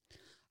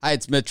Hi,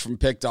 it's Mitch from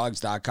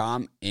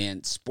PickDogs.com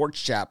and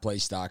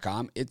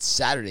SportsChatPlace.com. It's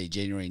Saturday,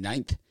 January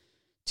 9th,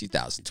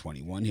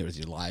 2021. Here with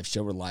your live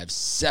show. We're live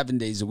 7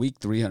 days a week,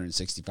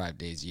 365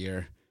 days a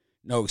year.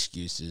 No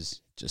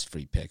excuses, just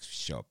free picks. We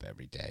show up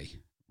every day.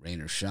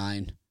 Rain or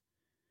shine,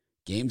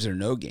 games or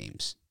no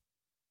games.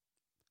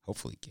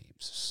 Hopefully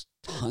games.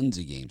 There's tons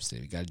of games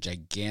today. We got a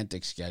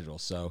gigantic schedule,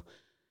 so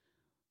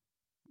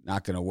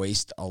not going to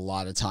waste a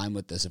lot of time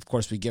with this. Of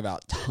course, we give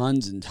out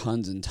tons and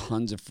tons and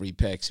tons of free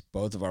picks.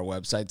 Both of our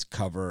websites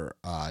cover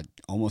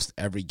almost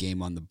every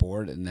game on the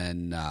board, and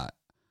then I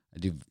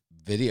do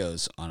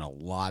videos on a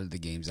lot of the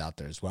games out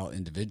there as well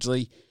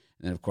individually.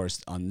 And then, of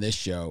course, on this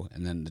show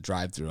and then the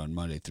drive-thru on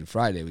Monday through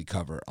Friday, we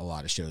cover a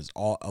lot of shows,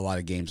 a lot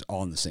of games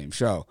all in the same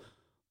show.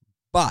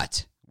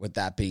 But with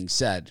that being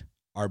said,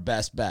 our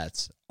best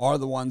bets are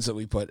the ones that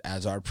we put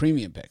as our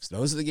premium picks.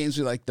 Those are the games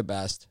we like the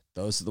best.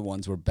 Those are the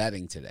ones we're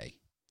betting today.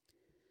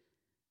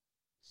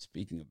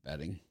 Speaking of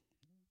betting,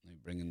 let me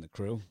bring in the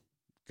crew.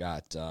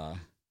 Got our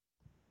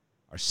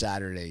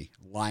Saturday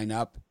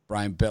lineup: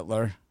 Brian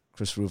Bittler,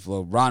 Chris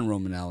Ruffalo, Ron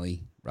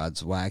Romanelli, Rod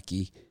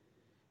Zwacky,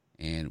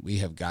 and we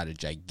have got a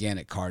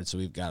gigantic card, so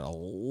we've got a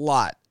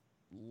lot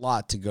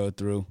to go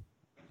through.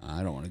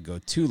 I don't want to go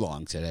too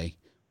long today.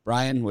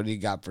 Brian, what do you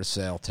got for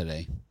sale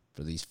today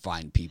for these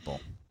fine people?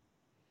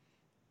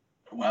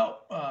 Well,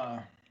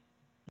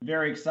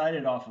 very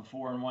excited off of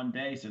 4 in 1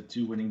 day, so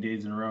 2 winning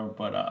days in a row.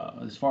 But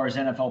as far as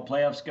NFL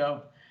playoffs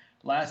go,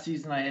 last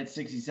season I hit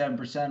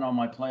 67% on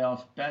my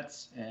playoff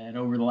bets, and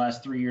over the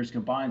last 3 years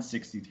combined,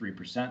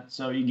 63%.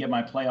 So you can get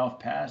my playoff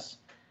pass.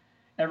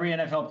 Every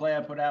NFL play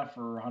I put out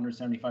for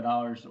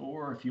 $175,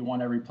 or if you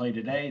want every play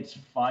today, it's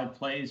 5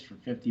 plays for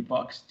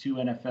 $50, 2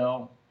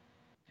 NFL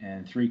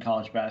and 3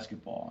 college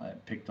basketball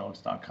at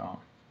PickDogs.com.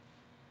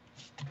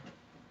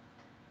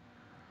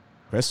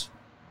 Chris?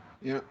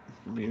 Yeah,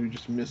 maybe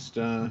just missed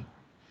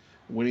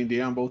winning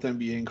day on both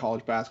NBA and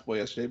college basketball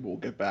yesterday, but we'll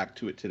get back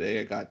to it today.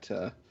 I got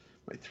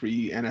my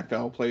 3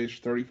 NFL plays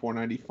for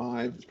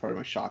 $34.95 as part of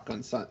my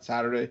shotgun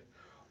Saturday.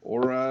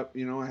 Or, I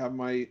have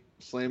my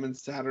Slammin'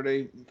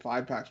 Saturday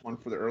 5-packs, one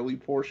for the early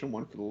portion,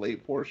 one for the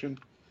late portion.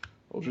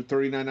 Those are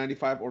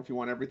 $39.95. Or if you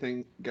want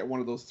everything, get one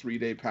of those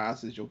 3-day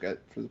passes. You'll get,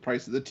 for the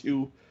price of the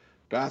 2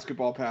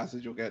 basketball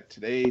passes, you'll get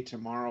today,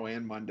 tomorrow,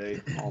 and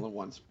Monday all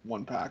in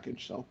one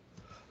package. So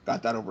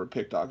got that over at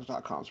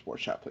PickDogs.com,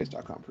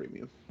 SportsChatPlace.com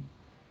premium.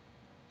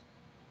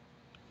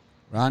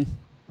 Ron?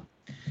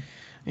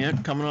 Yeah,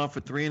 coming off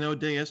a 3-0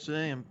 day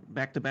yesterday and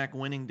back-to-back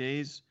winning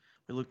days.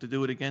 We look to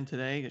do it again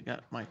today. I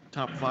got my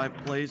top 5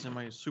 plays in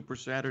my Super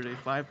Saturday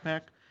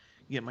 5-pack.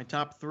 You get my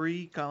top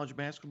 3 college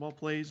basketball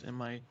plays and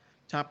my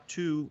top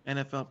 2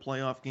 NFL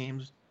playoff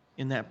games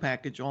in that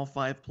package. All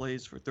 5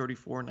 plays for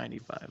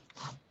 $34.95.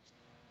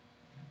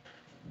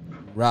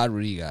 Rod,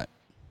 what do you got?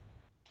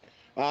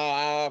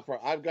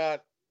 I've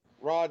got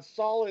Rod's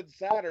solid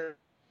Saturday.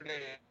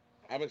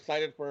 I'm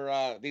excited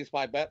for these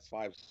 5 bets,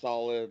 5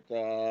 solid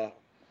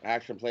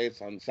action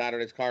plays on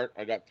Saturday's card.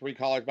 I got 3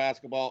 college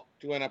basketball,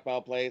 2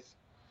 NFL plays.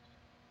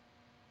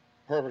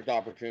 Perfect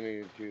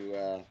opportunity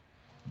to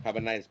have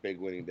a nice big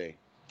winning day.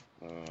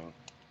 You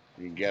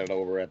can get it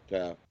over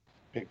at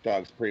Pick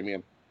Dogs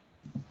Premium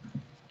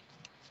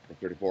for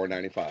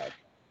 $34.95.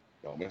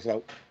 Don't miss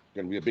out. It's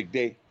going to be a big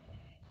day.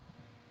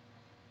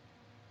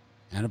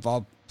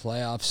 NFL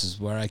playoffs is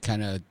where I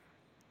kind of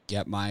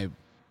get my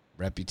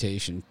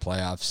reputation.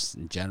 Playoffs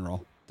in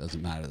general.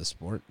 Doesn't matter the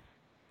sport.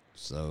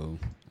 So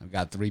I've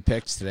got 3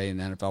 picks today in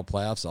the NFL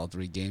playoffs. All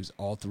 3 games,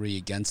 all 3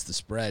 against the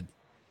spread.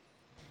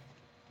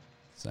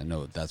 So I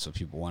know that's what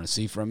people want to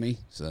see from me.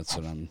 So that's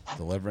what I'm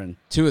delivering.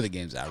 2 of the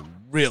games I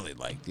really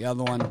like. The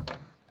other one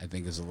I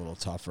think is a little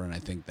tougher, and I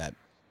think that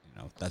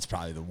that's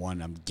probably the one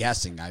I'm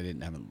guessing I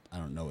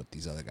don't know what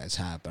these other guys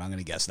have, but I'm going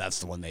to guess that's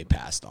the one they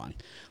passed on.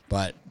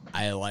 But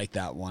I like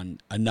that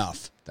one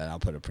enough that I'll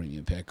put a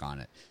premium pick on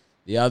it.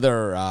 The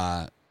other,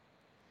 I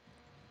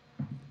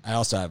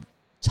also have a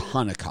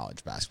ton of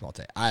college basketball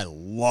today. I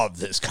love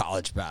this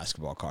college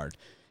basketball card.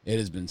 It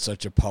has been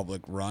such a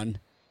public run.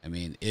 I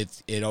mean,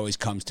 it always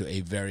comes to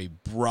a very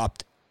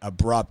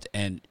abrupt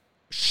and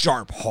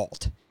sharp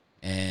halt.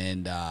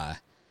 And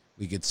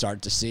we could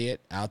start to see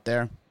it out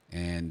there.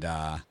 And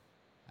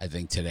I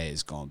think today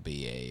is going to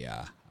be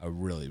a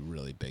really,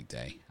 really big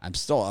day. I'm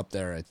still up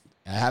there.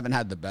 I haven't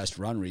had the best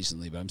run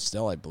recently, but I'm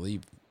still, I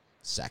believe,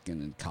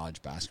 second in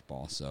college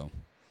basketball. So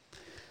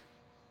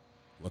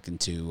looking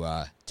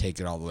to take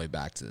it all the way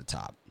back to the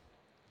top.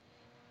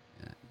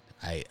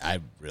 I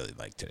really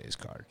like today's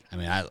card. I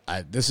mean,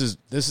 this is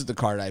the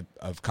card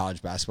of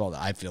college basketball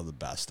that I feel the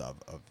best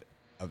of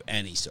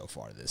any so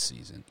far this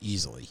season,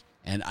 easily.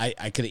 And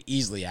I could have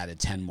easily added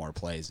 10 more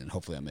plays, and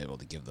hopefully I'm able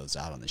to give those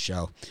out on the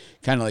show.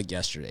 Kind of like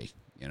yesterday,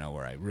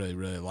 where I really,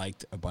 really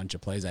liked a bunch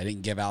of plays. I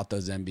didn't give out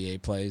those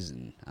NBA plays,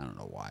 and I don't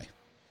know why.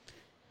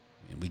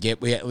 I mean,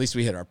 we at least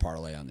we hit our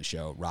parlay on the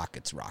show.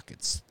 Rockets,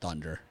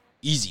 Thunder.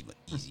 Easy.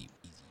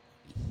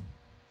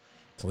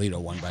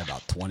 Toledo won by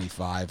about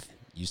 25.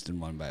 Houston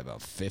won by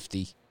about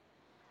 50.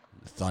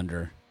 The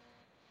Thunder,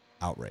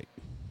 outright.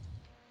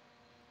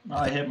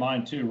 I hit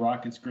mine too.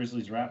 Rockets,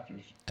 Grizzlies,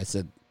 Raptors. I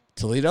said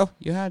Toledo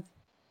you had?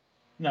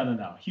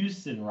 No.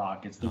 Houston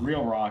Rockets, the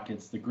real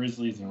Rockets, the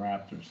Grizzlies and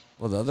Raptors.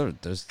 Well,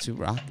 there's two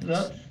Rockets.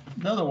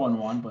 The other one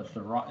won, but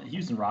the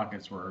Houston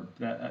Rockets were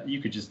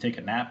you could just take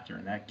a nap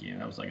during that game.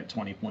 That was like a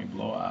 20-point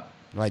blowout.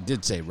 Well, I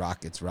did say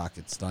Rockets,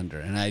 Thunder,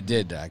 and I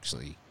did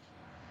actually.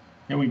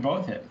 Yeah, we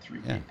both hit 3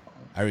 Yeah. people.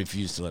 I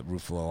refused to let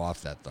Ruffalo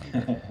off that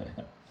thunder.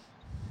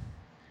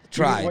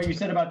 Tried. What you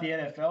said about the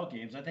NFL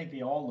games, I think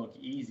they all look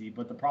easy,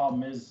 but the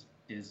problem is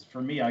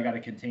for me, I got to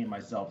contain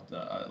myself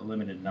to a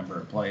limited number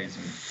of plays,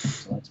 and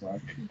so that's why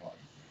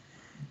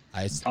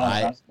I pick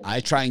I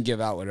try and give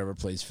out whatever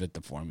plays fit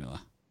the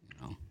formula.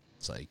 You know,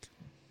 it's like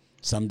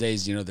some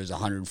days, there's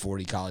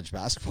 140 college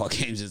basketball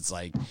games. It's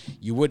like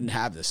you wouldn't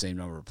have the same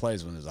number of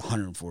plays when there's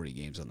 140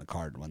 games on the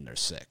card when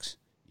there's 6.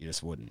 You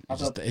just wouldn't.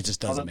 It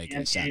just doesn't make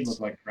any sense. The NBA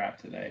looked like crap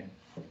today,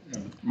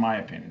 in my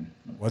opinion.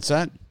 What's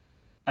that?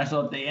 I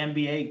thought the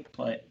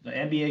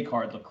NBA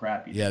card looked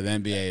crappy. Yeah, the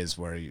NBA is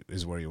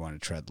where you want to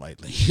tread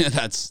lightly.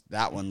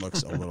 That one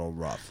looks a little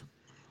rough.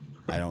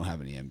 I don't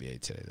have any NBA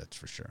today, that's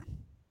for sure.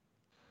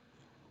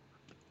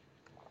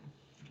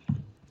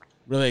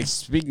 Really,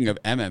 speaking of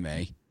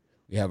MMA,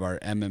 we have our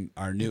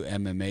new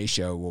MMA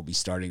show will be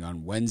starting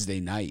on Wednesday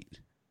night.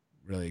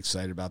 Really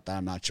excited about that.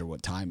 I'm not sure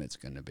what time it's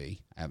going to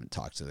be. I haven't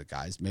talked to the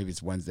guys. Maybe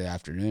it's Wednesday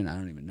afternoon. I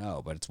don't even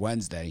know, but it's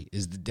Wednesday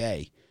is the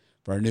day.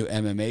 For our new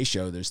MMA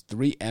show, there's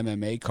 3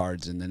 MMA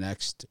cards in the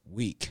next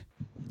week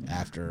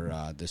after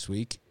this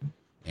week.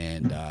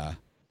 And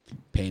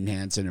Payne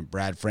Hansen and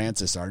Brad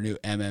Francis, our new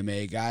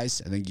MMA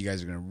guys. I think you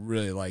guys are going to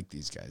really like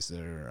these guys.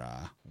 They're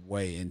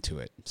way into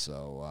it.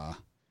 So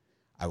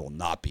I will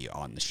not be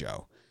on the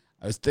show.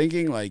 I was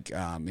thinking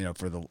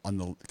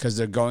because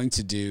they're going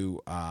to do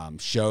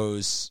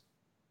shows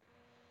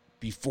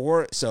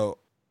before. So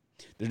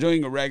they're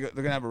doing they're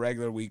going to have a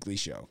regular weekly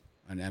show.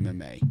 On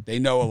MMA. They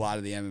know a lot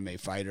of the MMA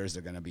fighters.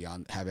 They're going to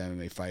have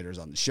MMA fighters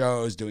on the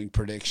shows doing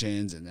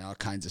predictions and all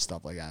kinds of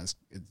stuff like that.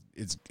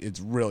 It's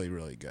really,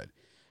 really good.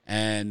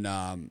 And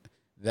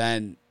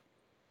then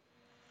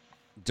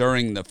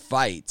during the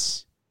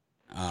fights,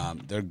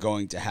 they're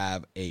going to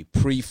have a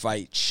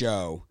pre-fight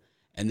show,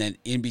 and then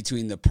in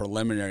between the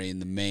preliminary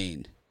and the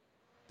main,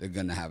 they're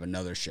going to have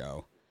another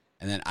show.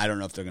 And then I don't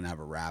know if they're going to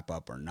have a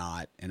wrap-up or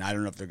not, and I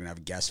don't know if they're going to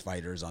have guest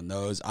fighters on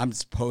those. I'm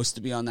supposed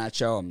to be on that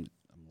show. I'm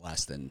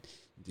less than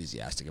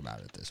enthusiastic about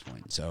it at this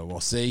point. So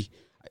we'll see.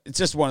 It's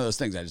just one of those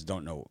things. I just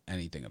don't know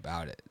anything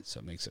about it, so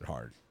it makes it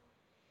hard.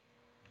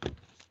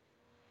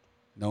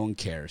 No one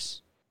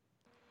cares.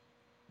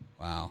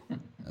 Wow.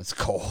 That's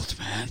cold,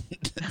 man.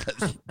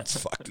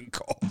 That's fucking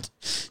cold.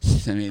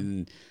 I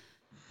mean,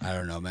 I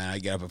don't know, man. I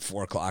get up at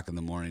 4 o'clock in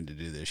the morning to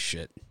do this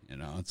shit.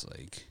 It's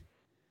like,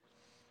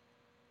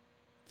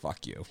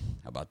 fuck you.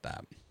 How about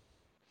that?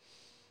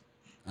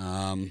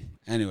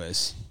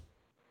 Anyways.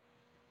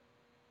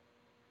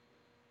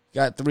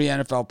 Got 3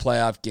 NFL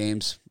playoff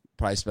games.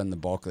 Probably spend the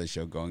bulk of the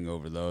show going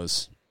over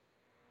those.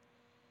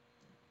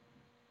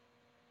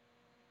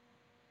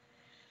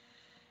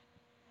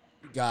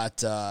 Got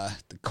the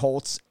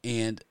Colts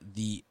and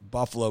the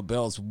Buffalo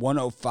Bills.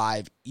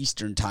 1:05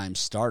 Eastern time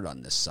start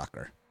on this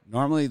sucker.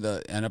 Normally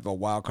the NFL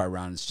wildcard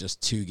round is just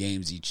 2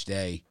 games each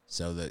day.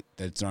 So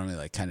that's normally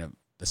like kind of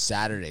the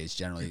Saturdays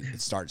generally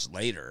it starts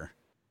later.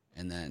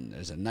 And then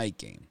there's a night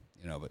game.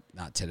 But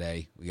not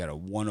today. We got a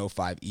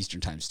 1:05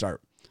 Eastern time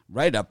start.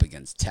 Right up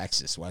against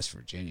Texas, West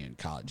Virginia, and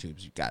college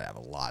hoops. You've got to have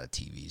a lot of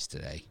TVs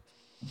today.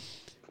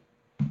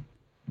 I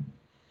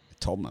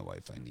told my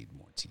wife I need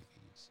more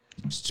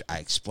TVs. I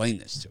explained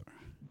this to her,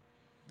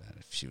 that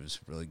if she was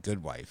a really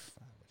good wife,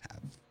 I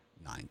would have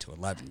 9 to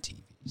 11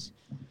 TVs.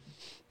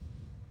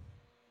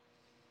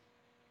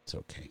 It's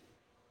okay.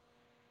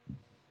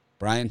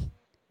 Brian,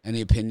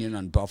 any opinion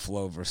on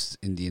Buffalo versus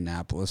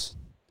Indianapolis?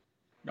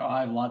 No,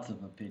 I have lots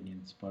of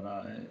opinions, but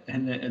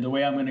and the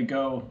way I'm going to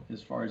go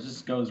as far as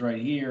this goes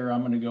right here, I'm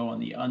going to go on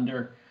the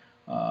under.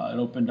 It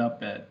opened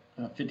up at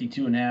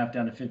 52.5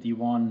 down to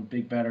 51.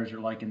 Big bettors are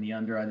liking the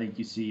under. I think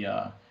you see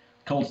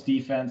Colts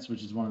defense,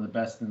 which is one of the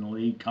best in the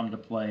league, come to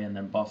play, and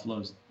then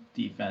Buffalo's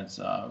defense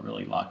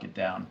really lock it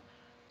down.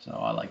 So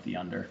I like the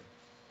under.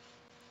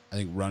 I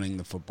think running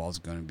the football is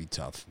going to be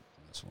tough in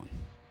this one.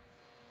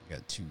 You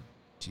got two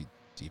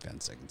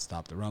defense that can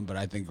stop the run, but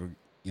I think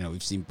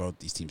we've seen both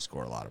these teams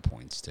score a lot of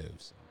points too.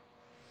 So.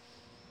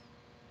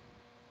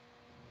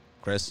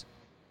 Chris?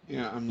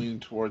 Yeah, I'm leaning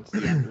towards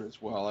the under as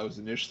well. I was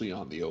initially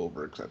on the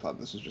over because I thought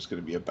this was just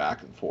going to be a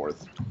back and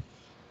forth,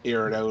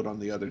 air it out on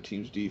the other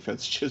team's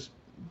defense, just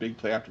big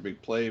play after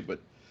big play. But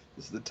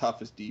this is the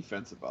toughest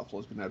defense that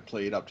Buffalo's going to have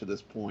played up to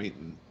this point,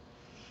 and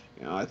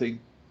I think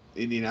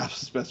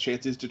Indianapolis' best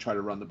chance is to try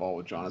to run the ball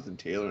with Jonathan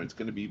Taylor, and it's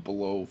going to be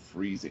below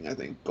freezing, I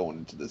think, going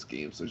into this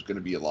game. So there's going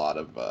to be a lot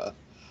of,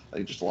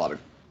 just a lot of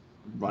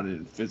running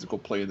and physical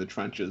play in the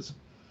trenches.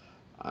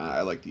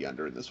 I like the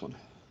under in this one.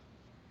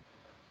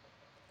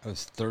 I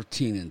was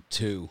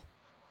 13-2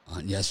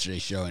 on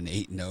yesterday's show and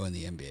 8-0 in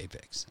the NBA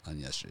picks on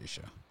yesterday's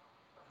show.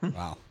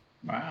 Wow.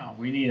 Wow,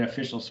 we need an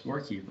official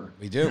scorekeeper.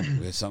 We do.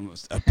 We have some.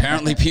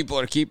 Apparently, people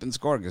are keeping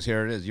score because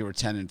here it is. You were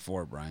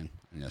 10-4, Brian,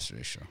 in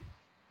yesterday's show.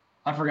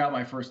 I forgot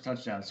my first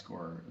touchdown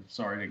score.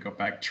 Sorry to go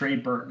back. Trey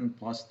Burton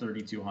plus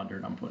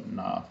 3,200. I'm putting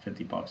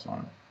 $50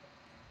 on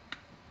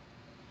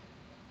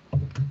it.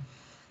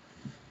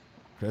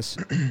 Chris?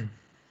 And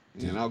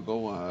I'll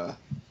go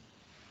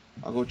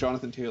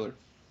Jonathan Taylor.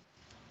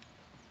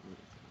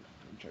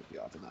 Check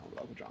the odds on that one,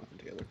 but I'll go Jonathan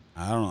Taylor.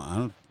 I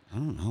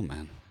don't know,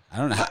 man. I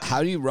don't know.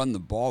 How do you run the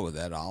ball with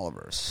Ed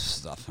Oliver's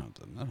stuff up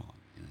the middle?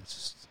 I mean,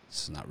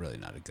 it's not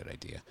a good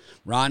idea.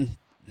 Ron,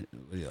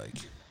 what do you like?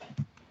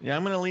 Yeah,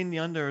 I'm going to lean the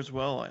under as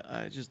well.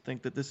 I just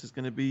think that this is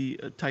going to be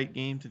a tight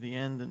game to the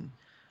end, and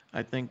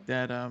I think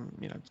that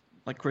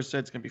like Chris said,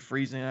 it's going to be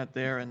freezing out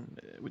there,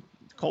 and the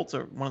Colts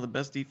are one of the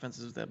best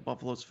defenses that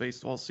Buffalo's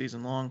faced all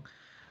season long.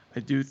 I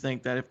do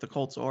think that if the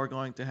Colts are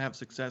going to have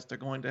success, they're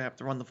going to have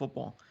to run the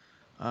football.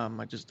 I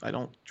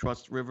don't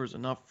trust Rivers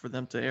enough for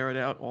them to air it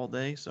out all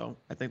day, so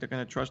I think they're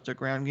going to trust their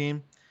ground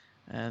game,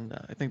 and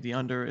I think the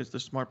under is the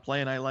smart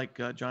play, and I like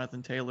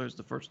Jonathan Taylor as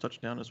the first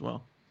touchdown as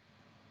well.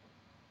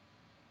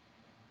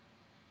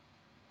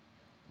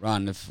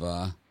 Ron, if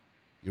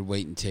you're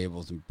waiting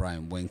tables and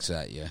Brian winks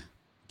at you,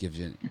 gives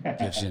you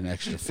an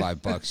extra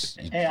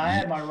 $5. Hey, I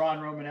had my Ron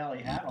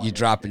Romanelli hat on. You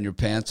dropping your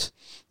pants?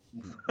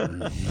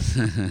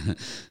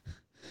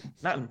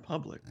 Not in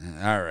public.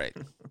 All right.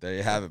 There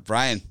you have it.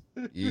 Brian,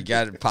 you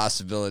got a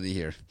possibility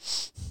here.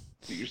 So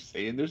you're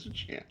saying there's a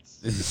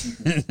chance.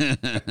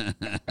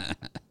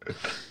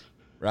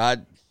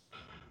 Rod?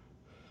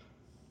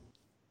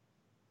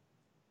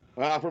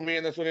 For me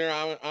in this one here,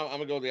 I'm going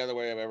to go the other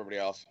way of everybody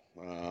else.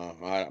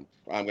 I'm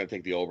going to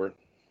take the over.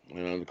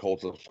 The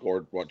Colts have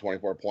scored,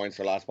 24 points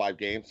their last 5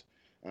 games.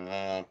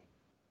 The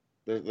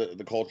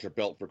Colts are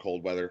built for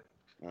cold weather.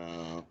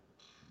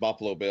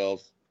 Buffalo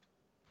Bills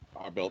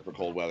are built for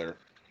cold weather.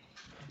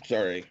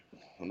 Sorry,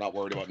 I'm not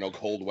worried about no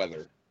cold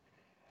weather.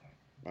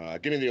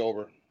 Give me the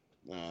over.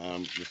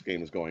 This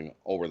game is going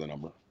over the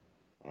number.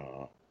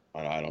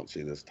 I don't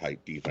see this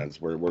tight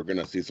defense. We're going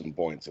to see some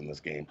points in this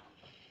game,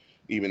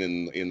 even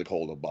in the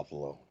cold of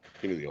Buffalo.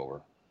 Give me the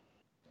over.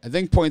 I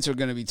think points are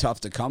going to be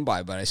tough to come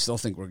by, but I still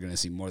think we're going to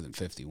see more than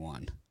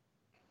 51.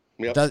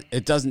 Yep.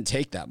 It doesn't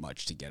take that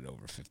much to get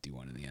over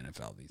 51 in the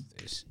NFL these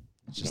days.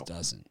 It just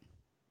doesn't.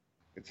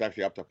 It's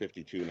actually up to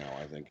 52 now,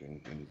 I think,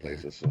 in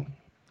places. So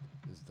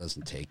it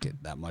doesn't take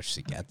it that much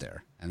to get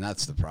there, and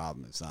that's the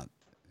problem. It's not,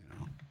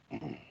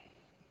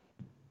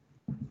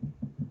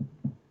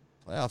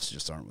 playoffs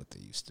just aren't what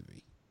they used to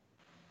be.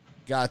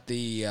 Got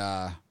the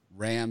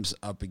Rams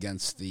up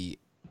against the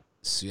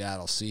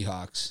Seattle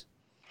Seahawks.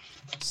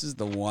 This is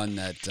the one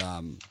that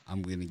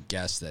I'm going to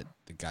guess that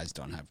the guys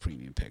don't have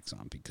premium picks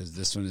on because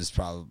this one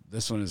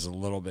is a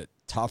little bit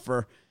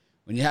tougher.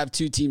 When you have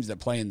two teams that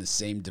play in the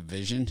same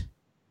division,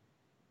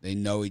 they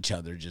know each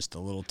other just a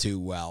little too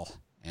well.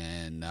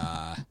 And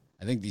I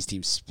think these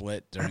teams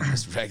split during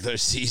this regular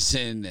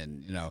season.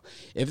 And,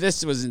 if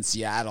this was in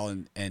Seattle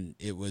and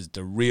it was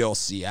the real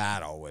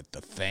Seattle with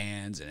the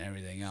fans and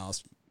everything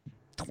else,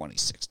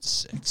 26-6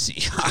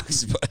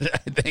 Seahawks. But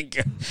I think,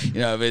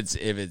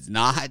 if it's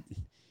not,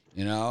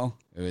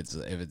 if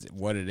it's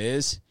what it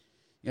is,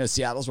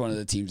 Seattle's one of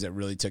the teams that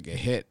really took a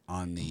hit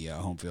on the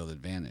home field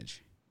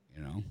advantage.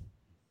 It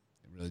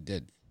really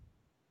did.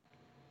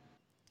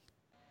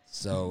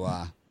 So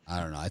I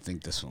don't know. I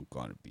think this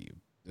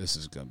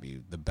is going to be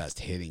the best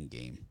hitting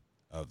game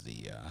of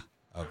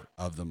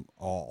of them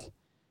all.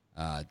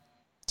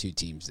 Two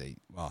teams.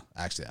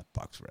 Actually, that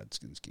Bucs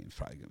Redskins game is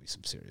probably going to be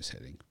some serious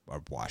hitting.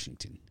 Or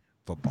Washington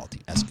football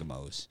team,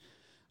 Eskimos.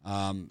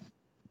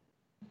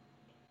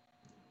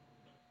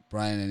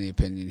 Brian, any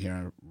opinion here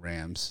on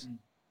Rams,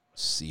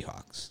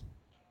 Seahawks?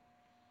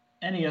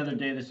 Any other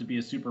day, this would be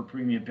a super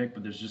premium pick,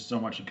 but there's just so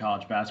much in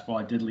college basketball.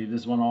 I did leave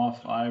this one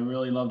off. I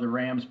really love the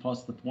Rams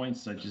plus the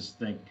points. I just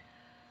think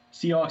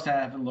Seahawks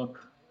haven't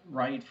looked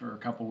right for a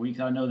couple of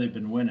weeks. I know they've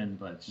been winning,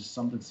 but just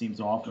something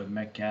seems off with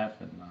Metcalf.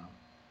 And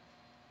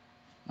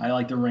I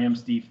like the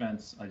Rams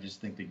defense. I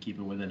just think they keep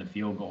it within a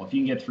field goal. If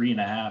you can get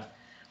 3.5,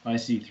 I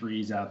see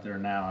threes out there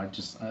now.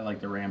 I like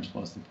the Rams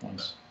plus the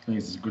points. I think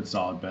it's a good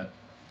solid bet.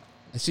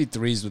 I see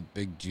threes with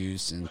big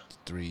juice and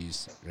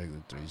regular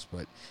threes,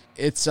 but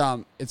it's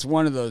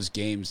one of those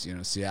games,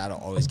 Seattle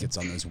always gets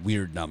on those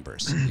weird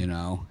numbers,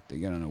 they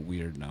get on a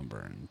weird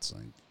number and it's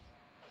like,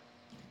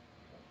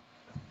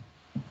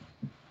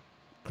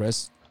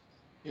 Chris?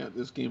 Yeah,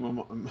 this game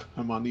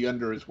I'm on the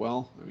under as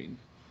well. I mean,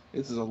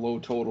 this is a low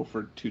total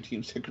for two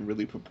teams that can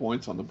really put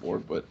points on the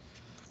board, but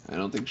I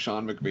don't think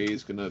Sean McVay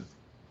is going to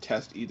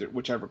test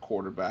whichever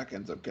quarterback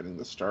ends up getting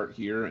the start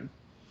here. And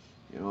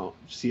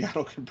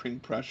Seattle can bring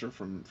pressure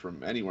from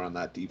anywhere on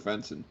that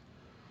defense. And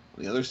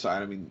on the other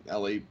side, I mean,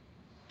 LA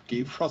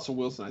gave Russell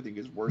Wilson, I think,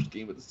 his worst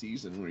game of the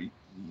season where he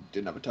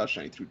didn't have a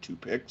touchdown. He threw 2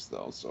 picks,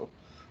 though. So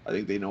I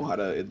think they know how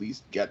to at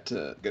least get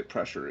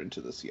pressure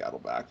into the Seattle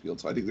backfield.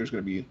 So I think there's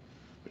going to be,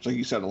 like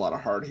you said, a lot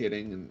of hard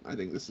hitting. And I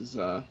think this is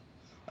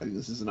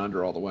an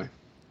under all the way.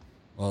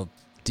 Well,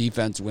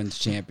 Defense wins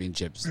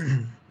championships.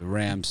 The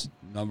Rams,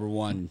 number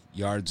 1,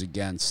 yards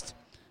against.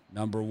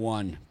 Number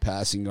 1,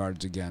 passing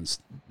yards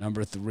against.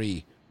 Number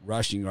 3,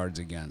 rushing yards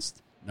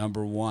against.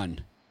 Number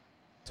 1,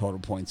 total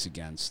points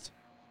against.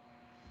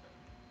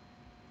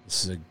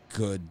 This is a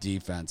good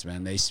defense,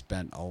 man. They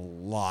spent a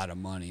lot of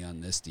money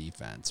on this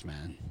defense,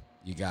 man.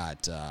 You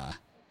got,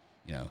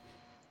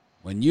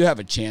 when you have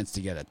a chance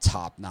to get a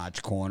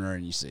top-notch corner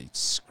and you say,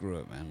 screw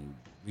it, man.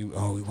 We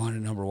want a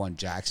number 1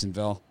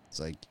 Jacksonville. It's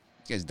like,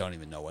 you guys don't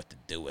even know what to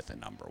do with a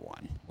number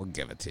 1. We'll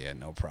give it to you,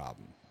 no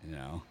problem. You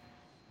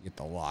get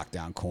the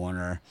lockdown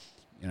corner.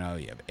 You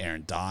have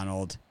Aaron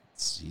Donald.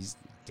 He's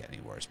not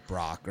getting worse.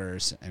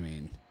 Brockers. I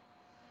mean,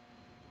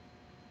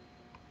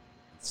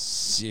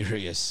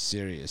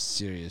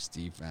 serious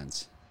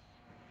defense.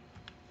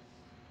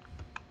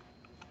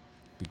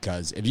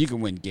 Because if you can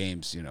win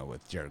games,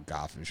 with Jared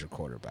Goff as your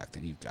quarterback,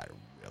 then you've got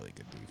a really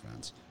good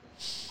defense.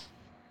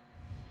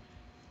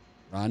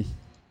 Ron?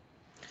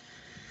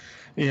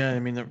 Yeah, I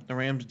mean, the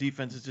Rams'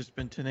 defense has just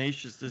been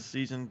tenacious this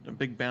season, a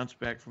big bounce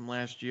back from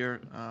last year.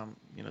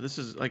 This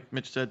is, like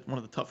Mitch said, one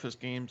of the toughest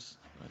games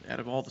out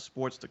of all the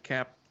sports to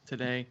cap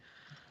today.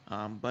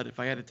 But if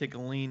I had to take a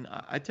lean,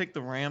 I'd take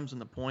the Rams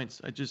and the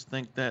points. I just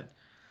think that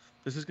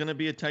this is going to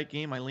be a tight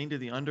game. I lean to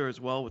the under as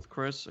well with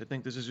Chris. I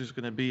think this is just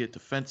going to be a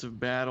defensive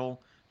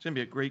battle. It's going to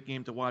be a great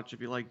game to watch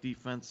if you like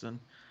defense. And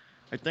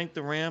I think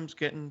the Rams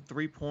getting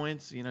 3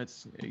 points,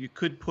 you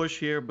could push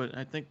here, but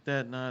I think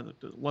that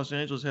Los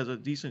Angeles has a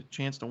decent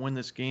chance to win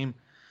this game,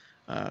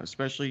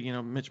 especially,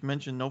 Mitch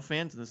mentioned no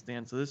fans in the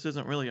stands, so this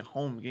isn't really a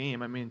home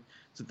game. I mean,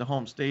 it's at the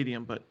home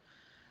stadium, but,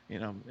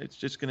 it's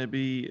just going to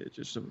be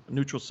just a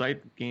neutral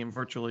site game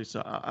virtually.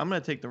 So I'm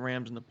going to take the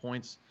Rams and the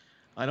points.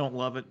 I don't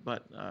love it,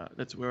 but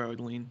that's where I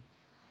would lean.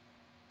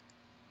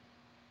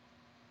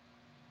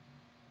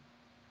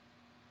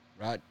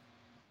 Right.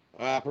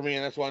 For me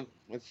in this one,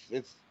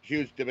 it's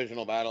huge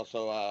divisional battle,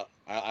 so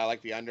I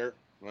like the under,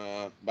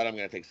 but I'm going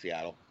to take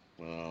Seattle.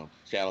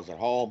 Seattle's at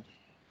home.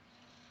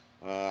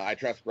 I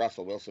trust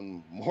Russell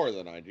Wilson more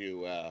than I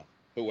do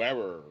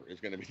whoever is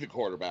going to be the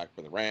quarterback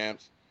for the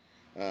Rams.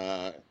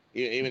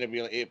 Even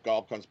if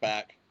Golf comes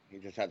back, he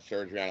just had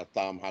surgery on a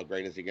thumb. How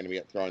great is he going to be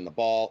at throwing the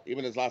ball?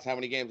 Even his last how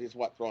many games? He's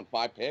throwing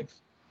 5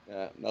 picks?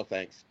 No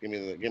thanks. Give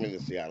me the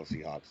Seattle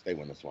Seahawks. They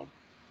win this one.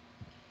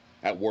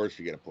 At worst,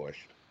 you get a push.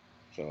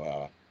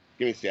 So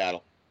give me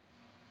Seattle.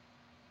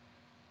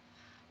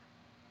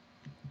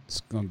 It's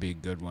going to be a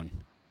good one.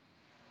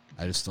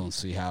 I just don't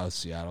see how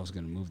Seattle's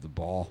going to move the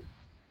ball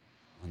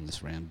on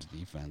this Rams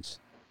defense.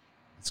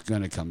 It's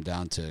going to come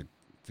down to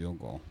field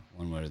goal,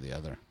 one way or the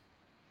other.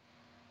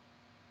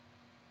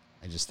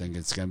 I just think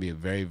it's going to be a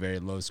very, very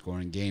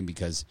low-scoring game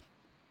because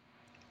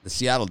the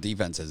Seattle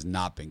defense has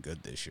not been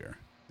good this year.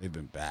 They've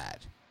been bad.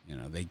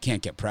 They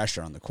can't get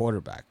pressure on the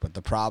quarterback. But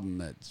the problem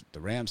that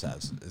the Rams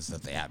have is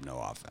that they have no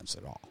offense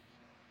at all.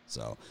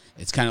 So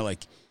it's kind of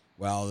like,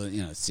 well,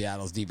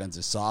 Seattle's defense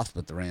is soft,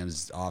 but the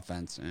Rams'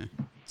 offense,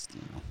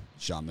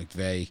 Sean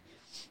McVay.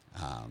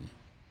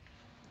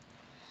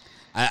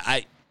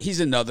 He's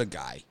another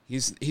guy.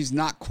 He's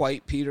not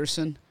quite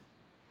Peterson,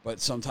 but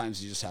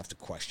sometimes you just have to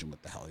question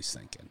what the hell he's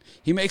thinking.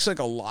 He makes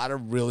a lot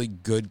of really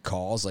good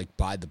calls, like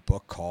by the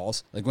book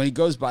calls. Like when he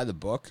goes by the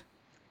book,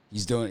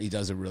 he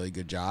does a really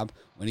good job.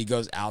 When he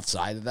goes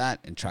outside of that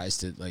and tries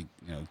to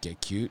get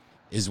cute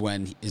is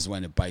when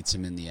it bites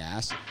him in the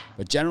ass.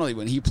 But generally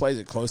when he plays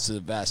it close to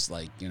the vest,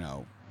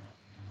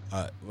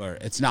 where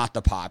it's not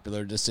the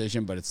popular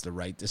decision, but it's the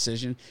right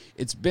decision.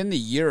 It's been the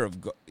year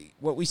of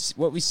what we've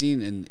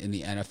seen in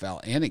the NFL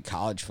and in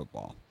college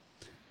football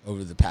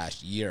over the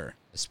past year,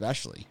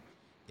 especially,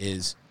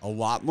 is a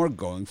lot more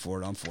going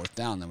for it on 4th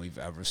down than we've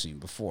ever seen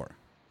before.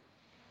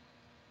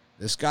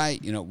 This guy,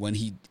 when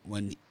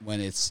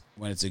it's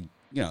a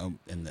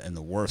and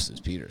the worst is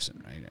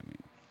Peterson, right? I mean,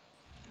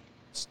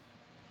 just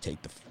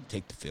take the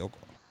field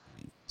goal.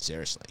 I mean,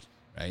 seriously,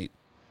 right?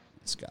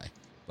 This guy,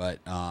 but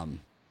I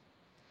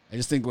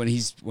just think when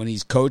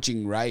he's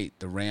coaching right,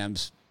 the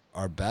Rams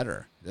are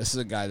better. This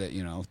is a guy that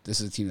this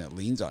is a team that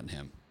leans on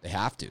him. They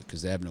have to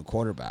because they have no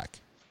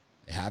quarterback.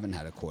 They haven't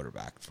had a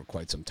quarterback for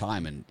quite some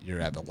time, and you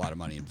have a lot of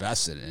money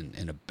invested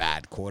in a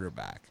bad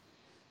quarterback.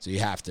 So you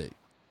have to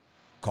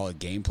call a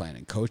game plan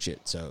and coach it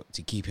so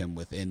to keep him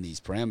within these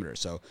parameters.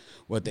 So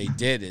what they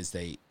did is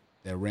the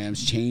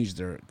Rams changed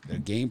their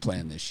game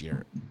plan this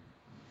year,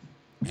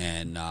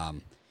 and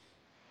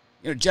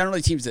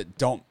generally teams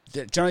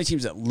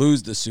that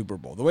lose the Super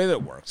Bowl. The way that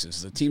it works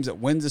is the teams that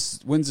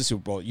wins the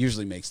Super Bowl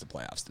usually makes the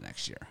playoffs the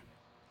next year.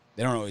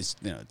 They don't always,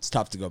 it's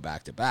tough to go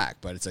back to back,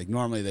 but it's like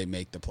normally they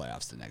make the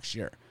playoffs the next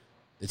year.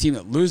 The team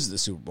that loses the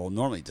Super Bowl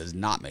normally does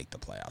not make the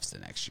playoffs the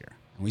next year,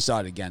 and we saw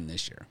it again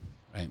this year,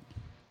 right?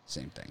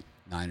 Same thing.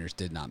 Niners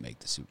did not make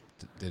the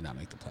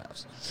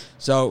playoffs.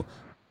 So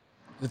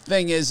the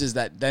thing is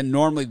that then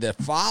normally the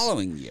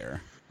following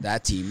year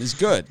that team is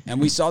good,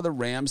 and we saw the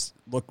Rams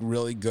look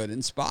really good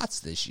in spots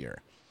this year.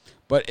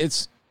 But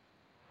it's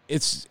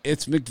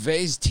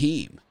McVay's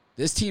team.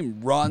 This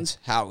team runs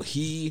how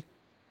he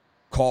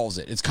calls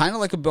it. It's kind of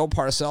like a Bill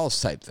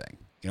Parcells type thing.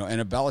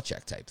 and a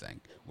Belichick type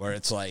thing, where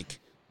it's like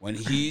when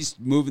he's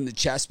moving the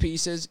chess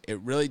pieces, it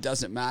really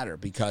doesn't matter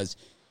because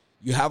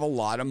you have a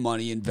lot of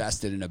money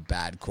invested in a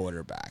bad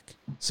quarterback.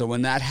 So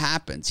when that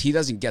happens, he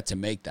doesn't get to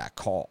make that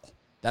call.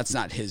 That's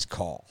not his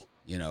call,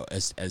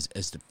 as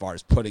far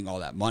as putting all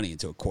that money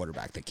into a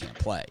quarterback that can't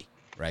play,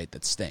 right?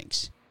 That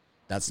stinks.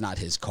 That's not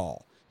his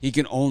call. He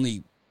can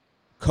only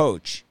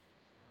coach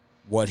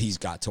what he's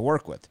got to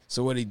work with.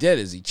 So what he did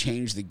is he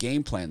changed the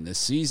game plan this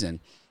season,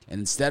 and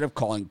instead of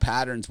calling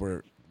patterns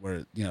where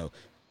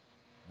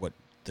what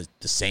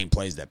the same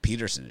plays that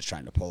Peterson is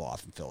trying to pull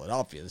off in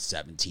Philadelphia, the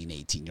 17,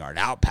 18-yard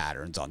out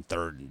patterns on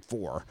 3rd and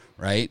 4,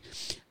 right?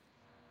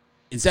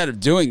 Instead of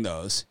doing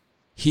those,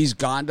 he's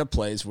gone to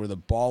plays where the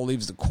ball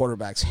leaves the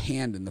quarterback's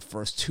hand in the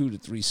first 2 to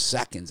 3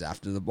 seconds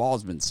after the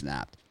ball's been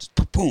snapped. Just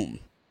boom,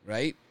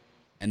 right?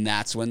 And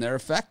that's when they're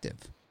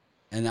effective.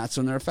 And that's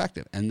what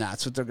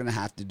they're going to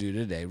have to do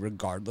today,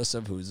 regardless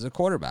of who's the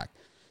quarterback.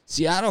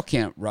 Seattle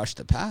can't rush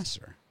the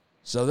passer,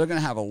 so they're going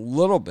to have a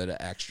little bit of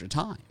extra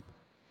time.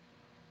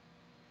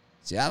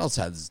 Seattle's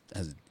has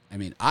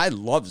I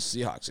love the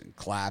Seahawks and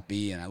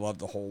Clappy, and I love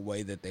the whole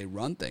way that they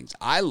run things.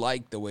 I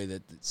like the way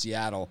that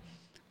Seattle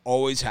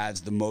always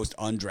has the most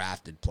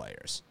undrafted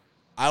players.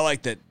 I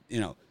like that,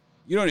 you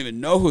don't even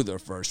know who their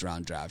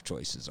first-round draft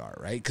choices are,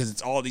 right? Because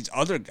it's all these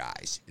other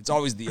guys. It's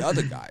always the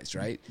other guys,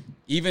 right?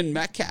 Even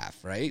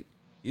Metcalf, right?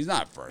 He's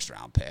not a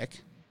first-round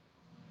pick.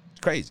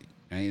 It's crazy.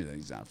 Right?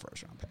 He's not a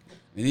first-round pick.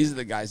 These are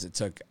the guys that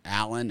took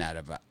Allen out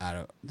of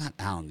not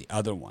Allen, the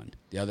other one,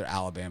 the other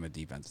Alabama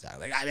defensive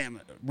tackle. They got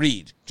him,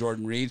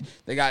 Jordan Reed.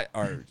 They got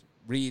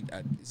Reed.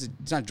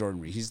 It's not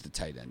Jordan Reed. He's the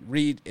tight end.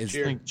 Reed is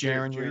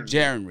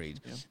Jaron Reed.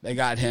 Yeah. They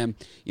got him.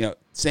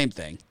 Same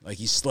thing. Like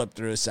he slipped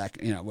through a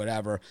second.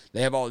 Whatever.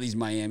 They have all these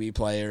Miami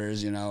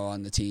players.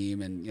 On the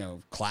team, and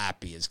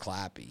Clappy is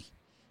Clappy,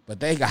 but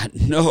they got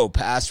no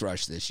pass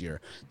rush this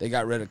year. They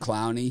got rid of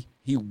Clowney.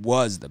 He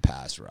was the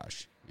pass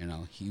rush.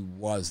 He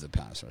was the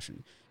pass rush.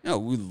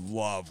 We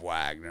love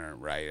Wagner,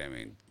 right?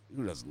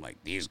 Who doesn't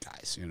like these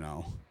guys?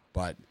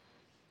 But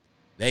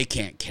they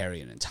can't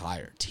carry an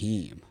entire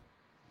team.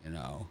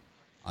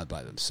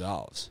 By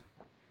themselves.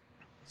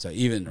 So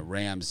even the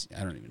Rams,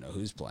 I don't even know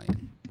who's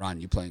playing. Ron,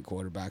 you playing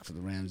quarterback for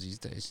the Rams these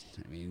days?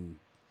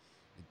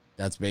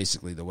 That's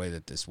basically the way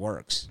that this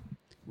works.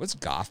 What's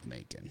Goff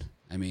making?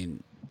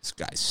 This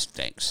guy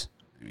stinks.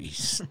 He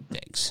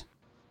stinks.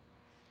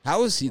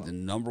 How is he the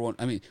number one?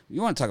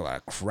 You want to talk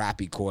about a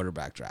crappy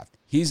quarterback draft.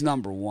 He's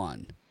number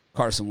 1.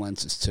 Carson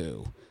Wentz is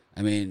 2.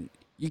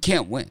 You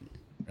can't win.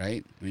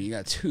 Right? You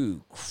got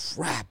 2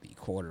 crappy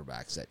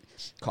quarterbacks that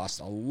cost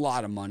a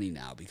lot of money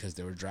now because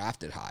they were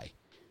drafted high.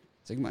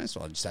 It's like, you might as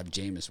well just have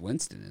Jameis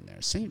Winston in there.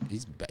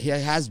 He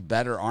has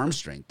better arm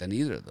strength than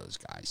either of those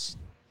guys.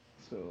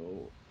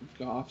 So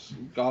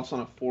Goff's on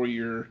a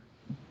 4-year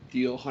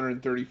deal,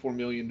 $134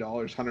 million,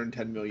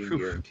 $110 million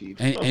guaranteed.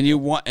 And you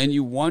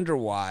wonder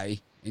why.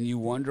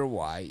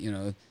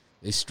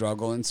 They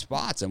struggle in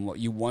spots, and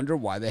you wonder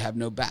why they have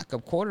no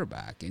backup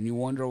quarterback, and you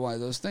wonder why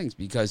those things,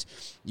 because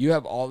you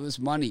have all this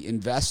money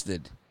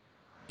invested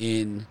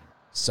in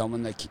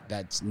someone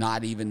that's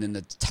not even in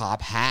the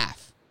top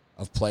half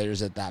of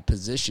players at that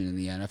position in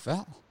the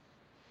NFL.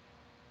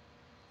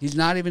 He's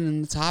not even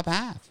in the top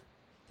half.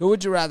 Who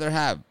would you rather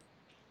have,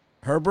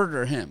 Herbert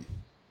or him?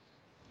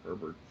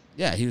 Herbert.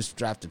 Yeah, he was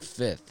drafted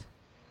 5th.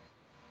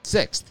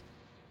 6th,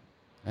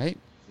 right?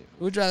 Yeah.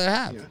 Who would you rather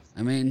have? Yeah.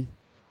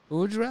 Who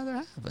would you rather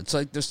have? It's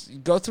like you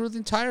go through the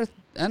entire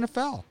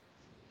NFL.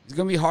 It's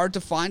going to be hard to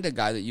find a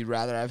guy that you'd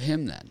rather have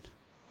him than.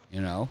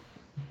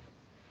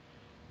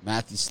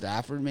 Matthew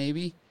Stafford,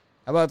 maybe?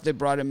 How about if they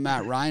brought in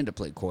Matt Ryan to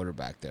play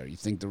quarterback there? You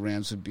think the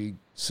Rams would be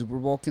Super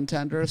Bowl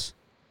contenders?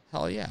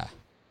 Hell yeah.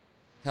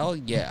 Hell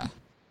yeah.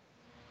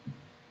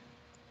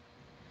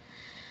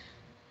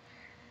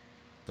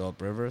 Phillip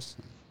Rivers?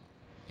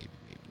 Maybe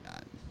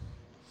not.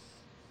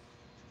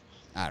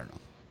 I don't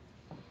know.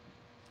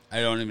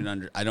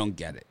 I don't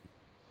get it.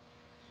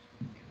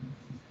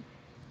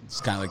 It's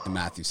kind of like the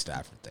Matthew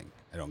Stafford thing.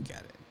 I don't get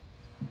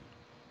it.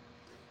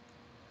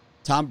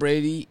 Tom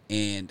Brady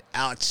and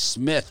Alex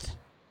Smith,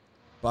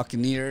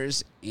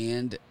 Buccaneers,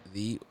 and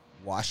the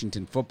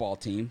Washington football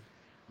team,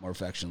 more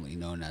affectionately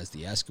known as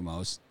the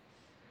Eskimos.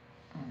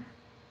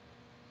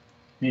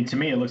 To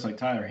me, it looks like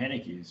Tyler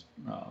Heineke is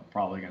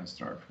probably going to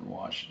start for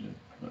Washington.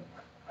 But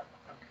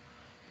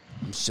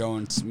I'm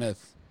showing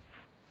Smith.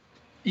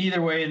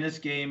 Either way, in this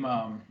game,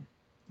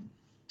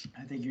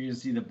 I think you're going to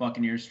see the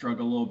Buccaneers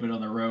struggle a little bit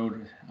on the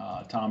road.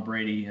 Tom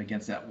Brady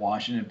against that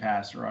Washington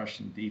pass rush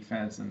and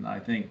defense, and I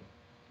think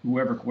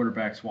whoever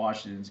quarterbacks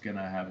Washington is going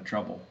to have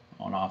trouble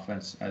on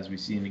offense, as we've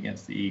seen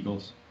against the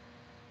Eagles.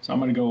 So I'm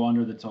going to go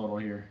under the total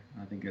here.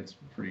 I think that's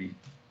pretty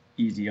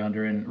easy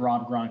under. And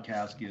Rob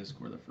Gronkowski has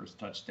scored the first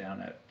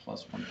touchdown at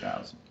plus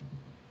 1,000.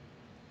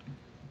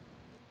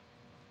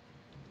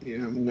 Yeah,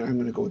 I'm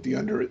going to go with the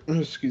under.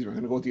 Excuse me, I'm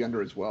going to go with the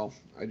under as well.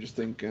 I just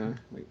think,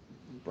 like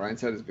Brian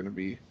said, it's going to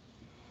be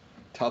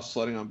tough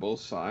sledding on both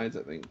sides.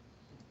 I think,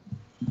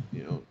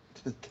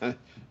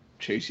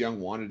 Chase Young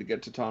wanted to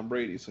get to Tom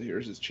Brady, so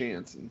here's his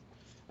chance. And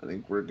I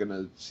think we're going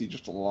to see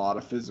just a lot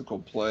of physical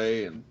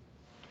play, and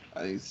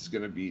I think this is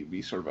going to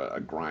be sort of a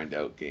grind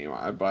out game.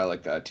 I'd buy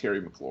like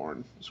Terry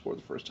McLaurin to score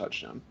the first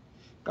touchdown.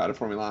 Got it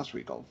for me last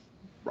week. I'll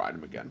ride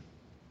him again.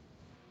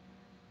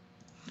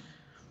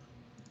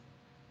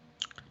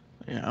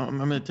 Yeah, I'm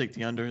going to take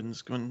the under in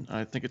this one.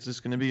 I think it's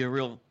just going to be a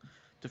real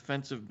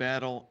defensive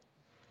battle.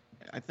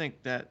 I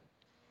think that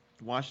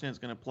Washington's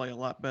going to play a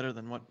lot better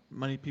than what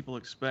many people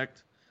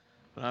expect.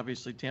 But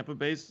obviously, Tampa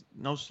Bay's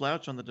no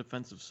slouch on the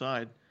defensive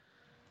side.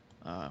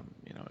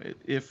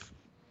 If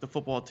the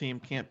football team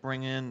can't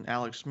bring in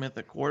Alex Smith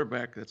at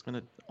quarterback, that's going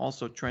to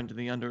also trend to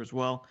the under as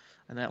well,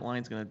 and that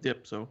line's going to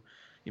dip. So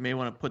you may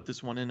want to put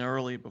this one in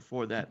early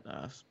before that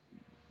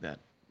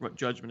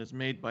judgment is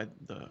made by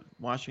the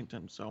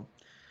Washington. So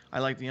I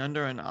like the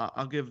under, and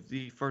I'll give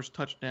the first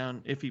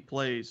touchdown, if he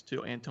plays,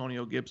 to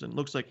Antonio Gibson.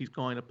 Looks like he's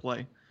going to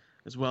play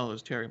as well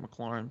as Terry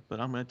McLaurin,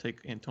 but I'm going to take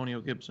Antonio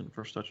Gibson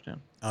first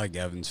touchdown. I like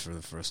Evans for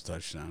the first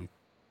touchdown.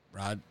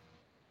 Rod?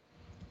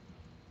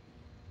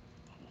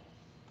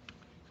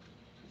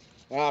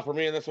 For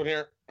me in this one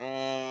here,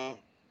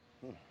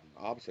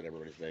 opposite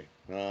everybody's day.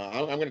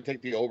 I'm going to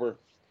take the over.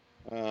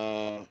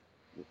 I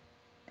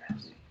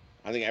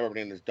think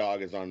everybody in this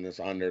dog is on this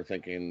under,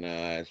 thinking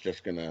it's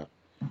just going to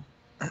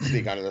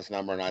sneak under this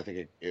number, and I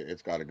think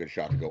it's got a good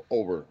shot to go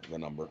over the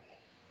number.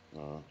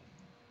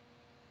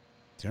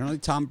 Generally,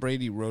 Tom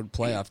Brady road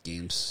playoff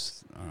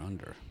games are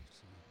under.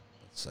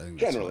 So I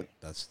think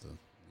that's the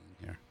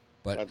here.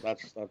 But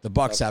the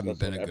Bucs haven't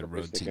been a good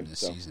road team this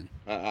season.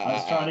 I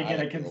was trying to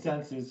get a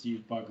consensus,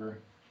 you bugger.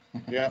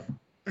 Yeah.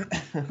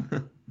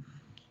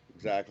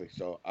 Exactly.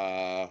 So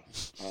I'm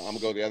going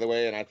to go the other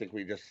way, and I think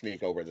we just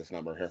sneak over this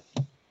number here.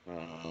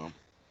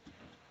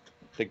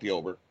 Take the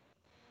over.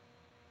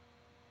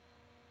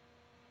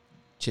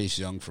 Chase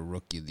Young for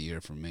Rookie of the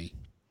Year for me.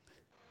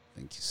 I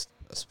think he's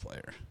the best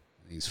player.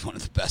 He's one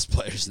of the best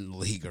players in the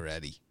league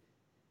already.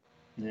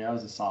 Yeah, that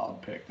was a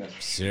solid pick.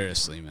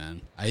 Seriously,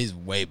 man. He's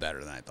way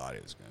better than I thought he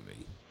was going to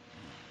be.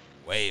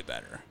 Way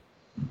better.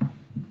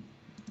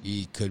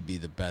 He could be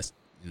the best,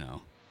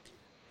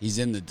 He's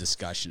in the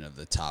discussion of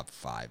the top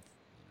 5,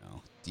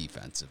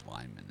 defensive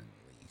linemen in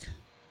the league.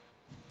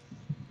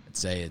 I'd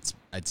say it's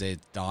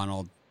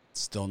Donald,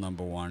 still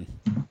number 1.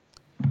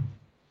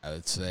 I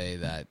would say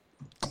that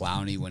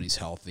Clowney, when he's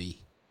healthy,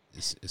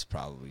 is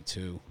probably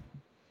 2.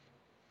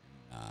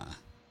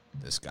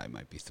 This guy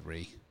might be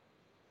 3.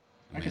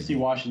 I could see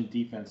Washington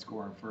defense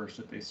scoring first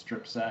if they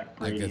strip sack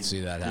Brady. I could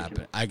see that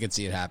happen. I could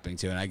see it happening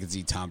too, and I could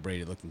see Tom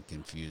Brady looking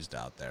confused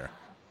out there,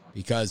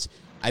 because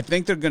I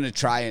think they're going to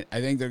try it. I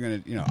think they're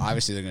going to,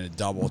 obviously they're going to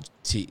double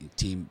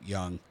team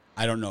Young.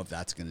 I don't know if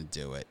that's going to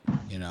do it.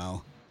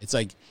 It's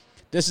like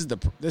this is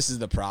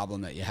the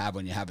problem that you have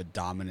when you have a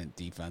dominant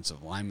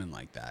defensive lineman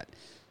like that.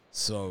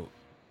 So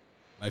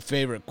my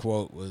favorite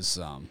quote was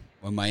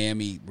when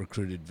Miami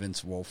recruited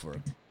Vince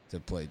Wilfork to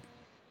play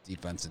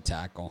defensive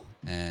tackle,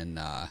 and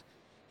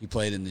he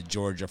played in the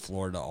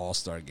Georgia-Florida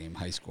All-Star game,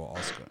 high school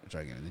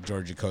All-Star game. The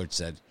Georgia coach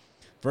said,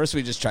 first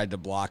we just tried to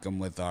block him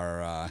with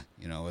our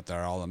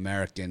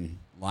All-American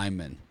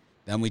linemen.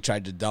 Then we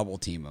tried to double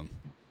team him.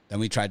 Then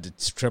we tried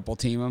to triple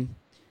team him.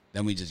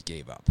 Then we just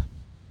gave up.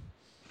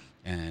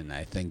 And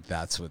I think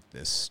that's what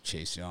this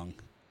Chase Young,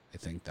 I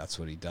think that's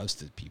what he does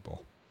to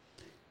people.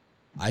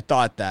 I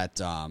thought that,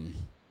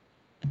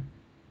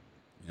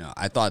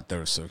 I thought there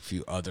was a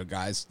few other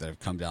guys that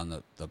have come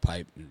down the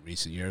pipe in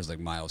recent years, like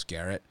Myles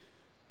Garrett,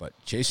 but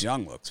Chase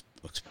Young looks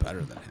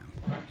better than him.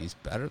 He's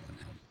better than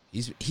him.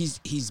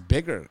 He's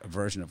bigger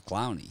version of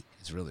Clowney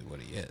is really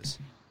what he is.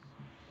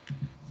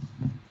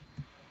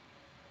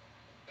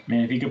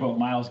 Man, if you could put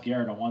Myles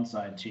Garrett on one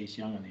side and Chase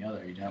Young on the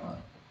other, you'd have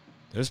a.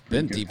 There's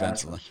been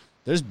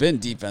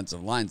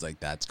defensive lines like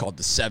that. It's called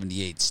the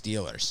 78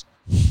 Steelers.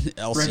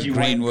 L.C.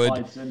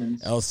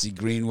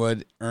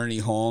 Greenwood, Ernie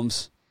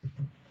Holmes,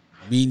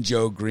 Mean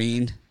Joe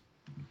Green,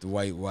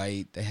 Dwight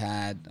White. They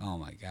had, oh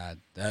my God,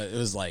 it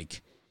was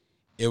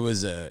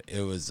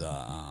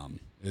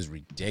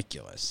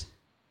ridiculous.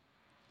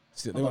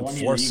 They won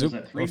 4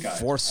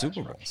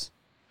 Super Bowls.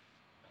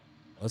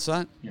 What's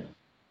that? Yeah,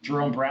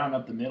 Jerome Brown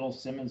up the middle,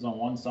 Simmons on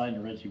one side,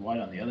 and Reggie White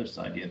on the other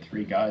side. You had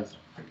 3 guys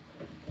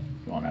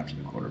going after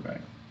the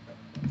quarterback.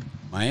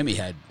 Miami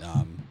had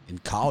in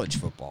college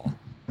football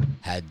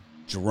had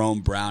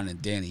Jerome Brown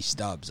and Danny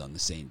Stubbs on the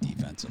same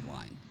defensive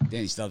line.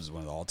 Danny Stubbs is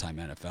one of the all-time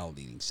NFL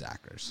leading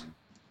sackers.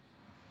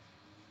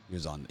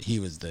 He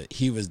was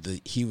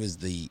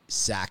the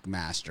sack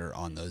master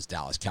on those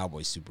Dallas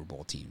Cowboys Super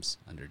Bowl teams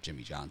under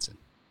Jimmy Johnson.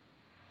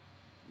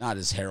 Not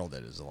as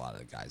heralded as a lot of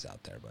the guys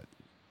out there, but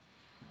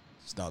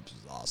Stubbs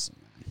was awesome,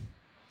 man.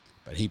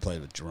 But he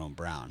played with Jerome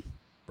Brown.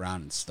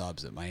 Brown and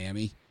Stubbs at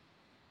Miami.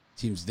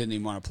 Teams didn't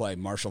even want to play.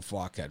 Marshall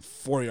Faulk had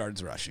 4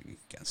 yards rushing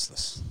against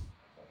us.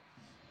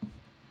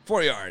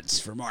 4 yards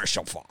for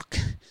Marshall Faulk.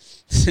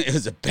 It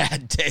was a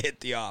bad day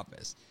at the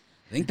office.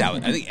 I think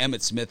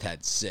Emmitt Smith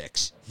had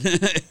 6.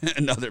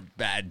 Another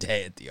bad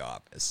day at the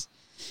office.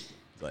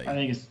 Like, I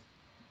think it's.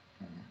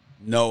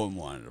 No one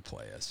wanted to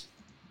play us.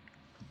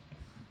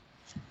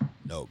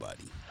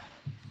 Nobody.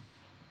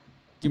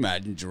 you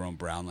imagine Jerome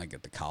Brown like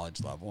at the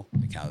college level,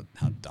 like how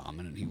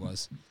dominant he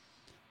was?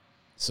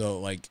 So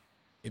like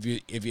if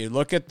you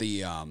look at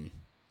the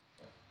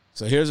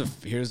so here's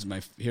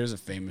a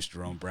famous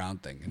Jerome Brown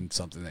thing and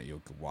something that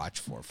you could watch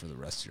for the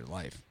rest of your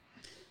life.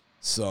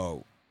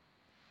 So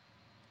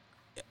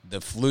the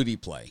Flutie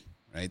play,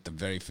 right? The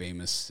very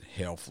famous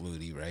Hail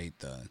Flutie, right?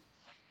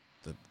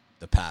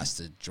 The pass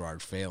to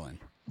Gerard Phelan.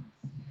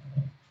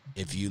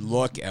 If you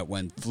look at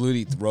when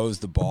Flutie throws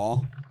the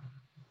ball,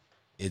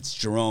 it's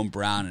Jerome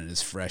Brown in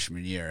his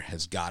freshman year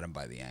has got him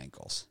by the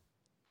ankles.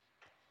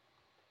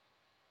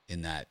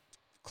 In that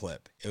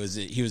clip, he was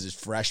his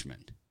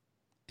freshman,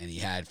 and he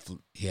had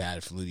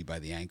Flutie by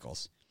the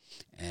ankles,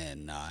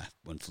 and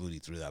when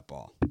Flutie threw that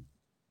ball,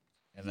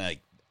 and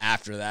like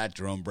after that,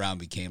 Jerome Brown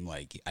became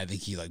like I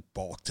think he like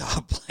bulked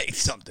up like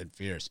something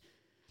fierce.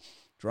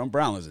 Jerome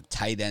Brown was a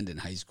tight end in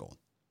high school.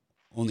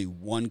 Only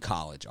one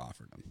college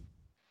offered him.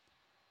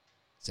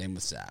 Same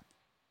with Sapp.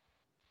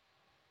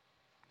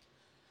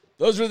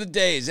 Those were the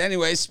days.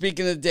 Anyway,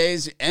 speaking of the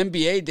days,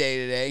 NBA day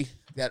today.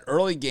 That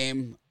early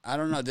game, I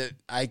don't know that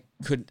I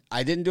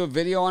didn't do a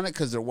video on it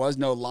because there was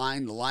no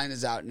line. The line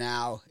is out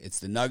now. It's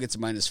the Nuggets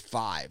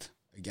 -5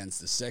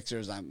 against the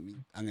Sixers.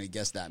 I'm going to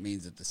guess that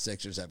means that the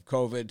Sixers have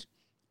COVID.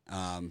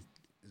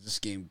 Is this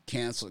game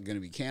going to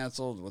be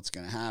canceled? What's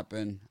going to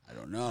happen? I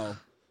don't know.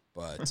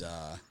 But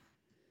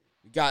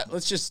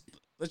let's just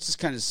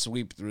kind of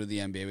sweep through the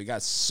NBA. We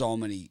got so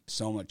many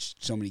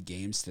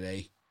games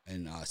today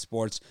in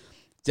sports.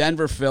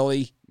 Denver,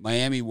 Philly,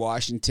 Miami,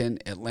 Washington,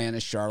 Atlanta,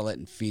 Charlotte,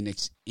 and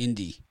Phoenix,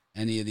 Indy.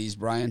 Any of these,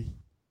 Brian?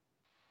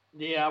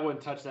 Yeah, I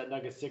wouldn't touch that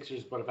Nuggets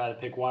Sixers, but if I had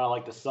to pick one, I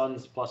like the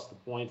Suns plus the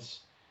points.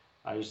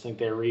 I just think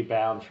they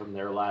rebound from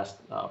their last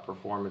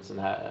performance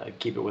and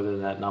keep it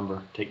within that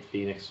number. Take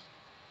Phoenix.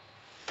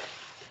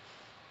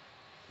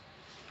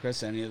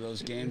 Chris, any of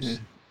those games?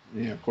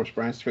 Yeah, of course,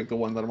 Brian's picked the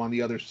one that I'm on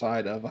the other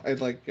side of. I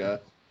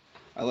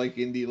like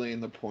Indy laying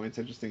the points.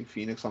 I just think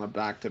Phoenix on a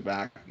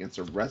back-to-back against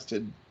a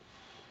rested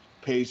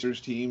Pacers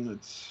team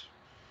that's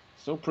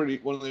still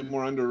one of the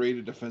more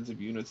underrated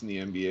defensive units in the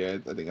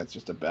NBA. I think that's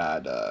just a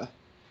bad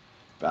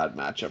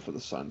matchup for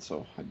the Suns,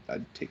 so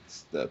I'd take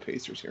the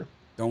Pacers here.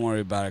 Don't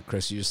worry about it,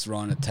 Chris. You just throw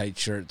on a tight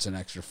shirt. It's an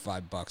extra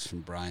 $5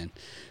 from Brian.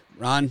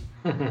 Ron?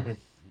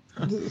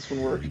 How does this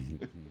one work?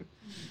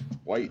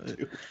 White,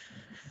 too.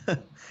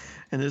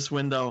 In this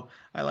window,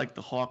 I like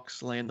the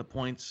Hawks laying the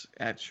points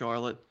at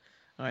Charlotte.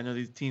 I know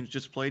these teams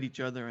just played each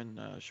other, and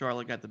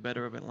Charlotte got the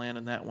better of Atlanta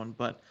in that one,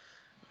 but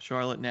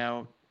Charlotte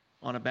now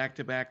on a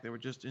back-to-back. They were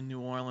just in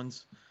New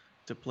Orleans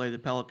to play the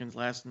Pelicans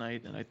last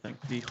night, and I think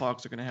the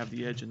Hawks are going to have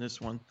the edge in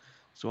this one.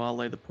 So I'll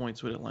lay the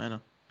points with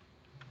Atlanta.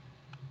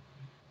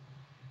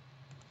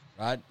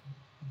 Rod,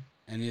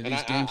 any of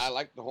these games? I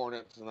like the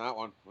Hornets in that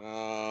one.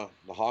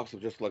 The Hawks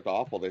have just looked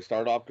awful. They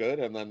started off good,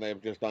 and then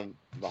they've just done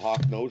the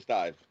Hawks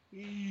nosedive.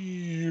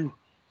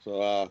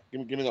 So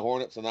give me the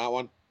Hornets in that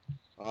one.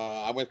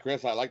 I'm with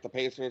Chris. I like the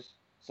Pacers.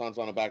 Suns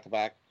on a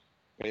back-to-back.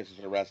 Pacers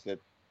are rested.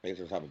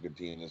 Pacers have a good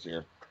team this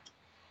year.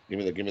 Give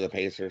me the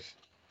Pacers.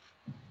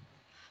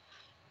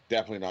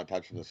 Definitely not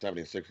touching the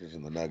 76ers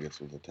and the Nuggets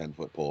with a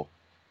 10-foot pole.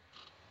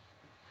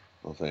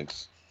 No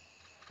thanks.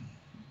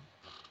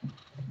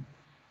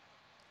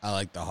 I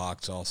like the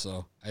Hawks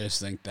also. I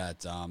just think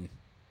that the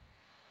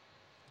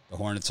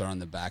Hornets are on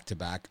the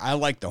back-to-back. I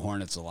like the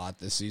Hornets a lot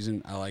this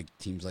season. I like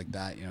teams like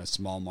that,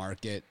 small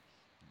market.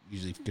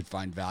 Usually could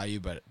find value,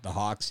 but the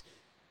Hawks,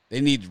 they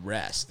need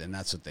rest, and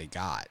that's what they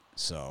got.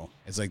 So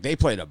it's like they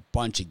played a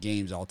bunch of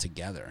games all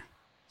together.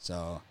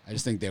 So I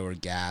just think they were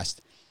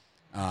gassed.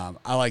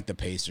 I like the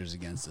Pacers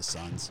against the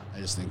Suns. I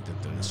just think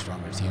that they're the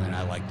stronger team, and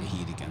I like the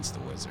Heat against the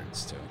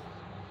Wizards too.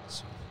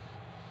 So,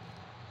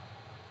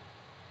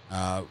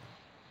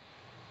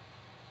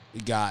 we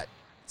got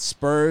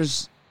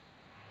Spurs,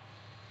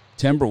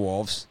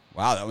 Timberwolves.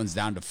 Wow, that one's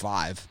down to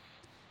 5.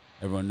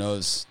 Everyone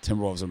knows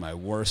Timberwolves are my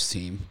worst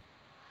team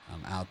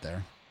out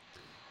there.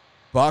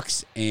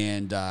 Bucks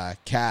and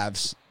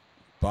Cavs.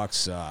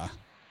 Bucks got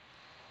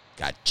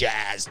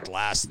jazzed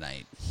last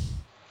night.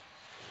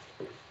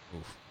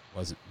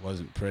 Oof,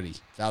 wasn't pretty.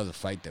 If that was a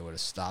fight, they would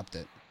have stopped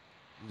it.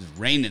 It was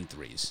raining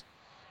threes.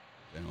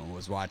 Anyone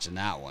was watching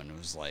that one, it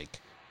was like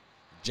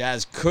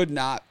Jazz could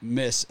not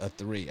miss a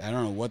 3. I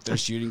don't know what their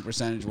shooting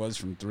percentage was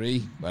from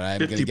 3, but I'm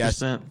going to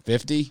guess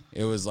 50.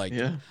 It was like,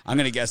 yeah. I'm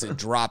going to guess it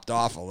dropped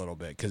off a little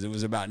bit because it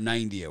was about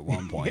 90 at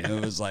one point. Yeah.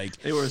 It was like,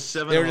 they were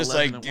 7. They were just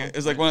like, it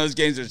was like one of those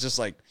games that's just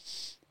like,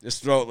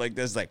 just throw it like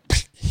this, like,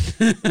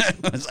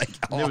 it was like,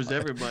 oh. It was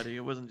everybody.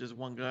 It wasn't just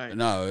one guy.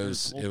 No, it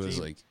was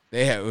like,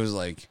 it was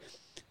like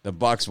the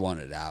Bucks won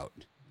it out.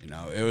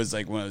 It was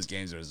like one of those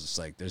games where it was just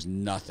like, there's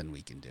nothing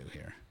we can do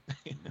here.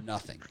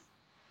 Nothing.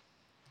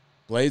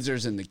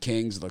 Blazers and the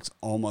Kings looks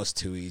almost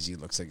too easy.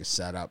 Looks like a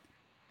setup.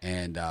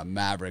 And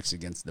Mavericks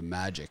against the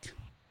Magic.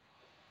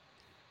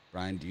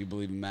 Brian, do you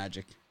believe in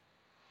Magic?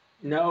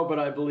 No, but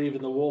I believe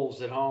in the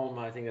Wolves at home.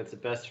 I think that's the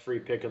best free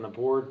pick on the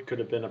board. Could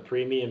have been a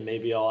premium.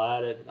 Maybe I'll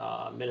add it.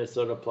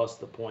 Minnesota plus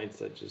the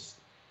points.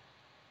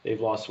 They've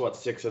lost,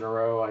 6 in a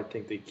row. I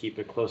think they keep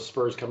it close.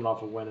 Spurs coming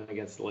off a win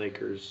against the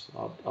Lakers.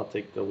 I'll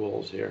take the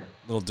Wolves here.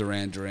 Little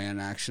Duran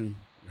action.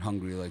 You're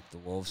hungry like the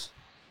Wolves.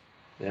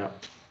 Yeah.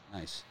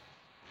 Nice.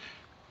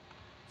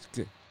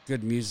 It's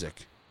good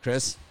music.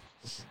 Chris?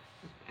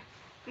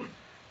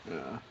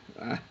 I'm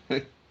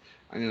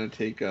gonna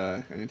take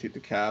the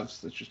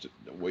Cavs. That's just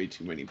way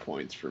too many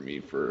points for me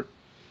for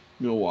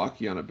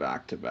Milwaukee on a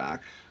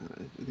back-to-back.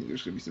 I think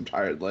there's gonna be some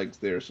tired legs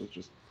there, so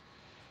just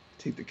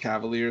take the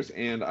Cavaliers.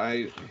 And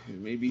it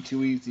may be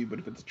too easy, but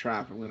if it's a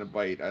trap, I'm gonna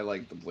bite. I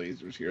like the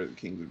Blazers here. The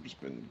Kings have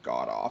just been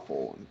god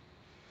awful,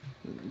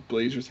 and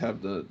Blazers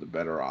have the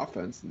better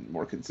offense and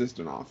more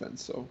consistent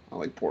offense. So I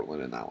like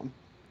Portland in that one.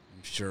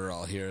 I'm sure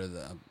I'll hear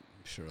about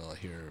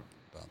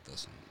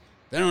this one.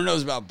 If anyone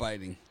knows about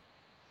biting,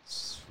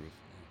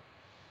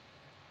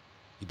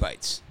 he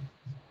bites.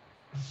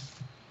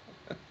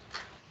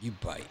 You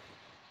bite.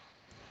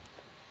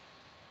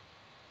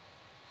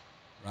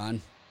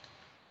 Ron?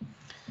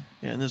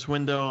 Yeah, in this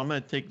window, I'm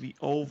going to take the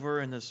over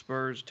in the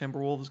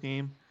Spurs-Timberwolves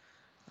game.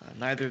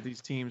 Neither of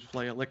these teams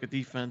play a lick of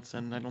defense,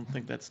 and I don't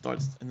think that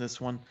starts in this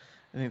one.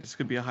 I think this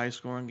could be a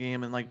high-scoring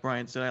game, and like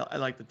Brian said, I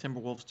like the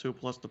Timberwolves too,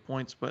 plus the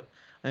points, but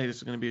I think this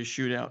is going to be a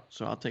shootout,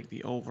 so I'll take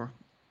the over.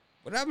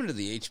 What happened to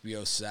the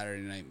HBO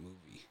Saturday night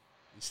movie?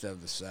 Used to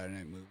have the Saturday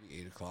night movie,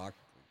 8 o'clock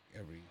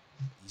every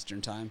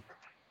Eastern time.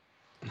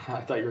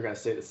 I thought you were going to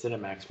say the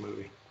Cinemax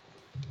movie.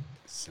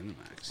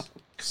 Cinemax.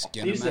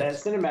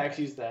 Cinemax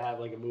used to have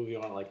like a movie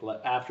on like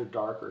After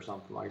Dark or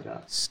something like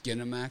that.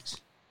 Skinemax?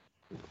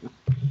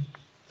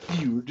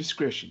 Viewer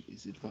discretion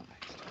is advised.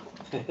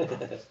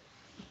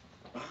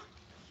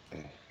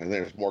 And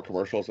there's more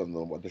commercials than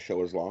what the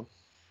show is long.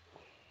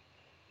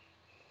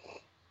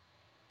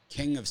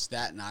 King of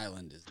Staten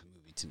Island is the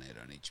movie tonight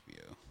on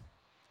HBO.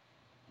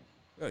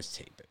 We always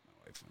tape it, my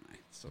wife and I.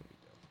 That's what we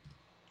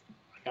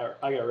do.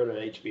 I got rid of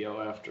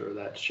HBO after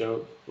that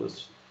show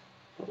was.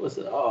 What was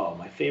it? Oh,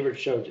 my favorite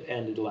show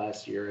ended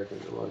last year. I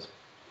think it was.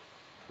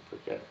 I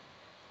forget.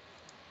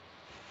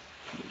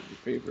 Your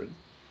favorite?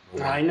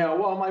 I know.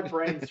 Well, my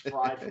brain's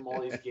fried from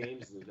all these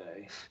games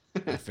today.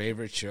 My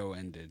favorite show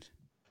ended.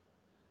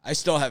 I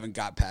still haven't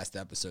got past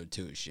episode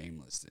 2 of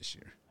Shameless this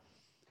year.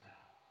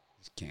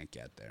 Just can't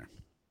get there.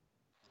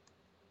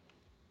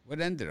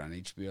 What ended on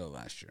HBO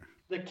last year?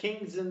 The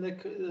Kings and the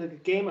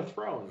Game of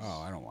Thrones.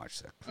 Oh, I don't watch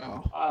that.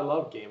 Oh. I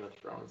love Game of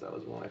Thrones. That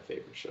was one of my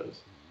favorite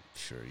shows.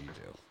 Sure you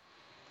do.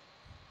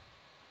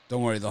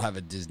 Don't worry, they'll have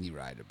a Disney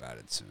ride about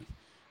it soon.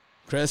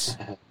 Chris,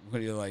 what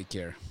do you like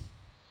here?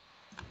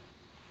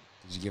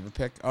 Did you give a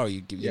pick? Oh,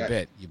 you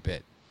bit. You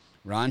bit.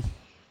 Ron?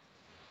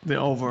 The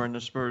over in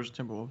the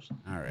Spurs-Timberwolves.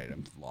 All right,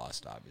 I'm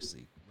lost,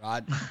 obviously.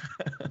 Rod?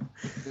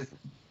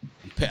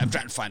 I'm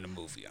trying to find a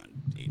movie on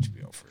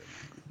HBO for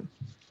him.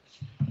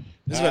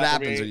 This is what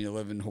happens when you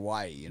live in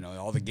Hawaii. You know,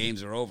 all the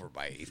games are over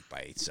by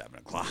 7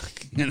 o'clock.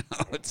 You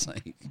know, it's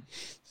like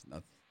it's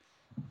nothing.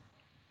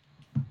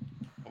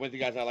 I'm with you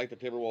guys. I like the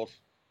Timberwolves.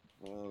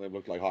 They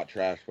look like hot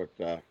trash, but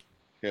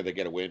here they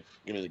get a win.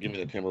 Give me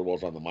the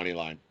Timberwolves on the money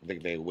line. I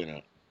think they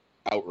win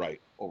outright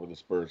over the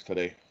Spurs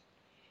today.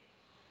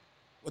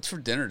 What's for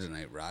dinner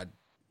tonight, Rod?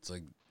 It's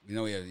like, you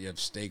know, you have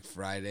steak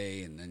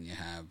Friday, and then you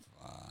have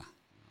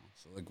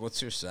so like,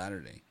 what's your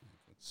Saturday?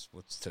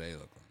 What's today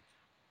look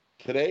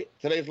like?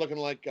 Today's looking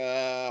like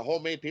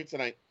homemade pizza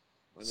night.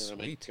 I'm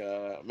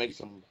gonna make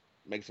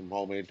some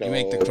homemade dough. You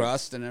make the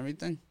crust and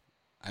everything?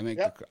 I'm a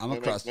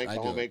crust. I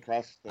do homemade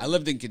crust. I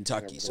lived in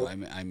Kentucky, so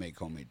I make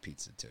homemade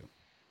pizza too.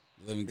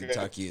 You live in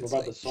Kentucky, it's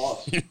what about the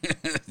sauce?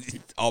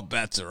 All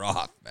bets are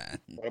off, man.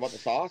 What about the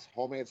sauce?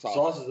 Homemade sauce.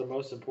 Sauce is the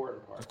most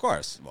important part. Of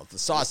course. Well, the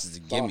sauce is a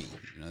gimme.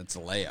 You know, it's a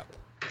layup.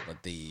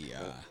 But the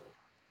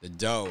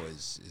dough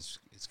is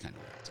kind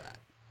of where it's at.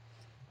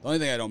 The only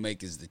thing I don't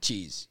make is the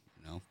cheese.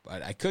 You know,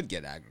 but I could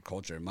get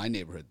agriculture in my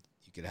neighborhood.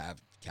 You could have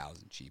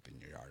cows and sheep in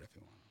your yard if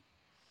you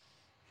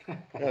want.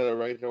 Yeah, they're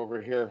right over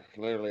here.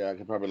 Literally, I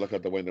could probably look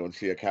out the window and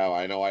see a cow.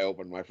 I know I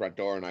opened my front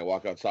door and I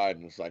walk outside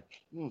and it's like,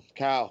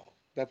 cow.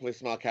 Definitely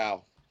smell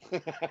cow.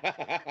 That'd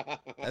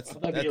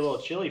be a little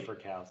chilly for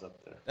cows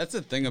up there. That's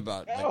the thing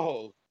about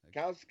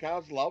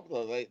cows love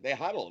those. They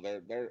huddle.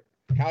 They're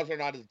cows are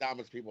not as dumb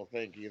as people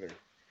think either.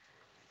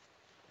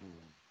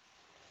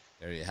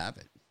 There you have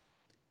it.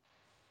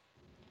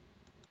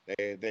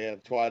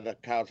 That's why the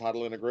cows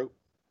huddle in a group.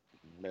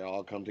 They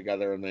all come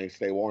together and they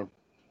stay warm.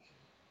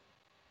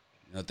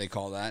 You know what they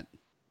call that?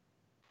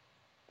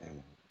 A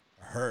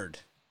herd.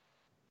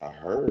 A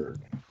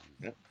herd.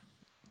 Yep.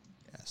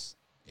 Yes.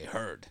 A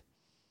herd.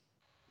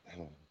 I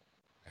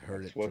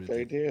heard That's it. What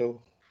they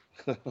do.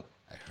 I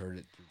heard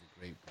it through the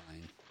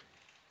grapevine.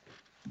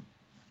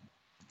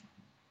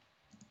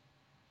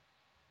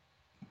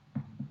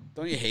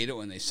 Don't you hate it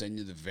when they send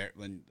you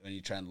when you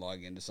try and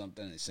log into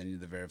something and they send you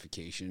the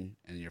verification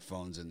and your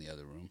phone's in the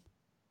other room?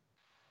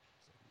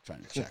 So I'm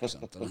trying to check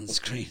something on the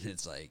screen.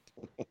 It's like,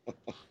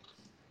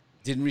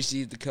 didn't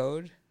receive the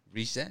code.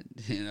 Reset.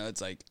 You know,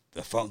 it's like,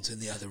 the phone's in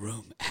the other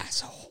room,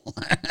 asshole.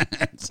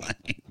 It's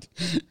like,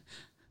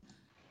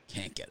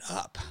 can't get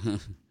up.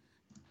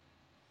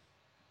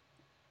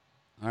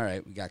 All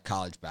right, we got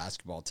college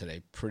basketball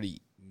today.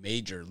 Pretty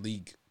major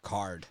league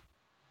card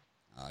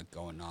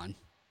going on.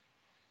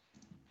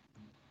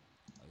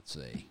 Let's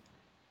see.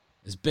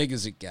 As big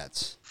as it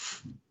gets.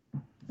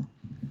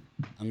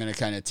 I'm going to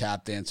kind of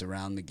tap dance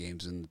around the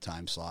games in the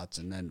time slots,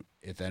 and then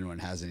if anyone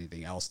has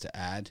anything else to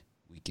add,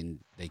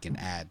 they can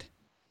add.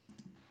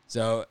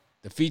 So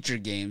the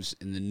featured games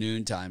in the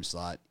noon time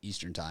slot,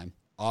 Eastern time: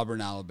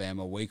 Auburn,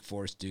 Alabama; Wake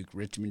Forest, Duke;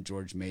 Richmond,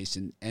 George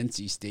Mason;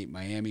 NC State,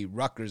 Miami;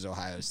 Rutgers,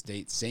 Ohio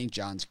State; St.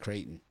 John's,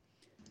 Creighton.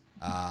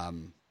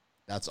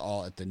 That's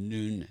all at the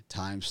noon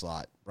time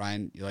slot.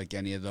 Brian, you like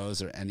any of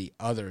those or any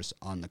others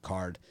on the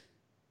card?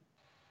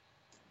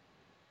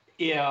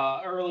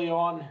 Yeah, early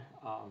on.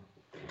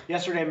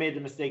 Yesterday I made the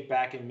mistake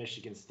back in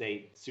Michigan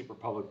State Super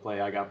Public Play.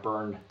 I got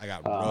burned. I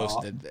got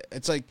roasted.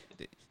 It's like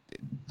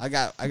I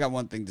got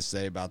one thing to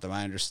say about them.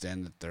 I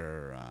understand that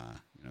they're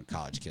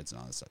college kids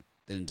and all this stuff.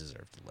 They didn't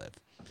deserve to live.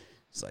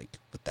 It's like,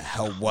 what the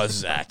hell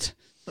was that?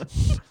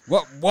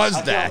 What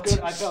was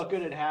that? I felt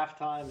good at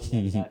halftime,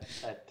 and then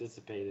that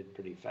dissipated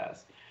pretty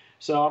fast.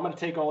 So I'm going to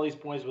take all these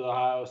points with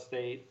Ohio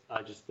State.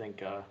 I just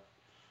think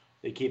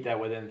they keep that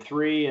within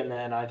 3, and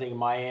then I think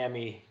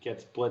Miami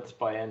gets blitzed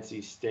by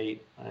NC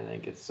State. I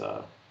think it's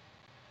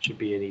should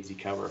be an easy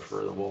cover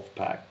for the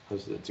Wolfpack.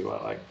 Those are the two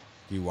I like.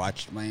 You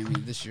watched Miami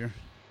this year?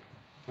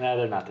 Nah,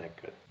 they're not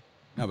that good.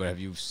 No, but have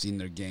you seen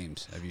their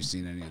games? Have you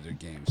seen any of their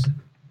games?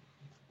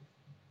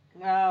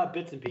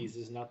 Bits and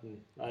pieces, nothing.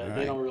 They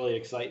right. don't really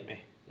excite me.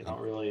 They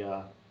don't really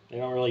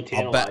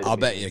tantalize I'll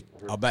me.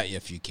 bet you a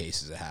few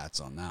cases of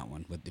hats on that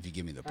one. If you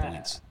give me the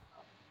points,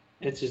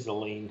 it's just a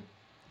lean.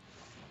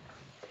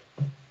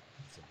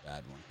 It's a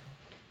bad one.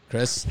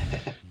 Chris,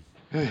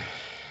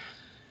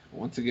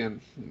 once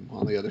again,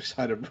 on the other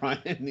side of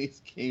Brian in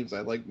these games, I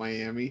like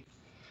Miami.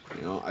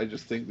 I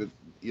just think that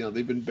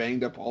they've been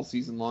banged up all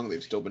season long.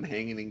 They've still been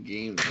hanging in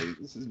games.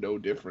 This is no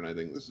different. I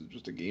think this is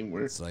just a game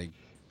where it's like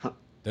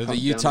they're the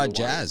Utah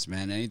Jazz,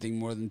 man. Anything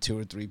more than 2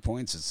 or 3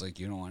 points, it's like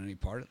you don't want any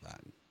part of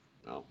that.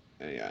 No,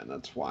 yeah, and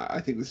that's why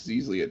I think this is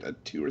easily a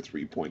 2 or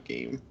 3 point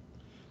game.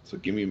 So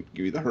give me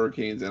the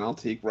Hurricanes, and I'll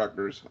take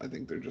Rutgers. I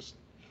think they're just.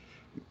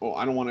 Oh,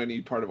 I don't want any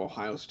part of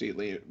Ohio State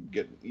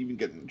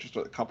getting just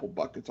a couple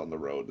buckets on the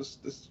road.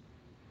 This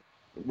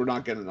we're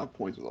not getting enough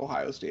points with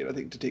Ohio State, I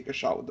think, to take a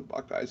shot with the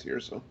Buckeyes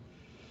here. So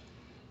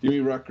give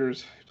me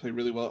Rutgers. Play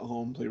really well at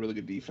home. Play really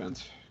good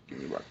defense. Give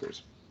me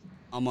Rutgers.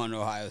 I'm on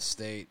Ohio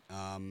State.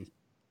 I'm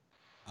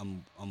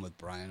with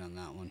Brian on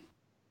that one.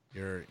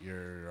 You're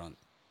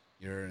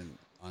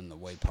on the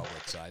way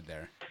public side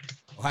there.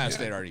 Ohio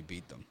State already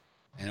beat them,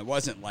 and it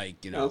wasn't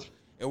like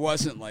it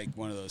wasn't like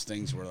one of those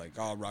things where like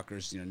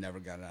Rutgers never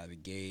got out of the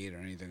gate or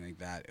anything like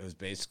that. It was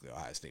basically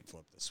Ohio State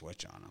flipped the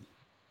switch on them.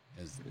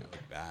 It was really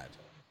bad.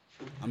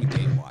 I'm a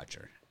game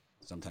watcher.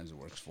 Sometimes it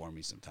works for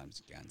me,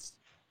 sometimes against.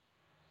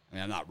 I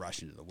mean, I'm not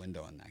rushing to the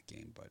window in that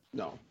game, but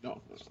no.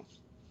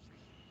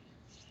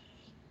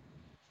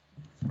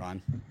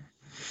 Ron.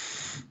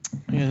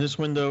 Yeah, this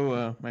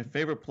window, my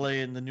favorite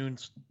play in the noon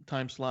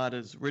time slot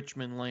is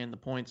Richmond laying the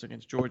points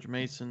against George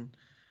Mason.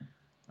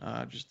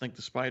 I just think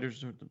the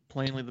Spiders are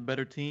plainly the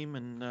better team,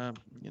 and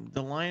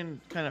the line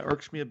kind of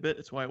irks me a bit.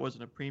 That's why it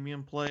wasn't a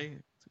premium play.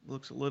 It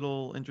looks a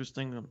little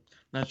interesting. I'm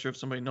not sure if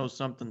somebody knows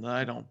something that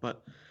I don't,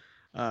 but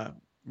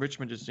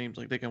Richmond just seems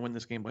like they can win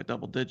this game by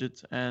double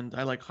digits, and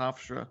I like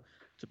Hofstra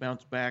to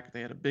bounce back.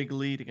 They had a big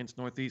lead against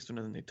Northeastern,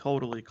 and then they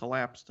totally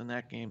collapsed in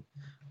that game.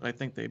 But I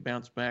think they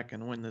bounce back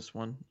and win this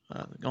one.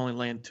 They're only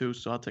laying 2,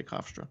 so I'll take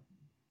Hofstra.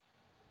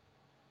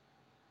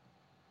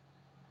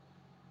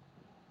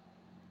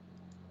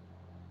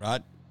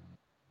 Rod?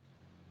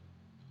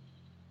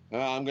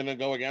 I'm going to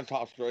go against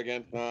Hofstra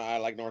again. I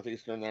like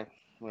Northeastern there.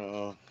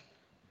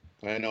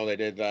 I know they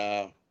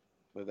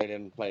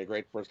didn't play a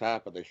great first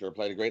half, but they sure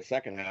played a great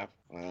second half.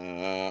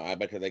 I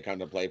bet you they come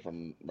to play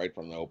right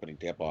from the opening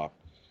tip-off.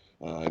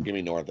 Give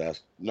me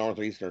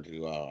Northeastern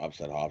to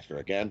upset Hofstra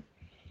again.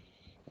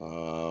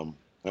 And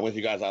with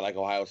you guys, I like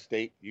Ohio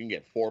State. You can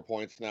get 4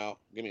 points now.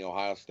 Give me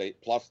Ohio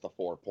State plus the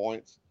 4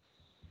 points.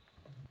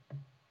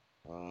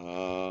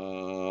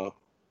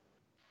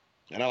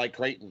 And I like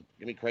Creighton.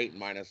 Give me Creighton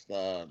minus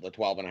the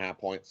 12.5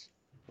 points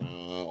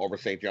over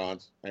St.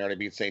 John's. They already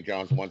beat St.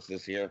 John's once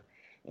this year.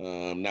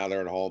 Now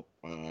they're at home.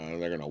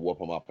 They're going to whoop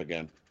them up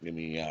again. Give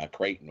me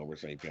Creighton over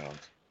St.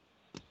 John's.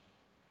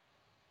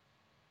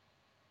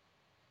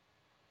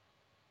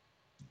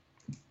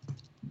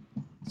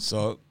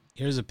 So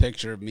here's a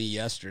picture of me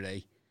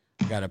yesterday.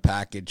 Got a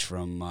package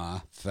from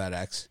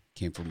FedEx.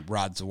 Came from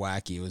Rod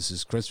Zawacki. It was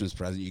his Christmas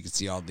present. You can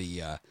see all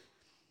the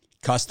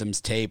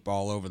customs tape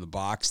all over the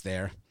box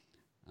there.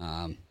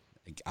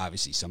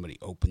 Obviously, somebody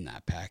opened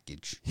that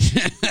package.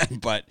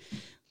 But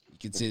you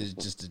can see there's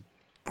just a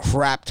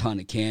crap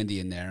ton of candy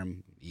in there.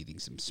 I'm eating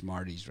some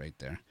Smarties right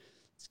there.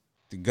 It's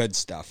the good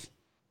stuff.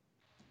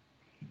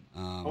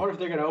 I wonder if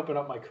they're going to open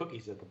up my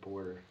cookies at the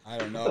border. I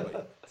don't know,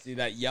 but see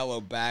that yellow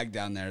bag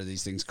down there,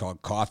 these things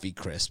called coffee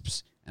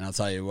crisps. And I'll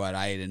tell you what,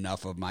 I ate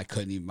enough of them. I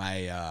couldn't even,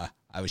 I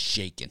was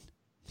shaking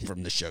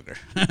from the sugar.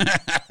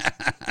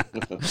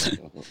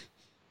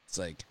 It's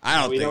like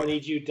I don't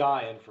need you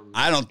dying from.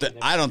 I don't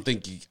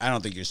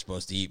think you're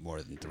supposed to eat more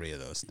than 3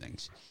 of those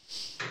things.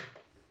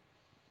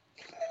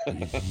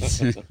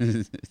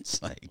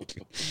 It's like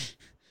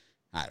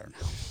I don't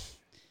know.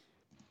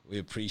 We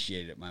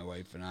appreciate it, my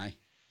wife and I. And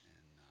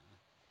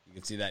you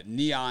can see that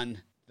neon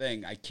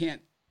thing. I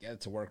can't get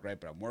it to work right,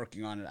 but I'm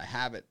working on it. I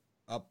have it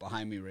up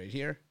behind me right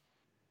here,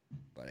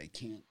 but I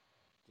can't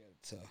get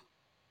it to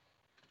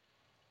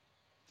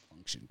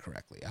function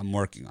correctly. I'm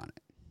working on it.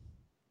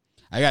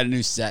 I got a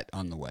new set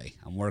on the way.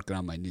 I'm working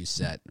on my new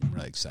set. I'm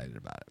really excited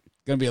about it.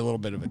 It's going to be a little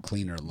bit of a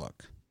cleaner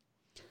look.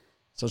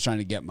 Still trying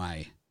to get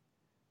my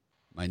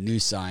new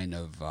sign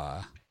of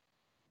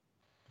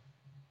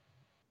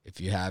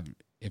if you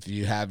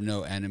have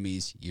no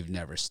enemies, you've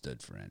never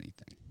stood for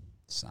anything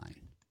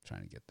sign.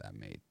 Trying to get that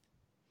made.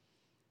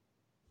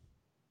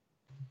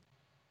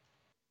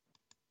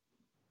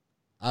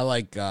 I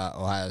like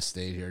Ohio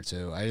State here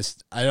too. I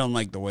don't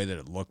like the way that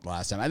it looked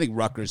last time. I think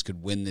Rutgers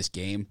could win this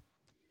game.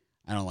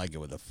 I don't like it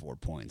with the 4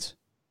 points.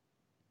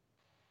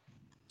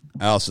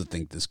 I also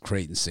think this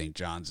Creighton St.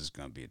 John's is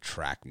going to be a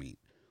track meet.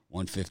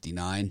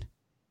 159,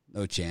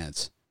 no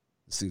chance.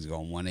 This thing's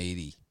going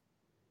 180.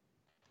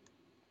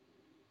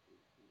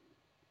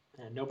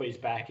 And nobody's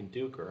backing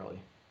Duke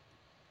early.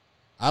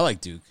 I like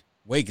Duke.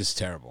 Wake is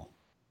terrible.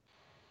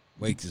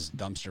 Wake is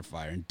dumpster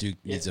fire, and Duke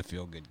needs a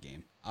feel-good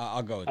game.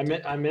 I'll go with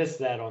Duke. I missed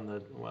that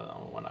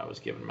when I was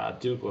giving them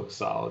out. Duke looks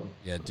solid.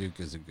 Yeah, Duke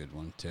is a good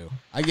one, too.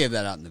 I gave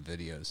that out in the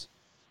videos.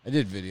 I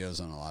did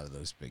videos on a lot of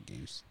those big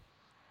games.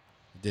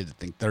 I did, I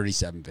think,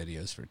 37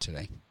 videos for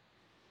today.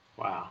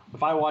 Wow.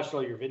 If I watched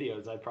all your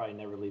videos, I'd probably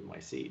never leave my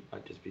seat.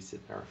 I'd just be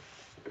sitting there.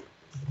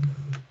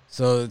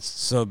 So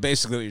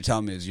basically what you're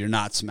telling me is you're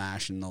not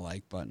smashing the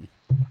like button.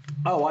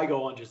 Oh, I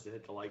go on just to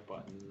hit the like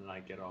button, and then I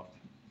get off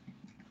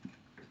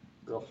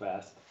real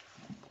fast.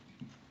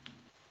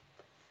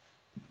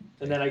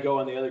 And then I go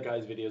on the other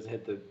guy's videos and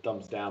hit the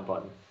thumbs down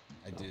button.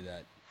 I do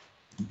that.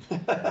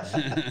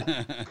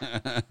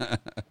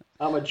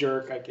 I'm a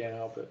jerk. I can't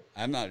help it.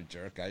 I'm not a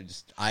jerk. I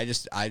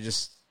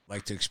just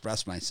like to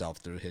express myself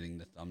through hitting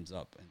the thumbs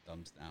up and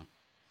thumbs down.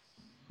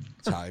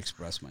 That's how I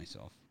express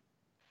myself.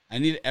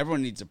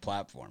 Everyone needs a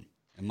platform,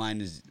 and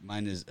mine is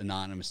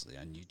anonymously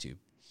on YouTube.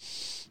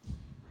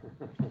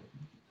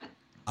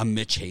 I'm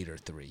Mitch Hater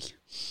 3.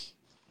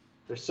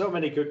 There's so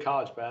many good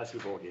college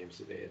basketball games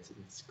today.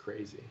 It's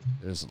crazy.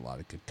 There's a lot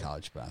of good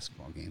college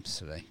basketball games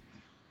today.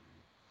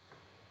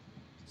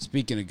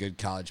 Speaking of good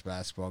college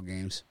basketball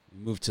games, we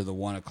move to the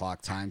 1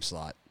 o'clock time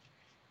slot.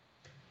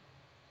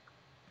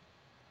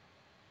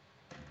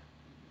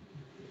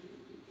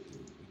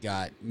 We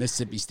got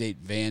Mississippi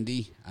State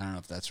Vandy. I don't know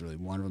if that's really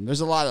one of them.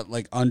 There's a lot of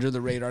under the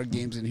radar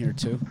games in here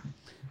too.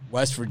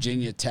 West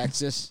Virginia,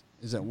 Texas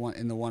is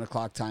in the 1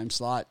 o'clock time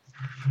slot.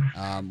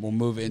 We'll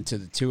move into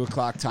the 2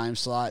 o'clock time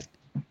slot,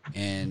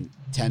 and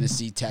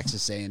Tennessee,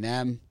 Texas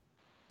A&M,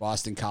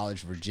 Boston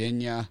College,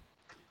 Virginia,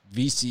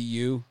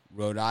 VCU,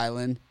 Rhode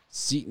Island,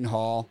 Seton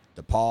Hall,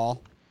 DePaul,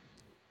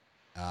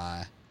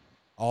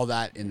 all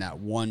that in that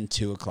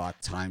 1-2 o'clock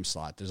time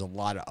slot. There's a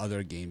lot of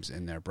other games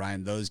in there.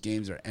 Brian, those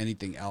games or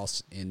anything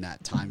else in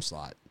that time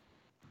slot?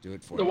 Do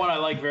it for the you. one I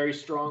like very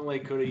strongly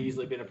could have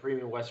easily been a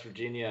premium West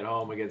Virginia at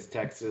home against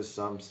Texas.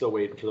 I'm still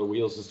waiting for the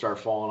wheels to start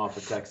falling off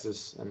of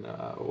Texas. And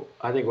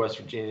I think West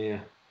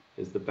Virginia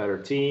is the better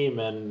team.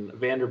 And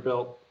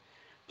Vanderbilt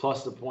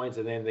plus the points,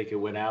 I think they could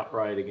win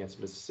outright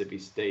against Mississippi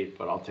State.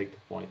 But I'll take the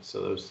points.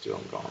 So those two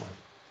I'm going with.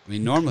 I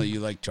mean, normally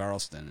you like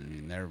Charleston. I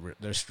mean,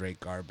 they're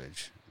straight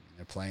garbage.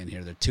 They're playing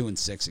here. They're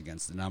 2-6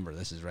 against the number.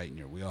 This is right in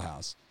your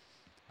wheelhouse.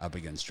 Up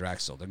against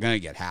Drexel, they're going to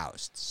get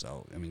housed.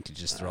 So, I mean, could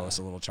you just throw us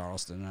a little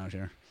Charleston out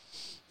here?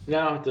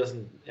 No, it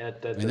doesn't. I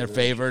mean, they're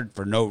favored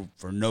for no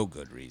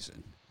good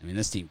reason. I mean,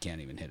 this team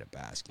can't even hit a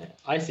basket.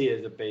 I see it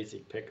as a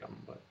basic pick 'em,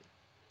 but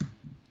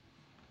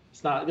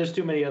it's not. There's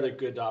too many other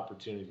good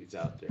opportunities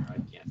out there. I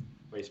can't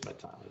waste my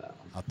time with that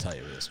one. I'll tell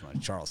you this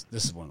much,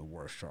 this is one of the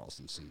worst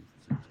Charleston seasons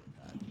we've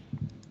had.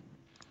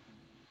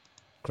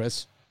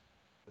 Chris?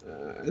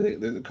 I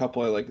think there's a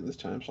couple I like at this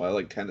time. So I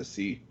like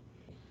Tennessee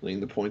laying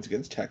the points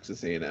against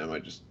Texas A&M. I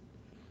just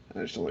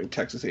don't think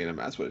Texas A&M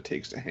has what it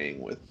takes to hang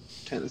with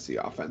Tennessee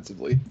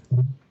offensively.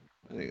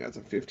 I think that's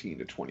a 15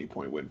 to 20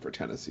 point win for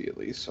Tennessee at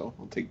least. So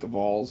I'll take the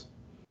Vols.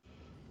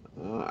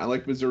 I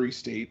like Missouri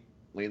State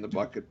laying the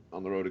bucket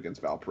on the road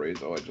against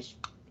Valparaiso.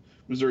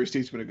 Missouri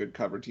State's been a good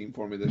cover team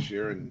for me this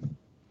year, and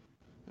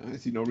I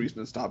see no reason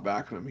to stop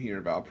backing them here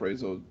in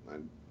Valparaiso. I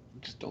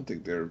just don't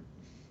think they're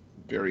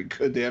very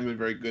good. They haven't been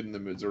very good in the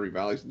Missouri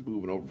Valley since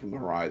moving over from the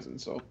Horizon.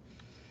 So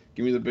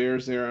give me the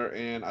Bears there,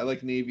 and I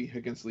like Navy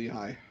against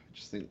Lehigh. I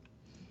just think,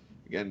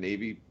 again,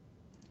 Navy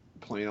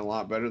playing a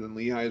lot better than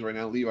Lehigh is right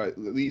now.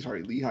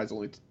 Lehigh's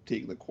only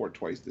taken the court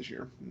twice this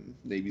year.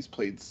 Navy's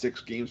played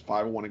 6 games,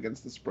 5-1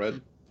 against the spread.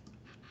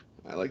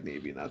 I like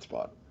Navy in that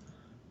spot.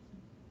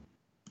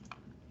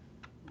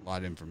 A lot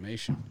of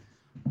information.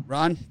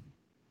 Ron?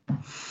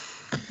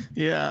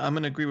 Yeah, I'm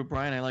going to agree with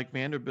Brian. I like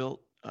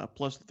Vanderbilt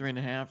plus the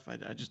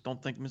 3.5. I just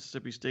don't think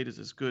Mississippi State is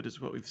as good as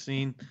what we've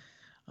seen.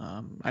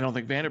 I don't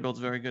think Vanderbilt's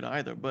very good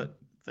either, but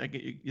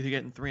You're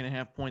getting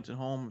 3.5 points at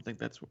home. I think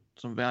that's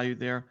some value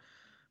there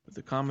with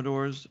the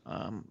Commodores.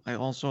 I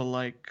also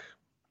like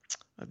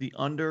the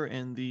under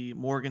in the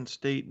Morgan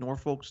State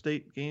Norfolk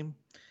State game.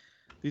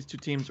 These two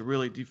teams are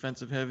really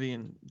defensive heavy,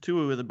 and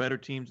two of the better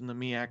teams in the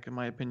MEAC, in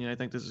my opinion. I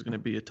think this is going to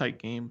be a tight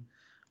game.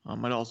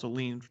 I'd also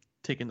lean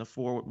taking the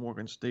 4 with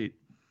Morgan State.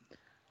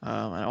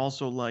 I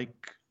also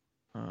like,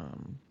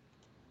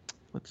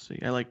 let's see,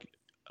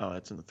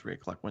 that's in the 3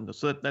 o'clock window.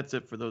 So that's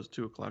it for those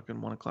 2 o'clock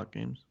and 1 o'clock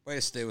games. Way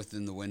to stay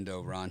within the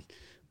window, Ron.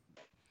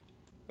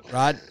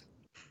 Rod,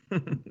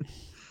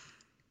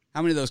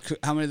 how many of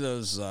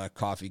those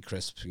coffee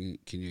crisps can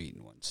you eat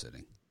in one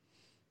sitting?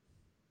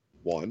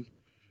 One.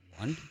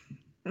 One?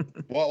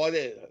 Well,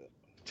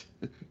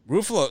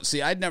 Ruffalo.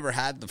 See, I'd never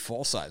had the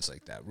full size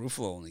like that.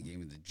 Ruffalo only gave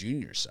me the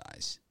junior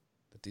size.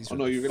 But these. Oh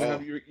no,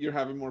 you're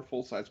having more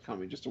full size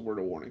coming. Just a word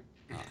of warning.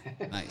 Oh,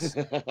 nice.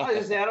 I was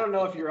just saying, I don't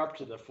know if you're up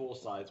to the full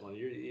size one.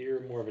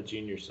 You're more of a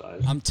junior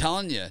size. I'm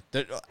telling you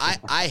that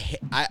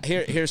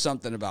here's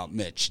something about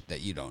Mitch that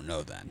you don't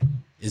know.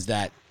 Then is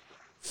that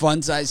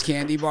fun size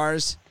candy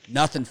bars?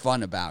 Nothing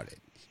fun about it.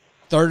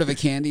 Third of a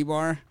candy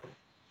bar,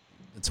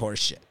 it's horse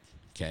shit.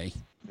 Okay.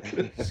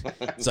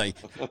 It's like,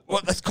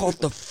 well, let's call it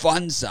the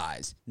fun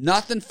size.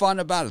 Nothing fun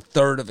about a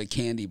third of a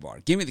candy bar.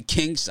 Give me the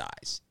king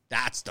size.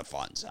 That's the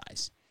fun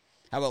size.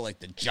 How about like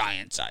the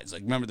giant size?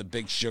 Like, remember the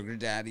big sugar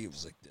daddy? It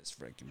was like this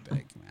freaking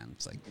big, man.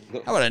 It's like,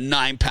 how about a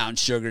 9-pound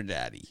sugar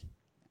daddy?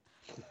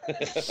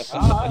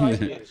 I like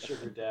being a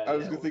sugar daddy. I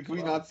was going to think, can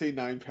we not say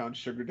 9-pound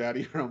sugar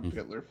daddy around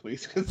Hitler,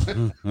 please? Because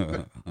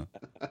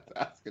that's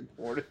asking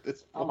for it at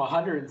this point. I'm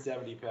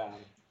 170 pounds.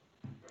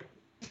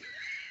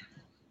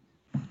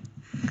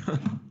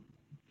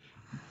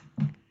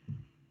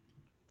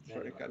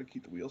 Sorry, I got to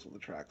keep the wheels on the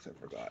tracks. I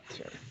forgot.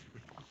 Sorry.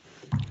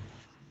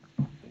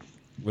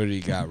 What do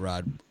you got,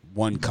 Rod?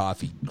 One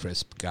coffee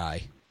crisp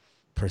guy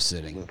per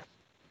sitting.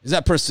 Is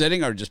that per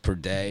sitting or just per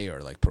day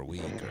or like per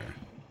week?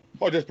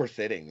 Or just per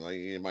sitting. Like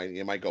you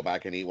might go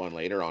back and eat one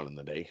later on in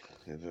the day.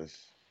 It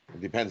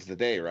depends the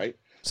day, right?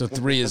 So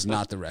 3 is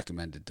not the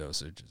recommended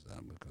dosage. Is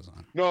that what goes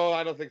on? No,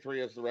 I don't think 3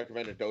 is the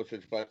recommended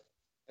dosage. But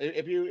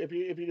if you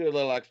do a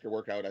little extra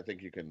workout, I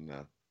think you can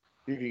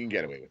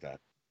get away with that.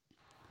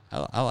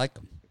 I like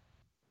them.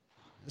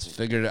 Just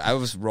figured I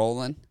was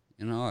rolling.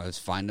 I was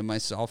finding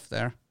myself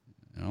there.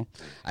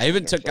 I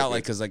even took out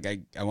because I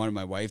wanted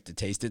my wife to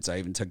taste it, so I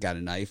even took out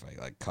a knife.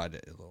 I cut a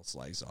little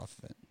slice off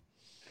of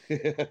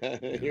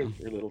it. Your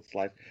little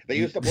slice. They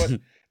used to put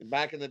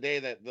back in the day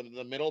that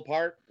the middle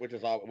part, which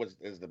is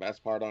the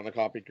best part on a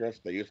coffee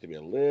crisp, they used to be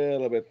a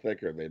little bit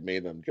thicker. They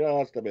made them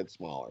just a bit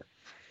smaller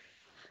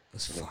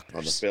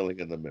on the filling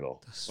in the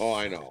middle. Oh,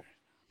 I know.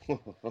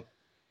 You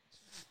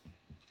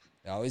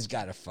always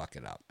got to fuck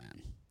it up,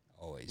 man.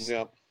 Always.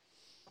 Yep.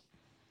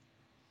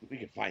 We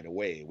can find a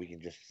way. We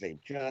can just save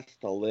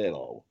just a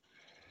little.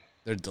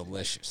 They're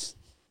delicious.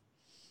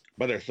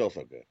 But they're so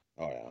good.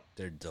 Oh, yeah.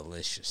 They're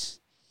delicious.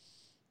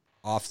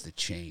 Off the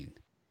chain.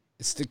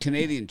 It's the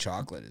Canadian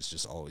chocolate has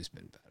just always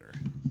been better.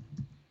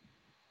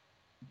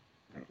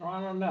 I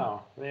don't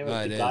know. They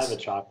haven't Godiva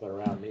chocolate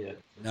around me.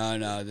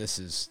 No. This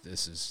is.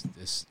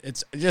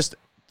 It's just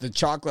the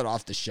chocolate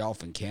off the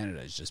shelf in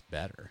Canada is just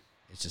better.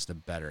 It's just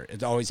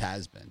it always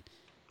has been.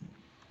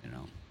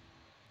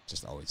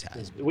 Just always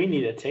has been. We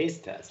need a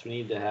taste test. We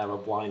need to have a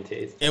blind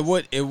taste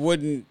test. It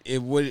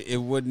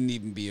wouldn't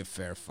even be a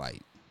fair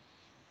fight.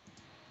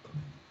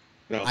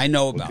 No, I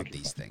know about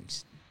these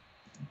things.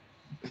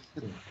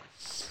 Who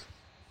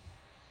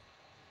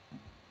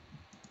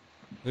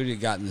do you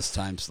got in this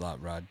time slot,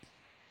 Rod?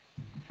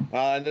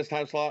 In this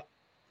time slot,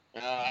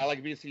 I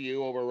like VCU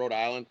over Rhode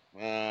Island.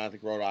 I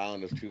think Rhode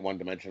Island is too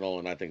one-dimensional,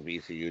 and I think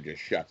VCU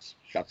just shuts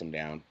them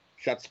down.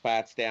 Shuts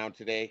Pats down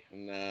today,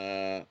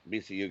 and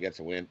VCU gets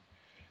a win.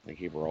 And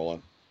keep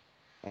rolling.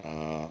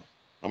 I'm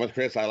with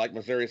Chris. I like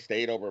Missouri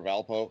State over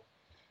Valpo.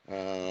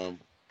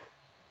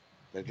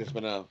 They've just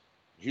been a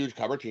huge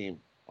cover team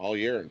all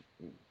year.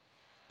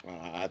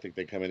 I think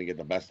they come in and get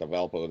the best of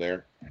Valpo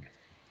there.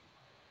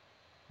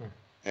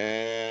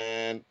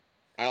 And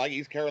I like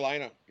East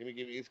Carolina. Give me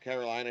East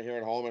Carolina here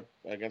at home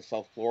against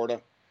South Florida.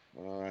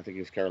 I think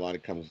East Carolina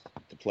comes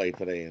to play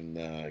today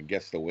and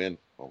gets the win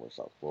over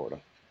South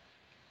Florida.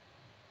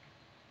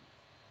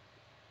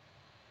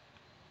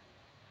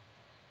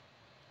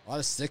 A lot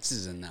of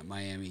 6s in that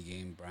Miami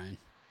game, Brian.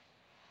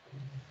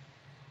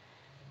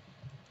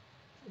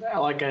 I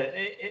like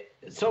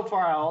so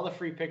far, all the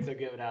free picks I've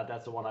given out,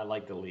 that's the one I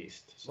like the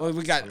least. So, well,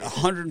 we got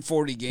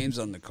 140 games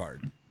on the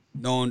card.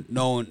 No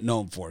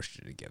one forced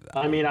you to give that.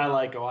 I mean, I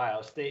like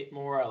Ohio State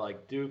more. I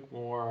like Duke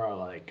more. I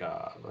like.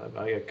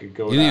 I could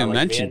go. You didn't even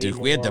mention Duke.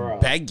 We had to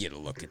beg you to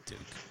look at Duke.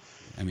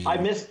 I mean, I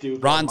miss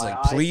Duke. Ron's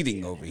like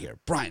pleading over here.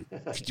 Brian,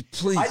 could you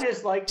please I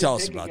just like tell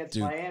to us pick about against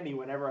Duke? Miami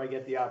whenever I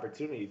get the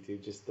opportunity to,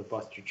 just to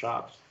bust your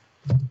chops.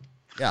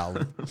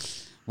 Yeah,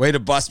 way to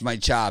bust my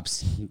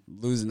chops.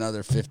 Lose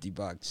another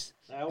 $50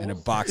 and a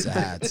box of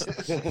hats.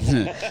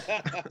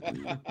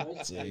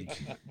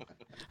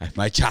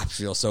 My chops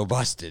feel so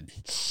busted.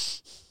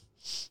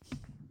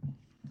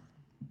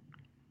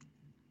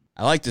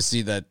 I like to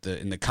see that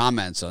in the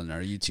comments on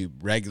our YouTube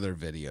regular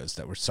videos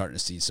that we're starting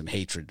to see some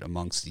hatred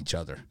amongst each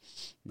other.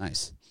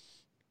 Nice.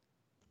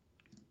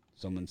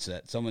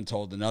 Someone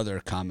told another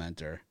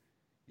commenter,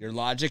 "Your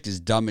logic is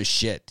dumb as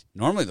shit."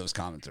 Normally those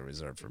comments are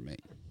reserved for me.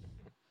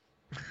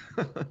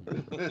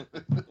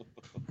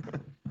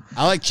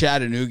 I like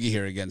Chattanooga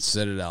here against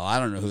Citadel. I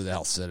don't know who the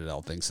hell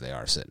Citadel thinks they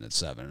are sitting at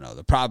 7-0.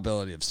 The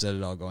probability of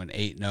Citadel going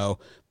 8-0,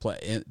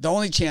 the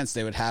only chance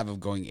they would have of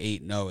going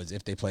 8-0 is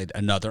if they played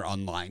another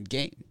online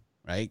game,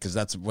 right? Because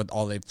that's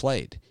all they've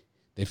played.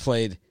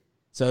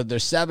 So they're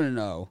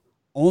 7-0.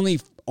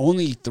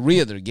 Only 3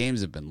 of their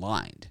games have been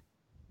lined.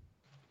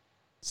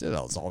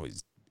 Citadel's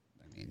always,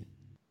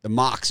 the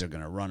Mocs are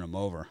going to run them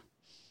over.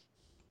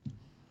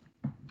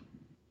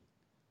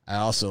 I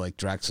also like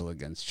Drexel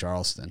against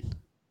Charleston.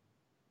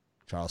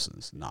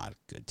 Charleston's not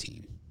a good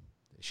team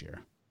this year.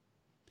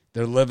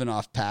 They're living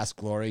off past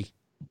glory.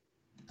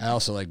 I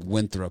also like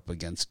Winthrop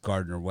against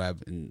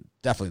Gardner-Webb, and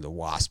definitely the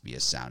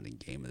waspiest sounding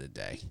game of the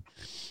day.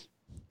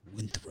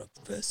 Winthrop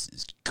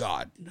versus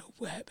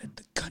Gardner-Webb at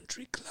the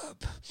country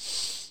club.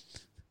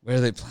 Where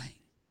are they playing?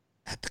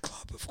 At the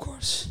club, of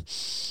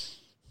course.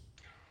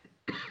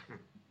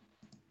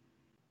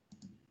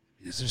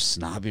 Is there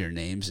snobbier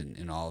names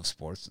in all of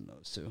sports than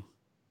those two?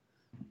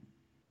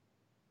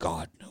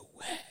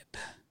 Gardner-Webb.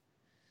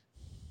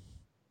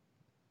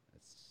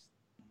 That's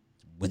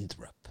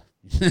Winthrop.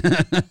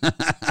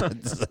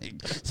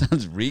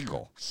 Sounds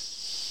regal.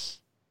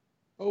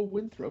 Oh,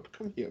 Winthrop,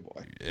 come here,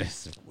 boy.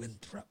 Yes,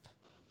 Winthrop.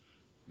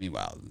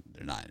 Meanwhile,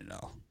 they're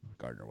 9-0.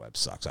 Gardner-Webb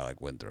sucks. I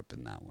like Winthrop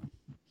in that one.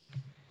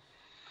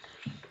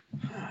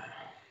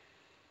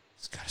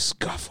 It's got a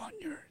scuff on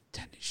your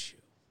tennis shoe.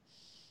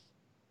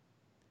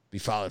 Be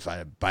followed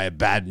by a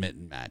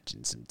badminton match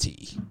and some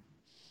tea.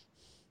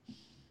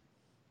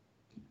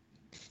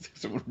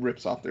 Someone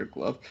rips off their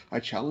glove.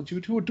 I challenge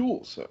you to a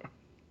duel, sir.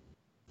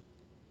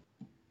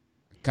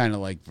 Kind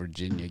of like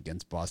Virginia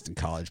against Boston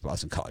College.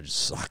 Boston College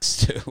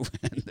sucks too,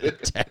 and they're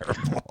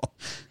terrible.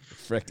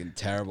 Freaking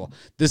terrible.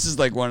 This is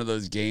like one of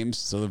those games.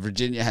 So the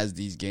Virginia has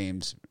these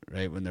games,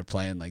 right, when they're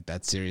playing like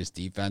that serious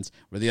defense,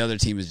 where the other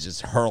team is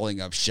just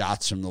hurling up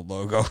shots from the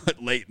logo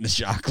late in the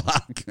shot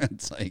clock.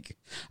 It's like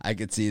I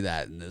could see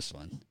that in this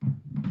one.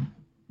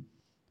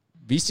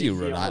 BC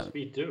Rhode Island almost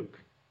beat Duke.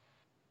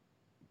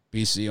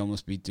 BC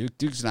almost beat Duke.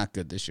 Duke's not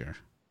good this year.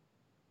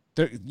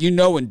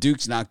 When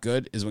Duke's not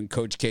good is when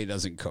Coach K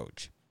doesn't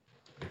coach.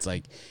 It's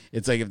like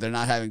if they're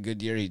not having a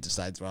good year, he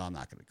decides, well, I'm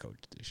not going to coach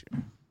this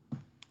year.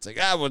 It's like,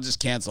 we'll just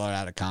cancel our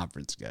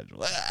out-of-conference schedule.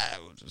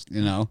 We'll just,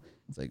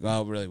 It's like,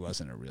 well, it really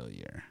wasn't a real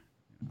year.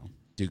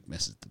 Duke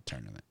misses the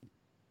tournament.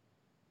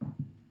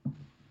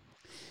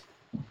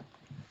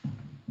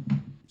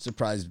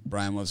 Surprised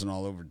Brian wasn't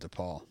all over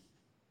DePaul.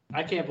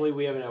 I can't believe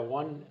we haven't had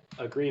one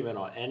agreement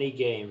on any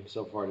game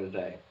so far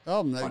today.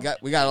 Oh,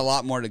 we got a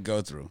lot more to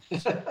go through.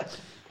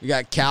 We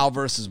got Cal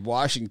versus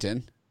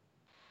Washington.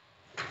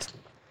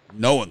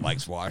 No one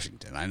likes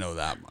Washington. I know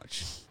that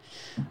much.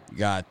 We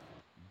got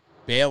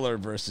Baylor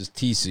versus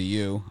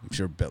TCU. I'm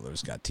sure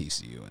Baylor's got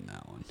TCU in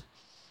that one.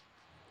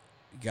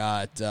 We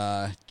got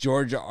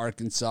Georgia,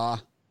 Arkansas.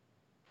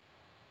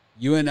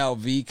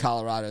 UNLV,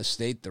 Colorado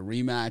State, the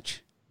rematch.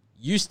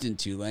 Houston,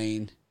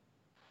 Tulane.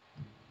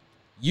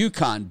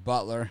 UConn,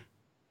 Butler.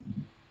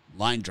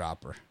 Line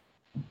dropper.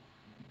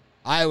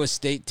 Iowa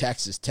State,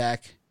 Texas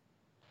Tech.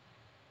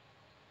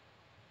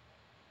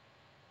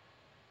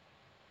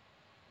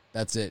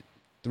 That's it.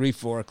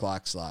 3-4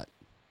 o'clock slot.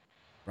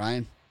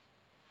 Brian?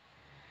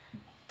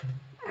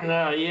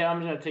 Yeah,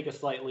 I'm going to take a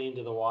slight lean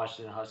to the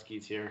Washington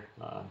Huskies here,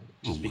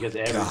 just because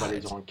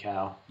everybody's on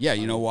Cal. Yeah,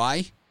 you know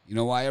why? You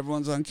know why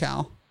everyone's on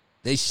Cal?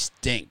 They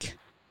stink.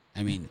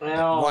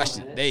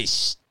 Washington, they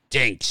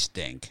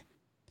stink.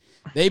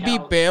 They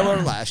beat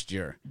Baylor last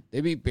year.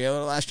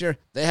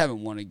 They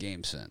haven't won a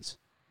game since.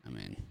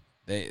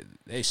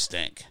 They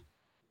stink.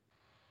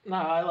 No,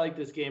 I like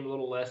this game a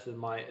little less than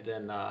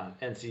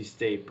NC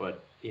State,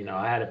 but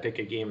I had to pick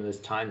a game in this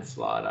time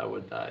slot. I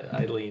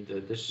lean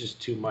to there's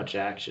just too much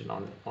action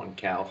on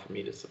Cal for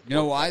me to support. You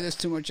know why there's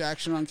too much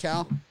action on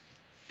Cal?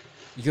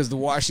 Because the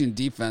Washington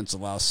defense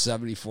allows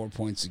 74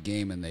 points a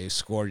game and they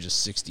score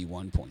just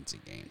 61 points a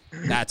game.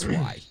 That's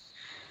why.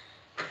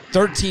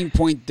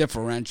 13-point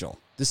differential.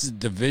 This is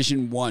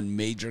Division I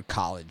major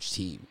college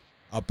team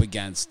up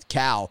against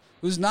Cal,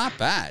 who's not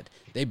bad.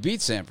 They beat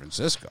San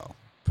Francisco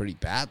pretty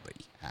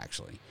badly,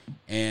 actually.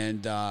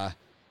 And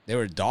they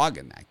were a dog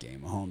in that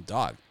game, a home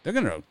dog. They're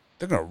gonna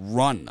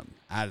run them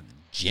out of the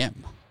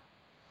gym.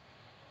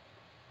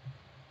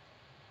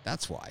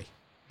 That's why.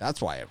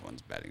 That's why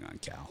everyone's betting on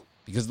Cal.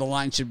 Because the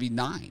line should be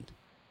 9.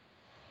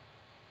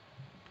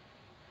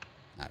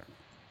 I don't know.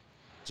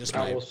 Just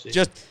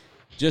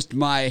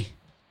my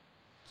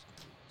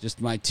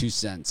 2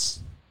 cents.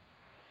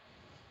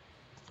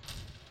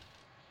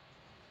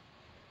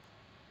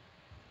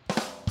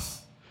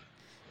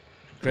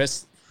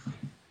 Chris?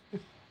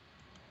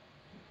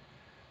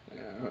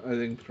 I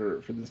think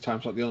for this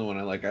time slot, the only one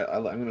I like,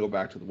 I'm going to go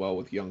back to the well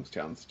with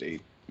Youngstown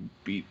State.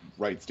 Beat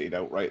Wright State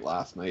outright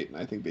last night, and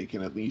I think they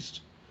can at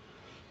least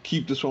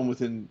keep this one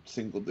within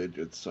single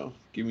digits. So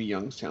give me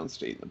Youngstown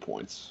State in the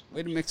points.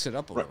 Way to mix it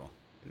up a Right. little.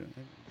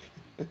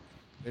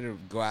 Way to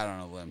go out on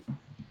a limb.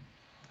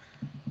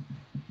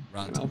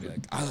 Ron will be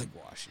like, I like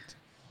Washington.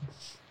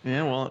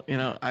 Yeah, well,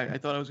 I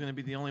thought I was going to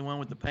be the only one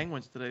with the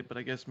Penguins today, but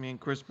I guess me and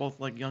Chris both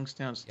like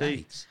Youngstown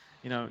State.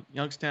 Yikes.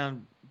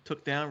 Youngstown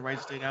took down Wright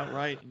State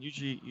outright, and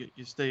usually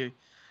you stay,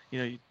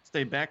 you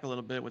stay back a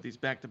little bit with these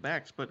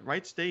back-to-backs. But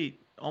Wright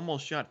State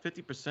almost shot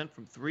 50%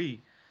 from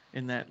three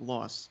in that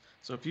loss.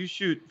 So if you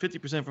shoot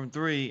 50% from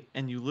three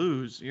and you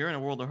lose, you're in a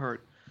world of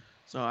hurt.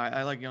 So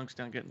I like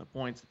Youngstown getting the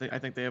points. I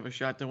think they have a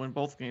shot to win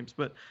both games,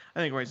 but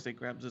I think Wright State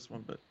grabs this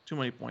one, but too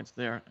many points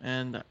there.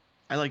 And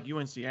I like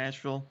UNC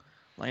Asheville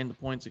laying the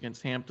points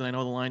against Hampton. I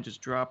know the line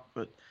just dropped,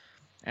 but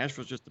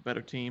Asheville's just a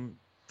better team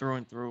through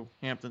and through.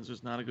 Hampton's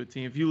just not a good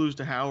team. If you lose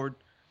to Howard,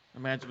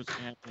 imagine what's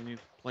going to happen when you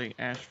play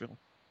Asheville.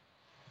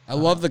 I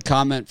love the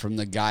comment from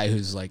the guy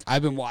who's like,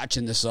 I've been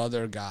watching this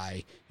other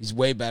guy. He's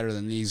way better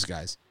than these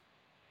guys.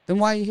 Then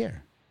why are you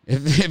here?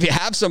 If you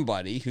have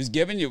somebody who's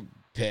giving you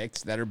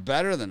picks that are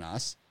better than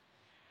us,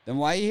 then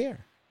why are you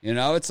here?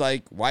 It's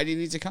like, why do you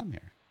need to come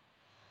here?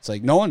 It's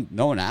like no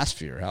one asked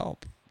for your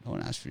help. No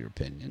one asked for your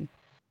opinion.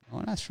 No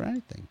one asked for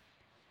anything.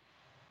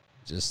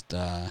 Just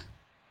I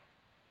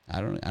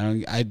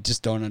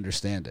just don't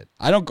understand it.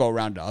 I don't go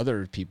around to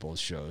other people's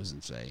shows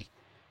and say,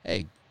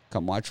 hey,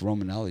 come watch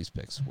Romanelli's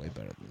picks. Way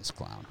better than this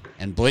clown.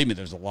 And believe me,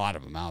 there's a lot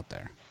of them out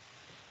there.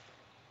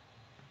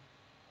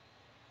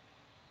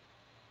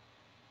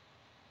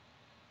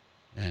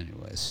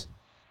 Anyways.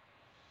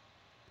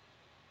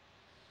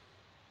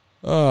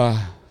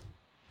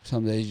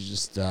 Some days you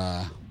just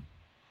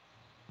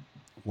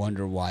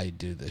wonder why you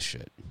do this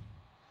shit.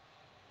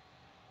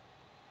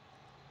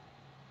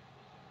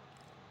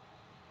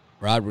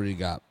 Rod, what do you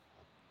got?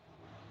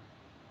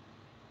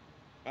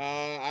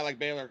 I like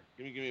Baylor.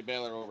 Give me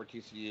Baylor over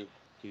TCU.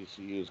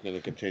 TCU is going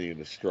to continue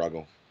to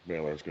struggle.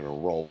 Baylor's going to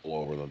roll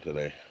over them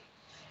today.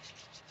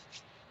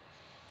 It's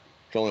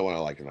the only one I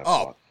like in that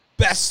spot.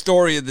 Best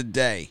story of the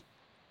day.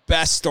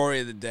 Best story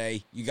of the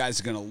day. You guys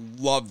are gonna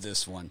love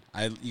this one.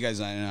 I always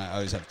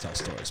have to tell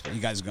stories, but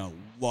you guys are gonna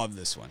love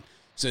this one.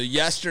 So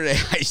yesterday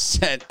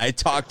I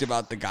talked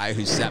about the guy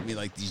who sent me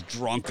like these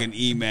drunken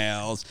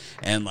emails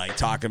and like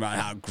talking about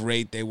how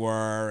great they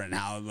were and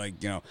how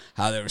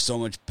how they were so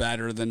much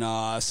better than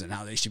us and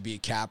how they should be a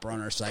capper on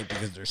our site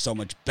because they're so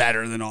much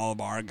better than all of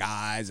our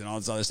guys and all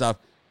this other stuff.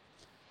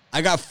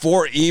 I got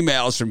 4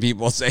 emails from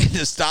people saying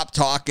to stop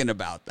talking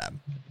about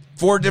them.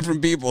 4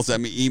 different people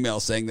sent me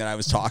emails saying that I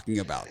was talking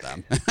about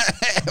them.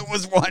 It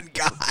was one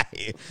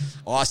guy,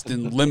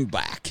 Austin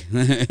Limbach.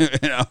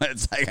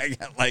 It's like I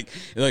got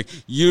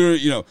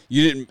you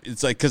didn't.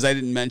 It's like because I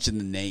didn't mention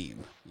the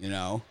name,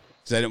 because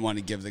I didn't want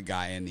to give the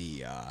guy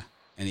any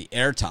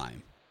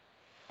airtime.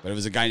 But it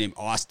was a guy named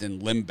Austin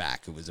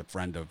Limbach who was a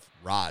friend of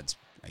Rod's,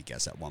 I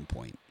guess, at one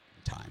point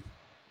in time.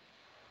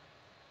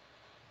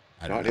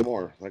 Not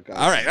anymore.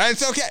 All right,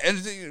 it's okay.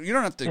 You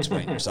don't have to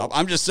explain yourself.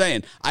 I'm just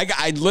saying.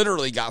 I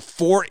literally got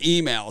 4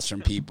 emails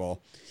from people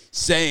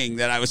saying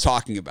that I was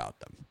talking about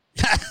them.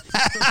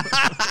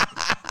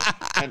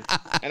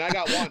 and I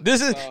got one.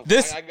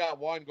 I got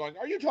one going,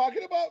 are you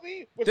talking about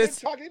me? Was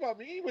he talking about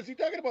me? Was he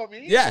talking about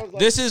me? Yeah,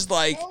 this is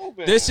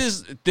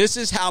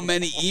how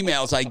many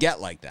emails I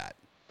get like that.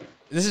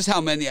 This is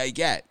how many I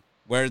get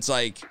where it's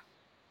like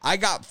I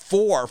got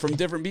 4 from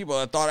different people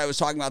that thought I was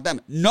talking about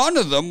them. None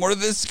of them were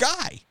this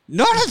guy.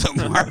 None of them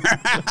were.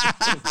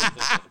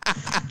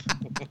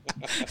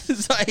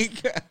 It's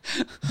like,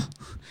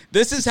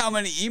 this is how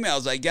many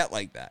emails I get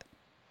like that.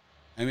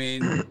 I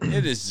mean,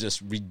 it is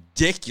just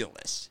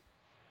ridiculous.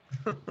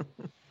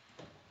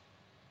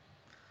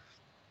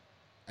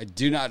 I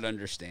do not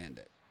understand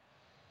it.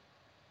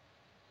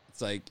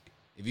 It's like,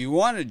 if you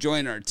want to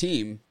join our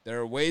team,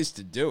 there are ways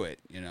to do it,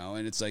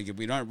 and it's like if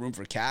we don't have room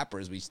for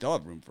cappers, we still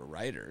have room for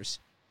writers.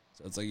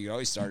 So it's like you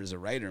always start as a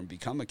writer and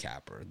become a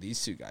capper.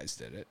 These 2 guys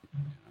did it,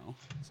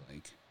 It's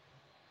like,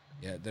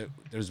 yeah,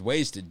 there's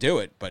ways to do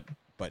it, but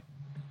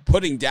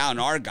putting down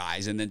our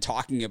guys and then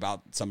talking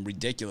about some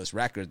ridiculous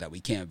record that we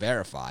can't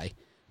verify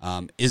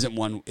isn't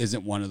one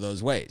of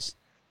those ways.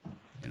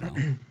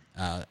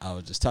 I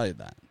will just tell you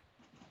that.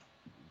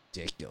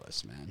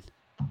 Ridiculous, man.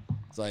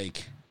 It's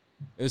like,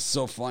 it was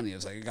so funny. It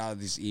was like I got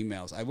these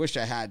emails. I wish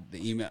I had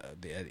the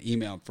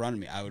email in front of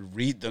me. I would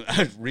read them.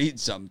 I'd read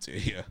some to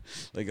you,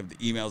 like of the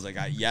emails I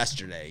got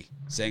yesterday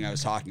saying I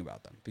was talking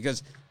about them.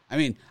 Because I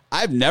mean,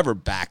 I've never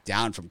backed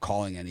down from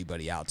calling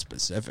anybody out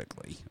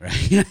specifically,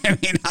 right? I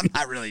mean, I'm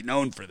not really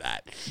known for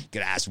that. You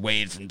could ask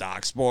Wade from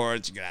Doc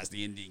Sports. You could ask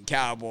the Indian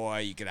Cowboy.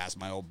 You could ask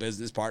my old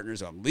business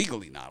partners who I'm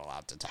legally not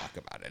allowed to talk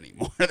about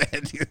anymore.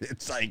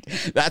 It's like,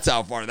 that's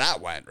how far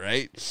that went,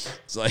 right?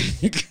 It's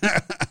like,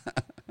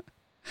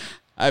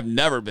 I've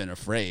never been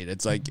afraid.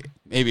 It's like,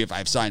 maybe if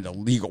I've signed a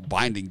legal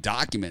binding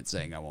document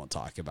saying I won't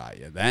talk about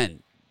you,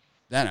 then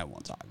I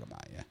won't talk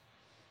about you.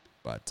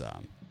 But,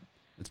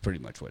 that's pretty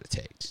much what it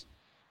takes.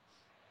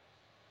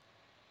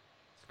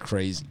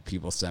 Crazy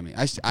people send me.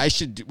 I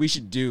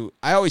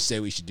always say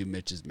we should do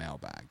Mitch's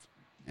mailbag,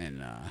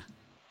 and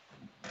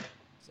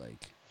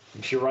like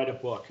You should write a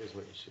book, is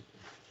what you should do.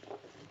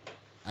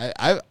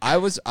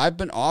 I've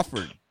been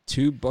offered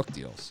 2 book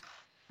deals.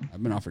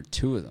 I've been offered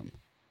 2 of them.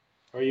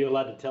 Are you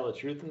allowed to tell the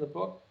truth in the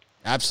book?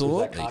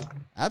 Absolutely.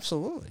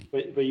 Absolutely.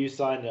 But you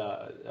signed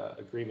a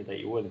agreement that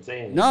you wouldn't say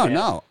anything.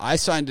 No. I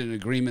signed an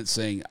agreement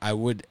saying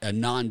a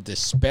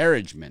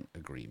non-disparagement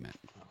agreement.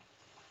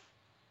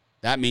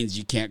 That means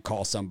you can't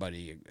call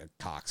somebody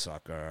a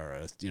cocksucker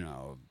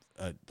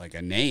or like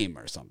a name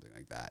or something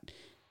like that.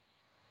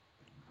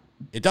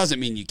 It doesn't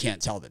mean you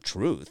can't tell the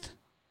truth.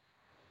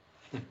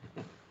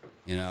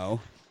 And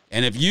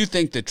if you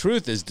think the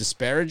truth is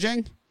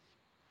disparaging,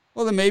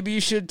 well, then maybe you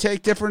should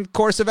take different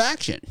course of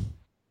action.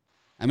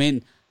 I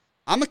mean,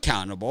 I'm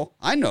accountable.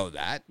 I know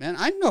that, man.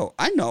 I know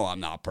I'm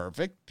not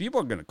perfect.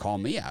 People are going to call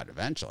me out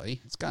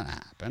eventually. It's going to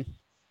happen.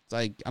 It's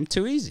like, I'm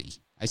too easy.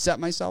 I set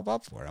myself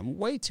up for it. I'm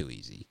way too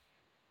easy.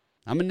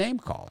 I'm a name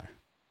caller.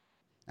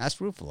 Ask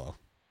Ruffalo.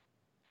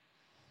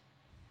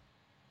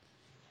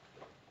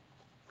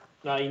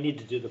 No, you need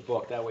to do the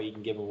book. That way you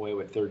can give them away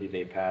with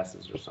 30-day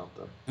passes or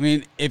something. I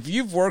mean, if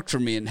you've worked for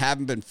me and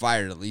haven't been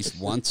fired at least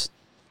once,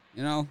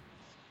 you're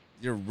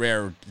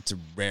rare.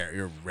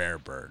 You're a rare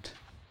bird.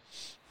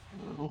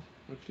 Oh,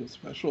 I feel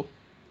special.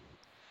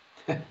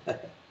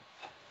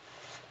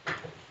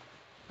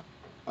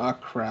 Ah,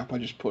 crap. I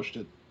just pushed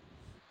it.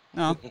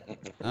 No,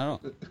 I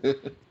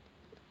don't.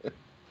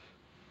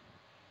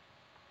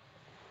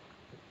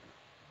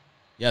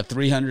 Yeah,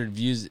 300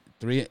 views,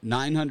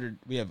 900.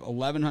 We have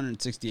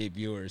 1,168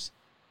 viewers,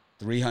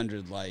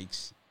 300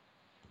 likes.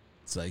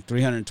 It's like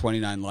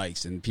 329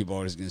 likes, and people are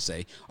always going to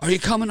say, "Are you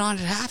coming on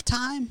at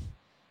halftime?"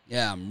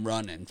 Yeah, I'm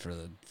running for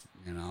the.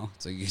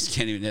 It's like you just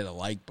can't even hit a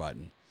like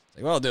button. It's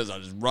like, well, I'll do is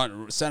I'll just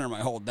center my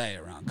whole day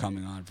around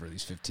coming on for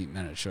these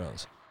 15-minute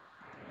shows,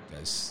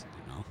 because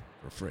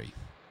for free.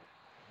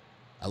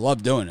 I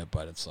love doing it,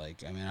 but it's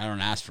like, I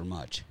don't ask for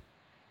much.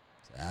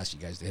 So I ask you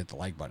guys to hit the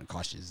like button. It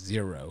costs you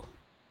 $0. And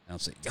I'll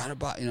say, gotta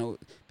buy,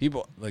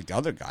 people like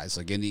other guys,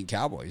 like Indian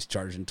Cowboys,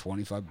 charging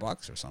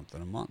 $25 or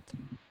something a month.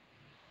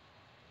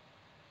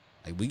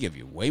 Like, we give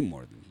you way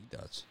more than he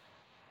does.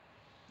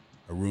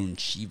 Arun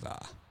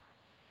Shiva.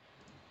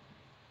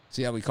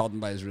 See how we called him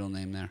by his real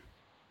name there?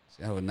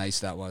 See how nice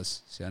that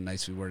was? See how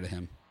nice we were to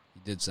him?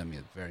 He did send me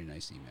a very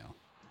nice email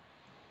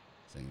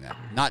saying that.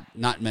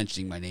 Not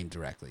mentioning my name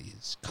directly,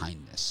 his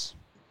kindness.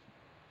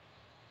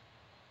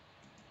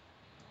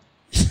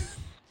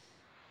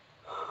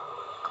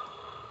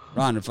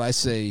 Ron, if I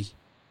say,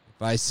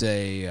 let's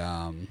see.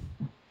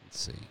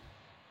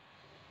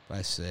 If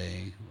I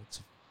say,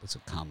 what's a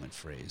common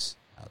phrase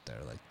out there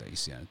like that you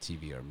see on a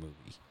TV or a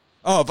movie?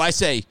 Oh, if I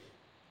say,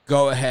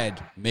 go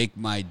ahead, make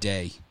my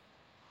day,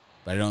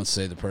 but I don't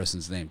say the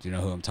person's name. Do you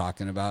know who I'm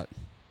talking about?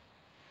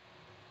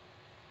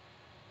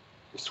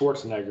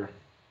 Schwarzenegger.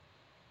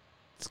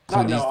 It's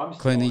I'm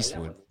Clint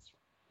Eastwood.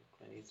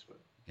 Clint Eastwood.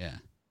 Yeah.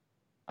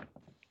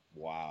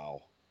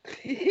 Wow.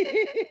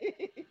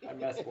 I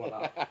messed one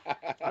up.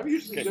 I'm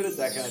usually good at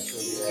that kind of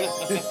trivia.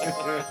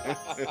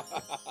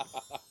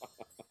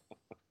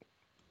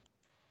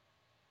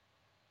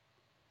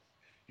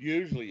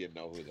 Usually you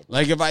know who the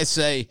Like if I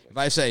say,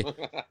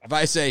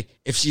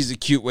 if she's a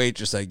cute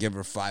waitress, I give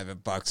her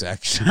 $5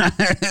 extra.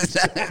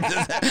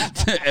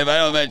 If I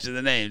don't mention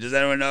the name, does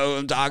anyone know who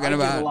I'm talking I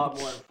about? give a lot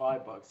more than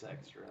 $5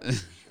 extra. For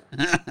sure.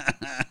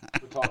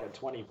 We're talking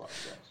 $20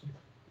 extra.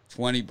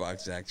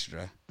 $20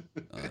 extra.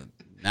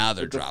 Now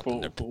they're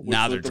dropping their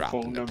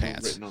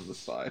pants. Written on the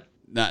side.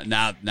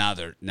 Now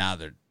they're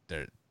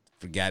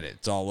forget it.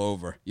 It's all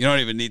over. You don't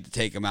even need to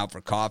take them out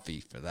for coffee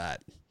for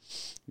that.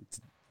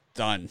 It's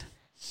done.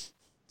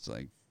 It's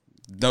like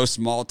no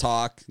small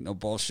talk, no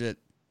bullshit.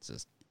 It's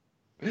just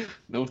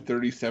no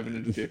 37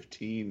 and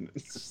 15.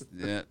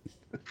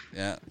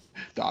 Yeah.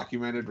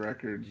 Documented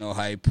record. No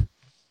hype.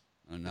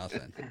 No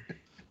nothing.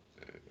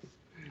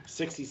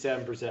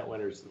 67%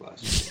 winners the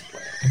last year.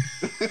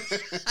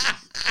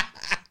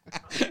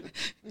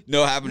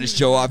 No having to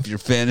show off your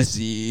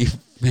fantasy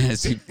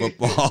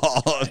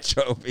football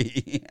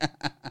trophy.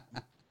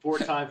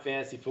 4-time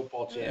fantasy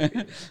football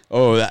champion.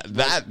 Oh,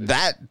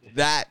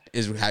 that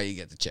is how you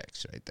get the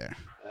chicks right there.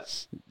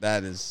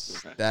 That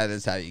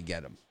is how you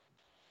get them.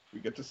 We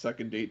get to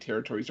second date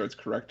territory, starts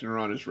correcting her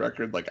on his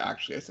record. Like,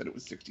 actually, I said it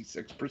was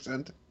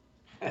 66%.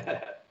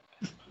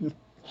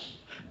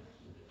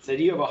 Said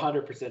you have a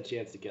 100%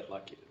 chance to get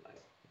lucky tonight.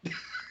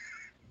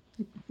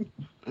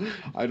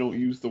 I don't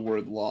use the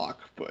word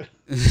lock, but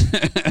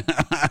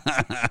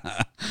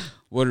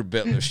what are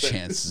Bitler's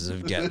chances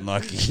of getting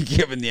lucky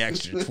given the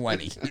extra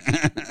 20?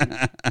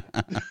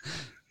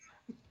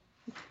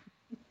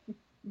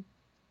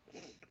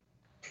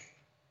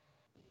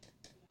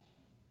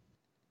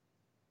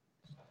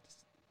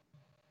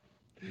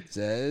 It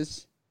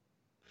says,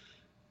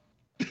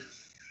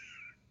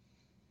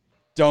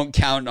 don't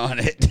count on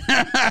it.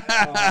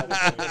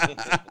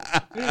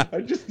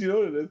 I just, you know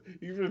what it is?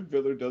 Even if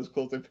Biller does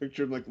close, I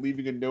picture him like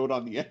leaving a note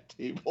on the end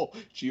table.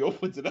 She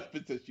opens it up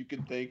and says, "You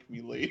can thank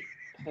me later."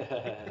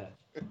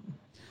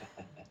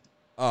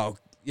 Oh,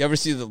 you ever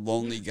see The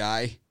Lonely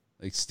Guy?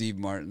 like Steve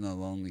Martin, the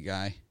lonely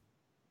guy,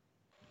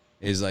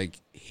 is like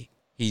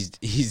he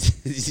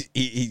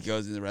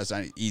goes in the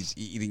restaurant. He's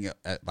eating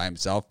by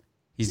himself.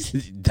 He's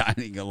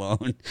dining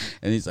alone,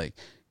 and he's like,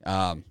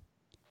 so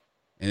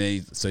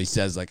he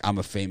says like, I'm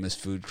a famous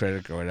food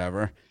critic or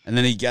whatever, and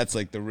then he gets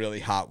like the really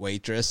hot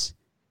waitress.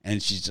 And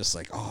she's just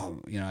like, oh,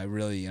 I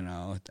really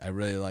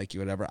like you,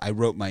 whatever. I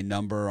wrote my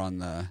number on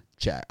the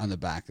check, on the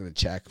back of the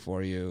check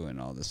for you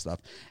and all this stuff.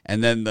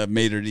 And then the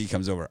maitre d'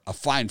 comes over. A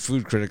fine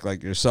food critic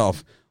like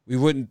yourself, we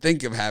wouldn't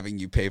think of having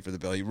you pay for the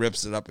bill. He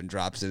rips it up and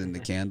drops it in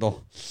the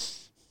candle.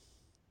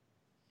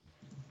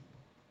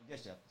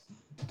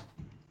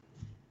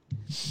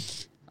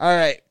 All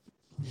right.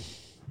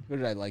 Who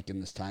did I like in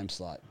this time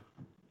slot?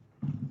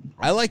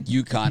 I like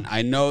UConn.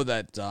 I know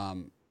that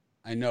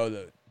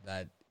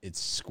it's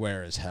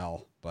square as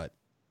hell, but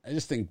I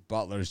just think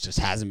Butler's just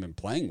hasn't been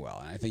playing well,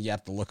 and I think you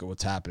have to look at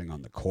what's happening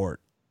on the court.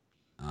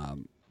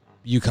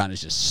 UConn is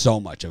just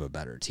so much of a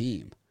better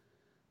team.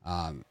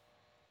 I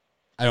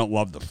don't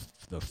love the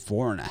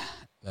 4.5.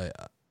 I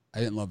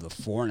didn't love the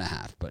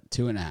 4.5, but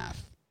 2.5. I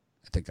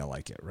think I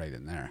like it right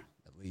in there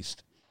at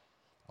least.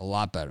 A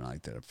lot better than I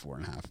liked it at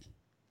 4.5.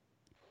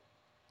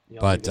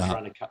 But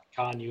trying to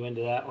con you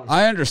into that one.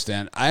 I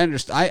understand.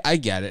 I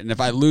get it, and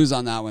if I lose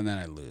on that one, then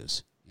I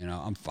lose.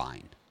 I'm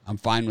fine. I'm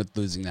fine with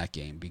losing that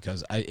game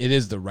because it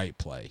is the right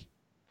play.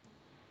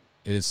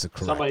 It is the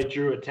correct. Somebody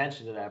drew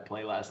attention to that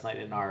play last night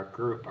in our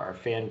group, our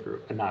fan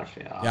group, not a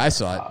fan. Yeah, I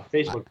saw it.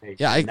 Facebook page.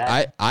 Yeah,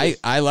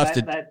 I left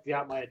it. That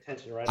got my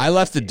attention right. I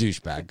left the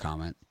douchebag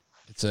comment.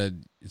 It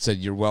said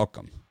you're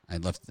welcome. I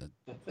left the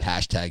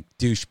hashtag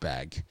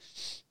douchebag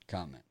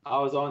comment. I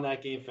was on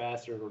that game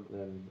faster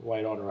than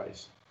white on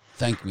rice.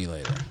 Thank me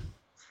later.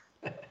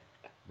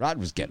 Rod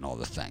was getting all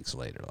the thanks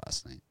later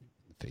last night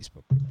on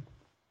Facebook.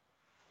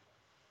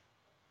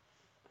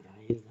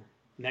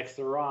 Next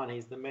to Ron,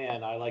 he's the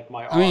man. I like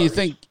my. I mean,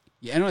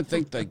 I don't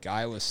think like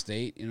Iowa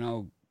State,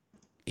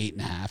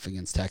 8.5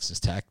 against Texas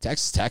Tech.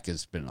 Texas Tech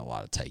has been in a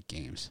lot of tight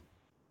games.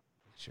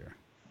 Sure.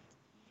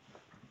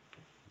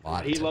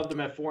 He loved them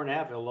at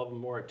 4.5. He'll love them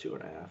more at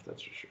 2.5.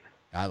 That's for sure.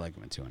 I like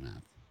them at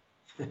 2.5.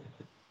 Let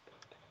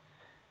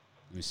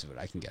me see what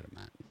I can get them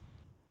at.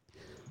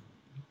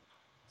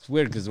 It's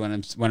weird because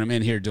when I'm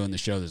in here doing the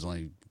show,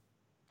 I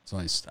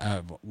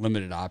have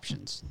limited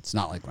options. It's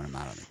not like when I'm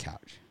out on the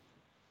couch.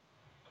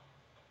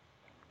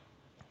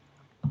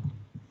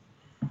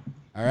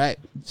 All right.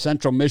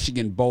 Central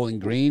Michigan, Bowling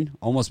Green.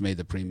 Almost made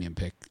the premium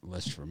pick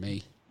list for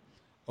me.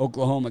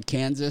 Oklahoma,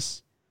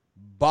 Kansas.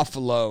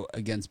 Buffalo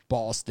against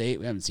Ball State.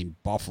 We haven't seen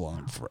Buffalo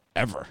in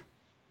forever.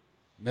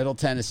 Middle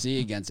Tennessee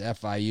against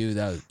FIU.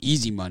 That was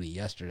easy money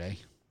yesterday.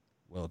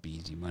 Will it be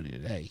easy money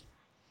today?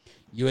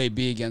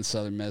 UAB against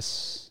Southern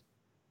Miss.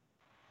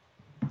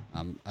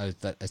 I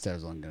said I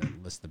was only going to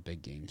list the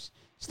big games.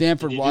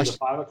 Stanford,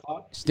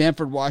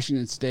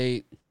 Washington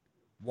State.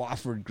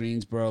 Wofford,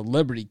 Greensboro.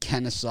 Liberty,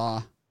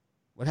 Kennesaw.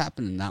 What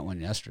happened in that one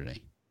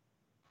yesterday?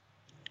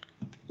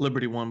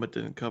 Liberty won but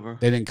didn't cover.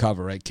 They didn't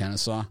cover, right?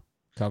 Kennesaw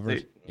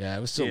covered? Yeah,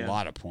 it was still a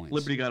lot of points.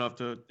 Liberty got off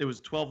to, it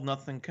was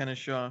 12-0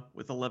 Kennesaw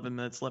with 11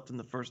 minutes left in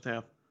the first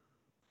half.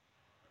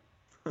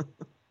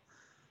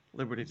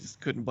 Liberty just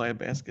couldn't buy a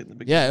basket in the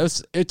beginning. Yeah,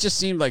 it just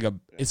seemed like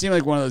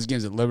one of those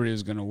games that Liberty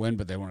was going to win,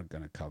 but they weren't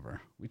going to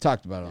cover. We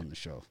talked about it on the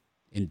show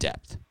in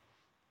depth.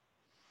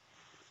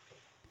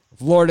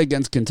 Florida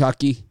against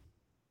Kentucky.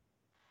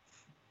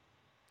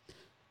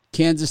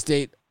 Kansas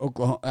State,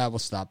 Oklahoma. We'll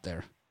stop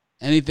there.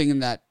 Anything in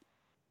that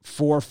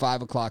 5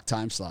 o'clock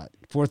time slot.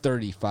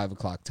 4:30, 5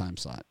 o'clock time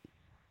slot.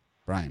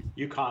 Brian.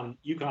 UConn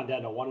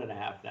down to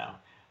 1.5 now.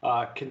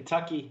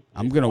 Kentucky.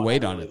 I'm gonna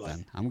wait on it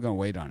then. I'm gonna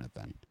wait on it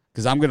then.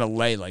 Because I'm gonna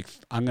lay like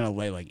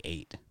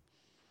 8.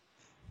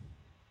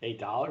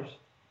 $8?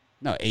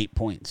 No, 8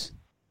 points.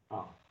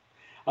 Oh.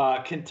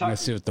 Kentucky.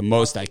 Let's see what the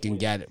most I can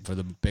get for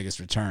the biggest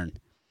return.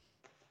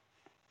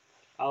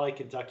 I like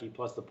Kentucky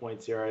plus the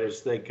points here. I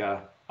just think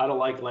I don't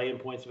like laying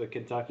points with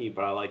Kentucky,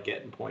 but I like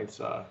getting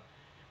points.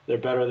 They're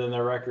better than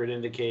their record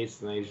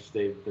indicates, and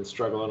they've been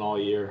struggling all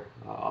year.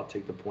 I'll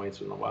take the points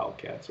with the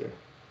Wildcats here.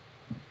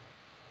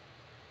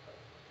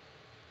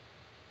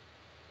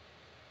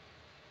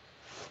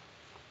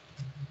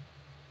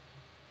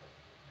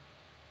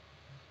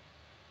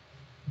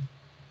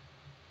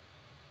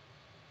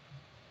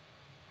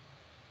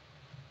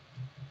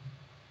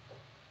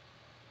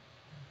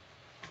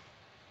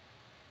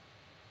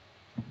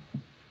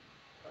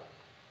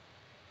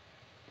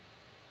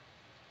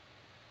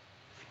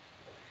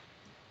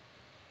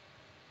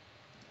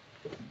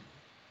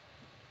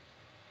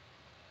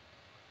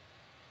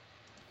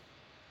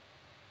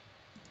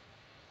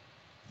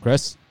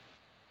 Chris?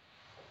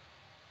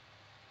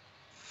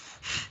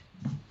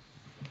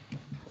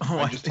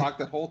 I just talked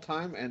the whole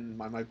time and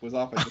my mic was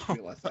off. I just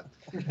realized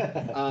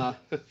that.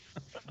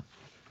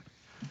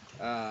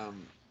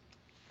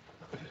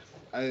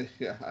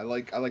 I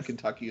like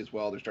Kentucky as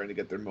well. They're starting to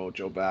get their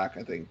mojo back.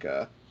 I think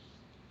I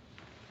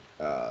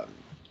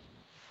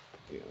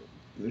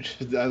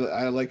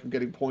like them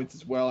getting points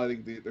as well. I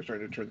think they're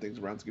starting to turn things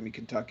around. So give me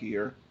Kentucky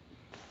here.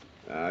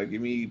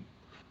 Give me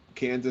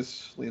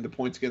Kansas laying the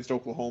points against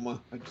Oklahoma.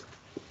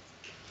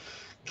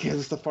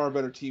 Kansas the far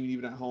better team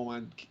even at home,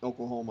 and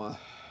Oklahoma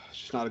is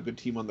just not a good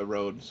team on the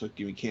road. So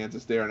give me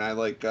Kansas there, and I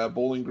like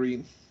Bowling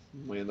Green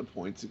laying the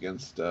points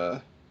against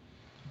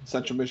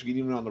Central Michigan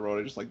even on the road.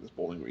 I just like this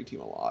Bowling Green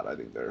team a lot. I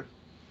think they're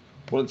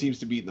one of the teams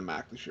to beat in the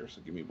MAC this year.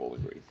 So give me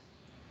Bowling Green.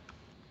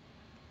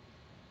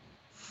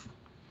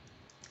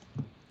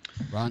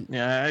 Ron?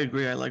 Yeah, I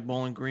agree. I like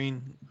Bowling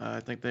Green. I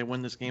think they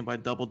win this game by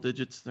double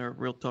digits. They're a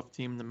real tough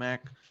team in the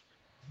MAC.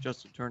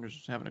 Justin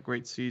Turner's having a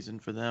great season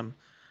for them.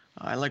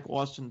 I like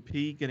Austin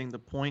Peay getting the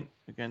point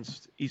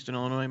against Eastern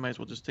Illinois. Might as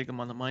well just take them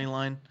on the money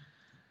line.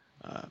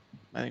 I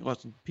think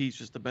Austin Peay's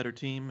just a better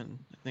team, and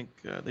I think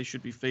they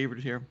should be favored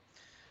here.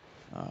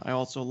 I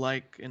also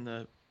like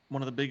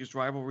one of the biggest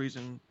rivalries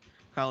in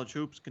college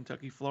hoops,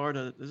 Kentucky,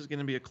 Florida. This is going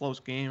to be a close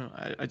game.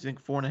 I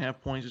think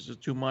 4.5 points is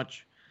just too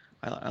much.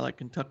 I like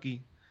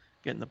Kentucky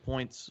getting the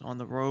points on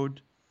the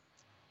road.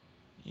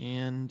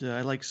 And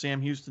I like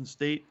Sam Houston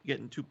State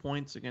getting 2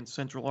 points against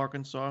Central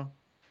Arkansas.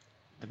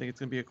 I think it's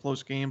going to be a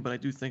close game, but I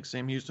do think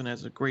Sam Houston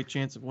has a great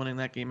chance of winning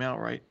that game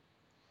outright.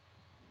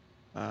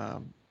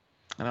 And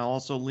I'll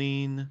also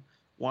lean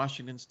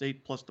Washington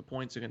State plus the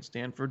points against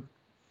Stanford.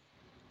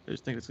 I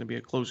just think it's going to be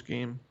a close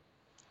game.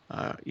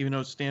 Even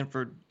though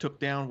Stanford took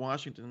down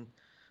Washington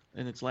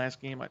in its last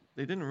game,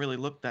 they didn't really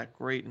look that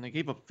great, and they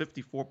gave up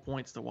 54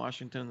 points to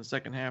Washington in the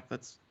second half.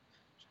 That's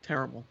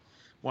terrible.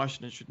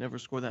 Washington should never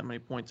score that many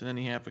points in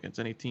any half against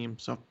any team.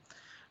 So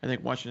I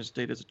think Washington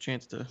State has a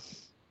chance to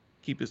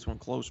keep this one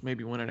close,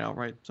 maybe win it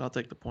outright. So I'll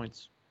take the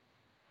points.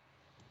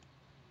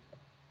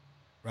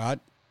 Rod?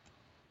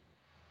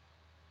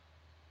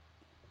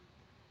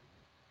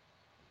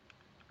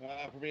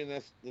 For me in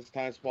this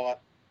time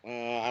spot,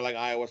 I like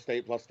Iowa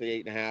State plus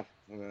the 8.5. I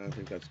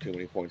think that's too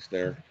many points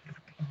there.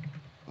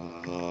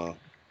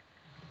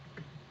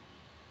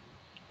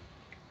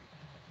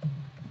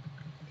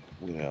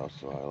 What else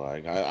do I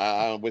like?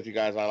 I'm with you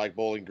guys. I like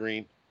Bowling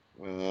Green.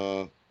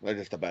 They're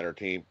just a better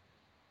team.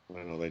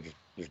 I know they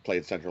just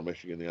played Central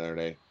Michigan the other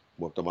day,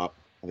 whooped them up.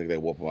 I think they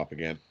whoop them up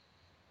again.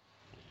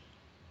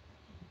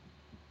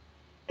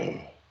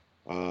 I'm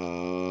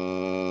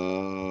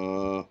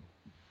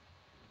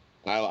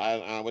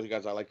with you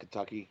guys. I like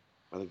Kentucky.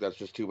 I think that's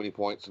just too many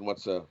points, and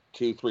what's a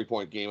 2-3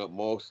 point game at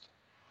most.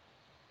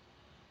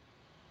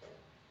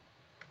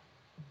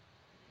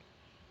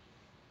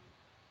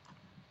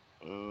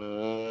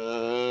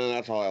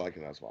 That's all I like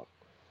in that spot.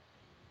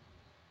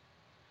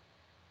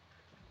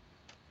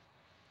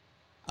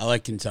 I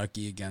like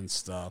Kentucky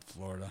against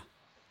Florida.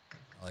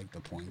 I like the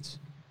points.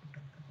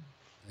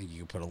 I think you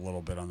could put a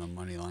little bit on the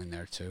money line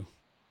there, too.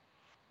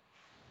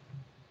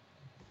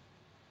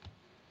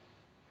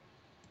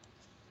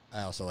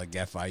 I also like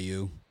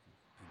FIU,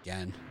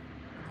 again,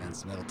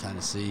 against Middle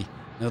Tennessee.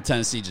 Middle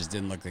Tennessee just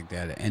didn't look like they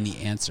had any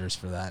answers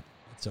for that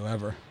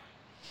whatsoever.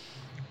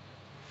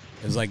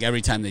 It was like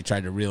every time they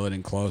tried to reel it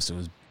in close,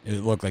 it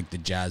looked like the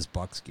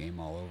Jazz-Bucks game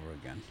all over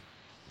again.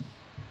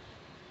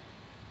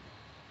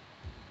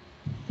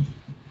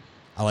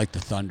 I like the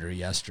Thunder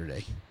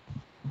yesterday.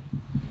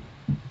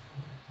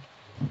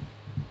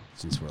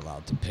 Since we're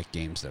allowed to pick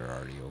games that are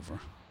already over.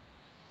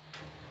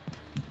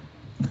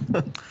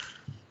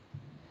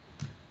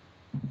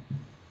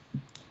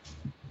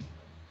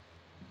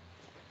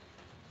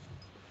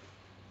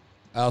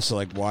 I also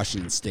like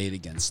Washington State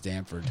against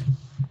Stanford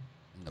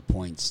and the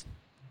points.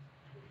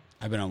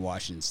 I've been on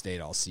Washington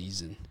State all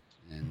season,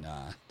 and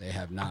they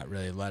have not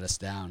really let us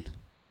down.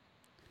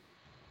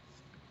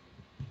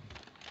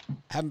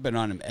 Haven't been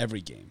on them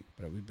every game,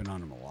 but we've been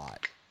on them a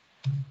lot.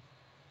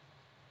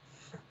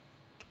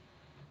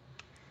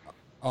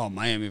 Oh,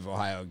 Miami of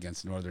Ohio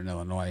against Northern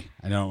Illinois.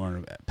 I don't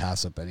want to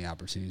pass up any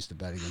opportunities to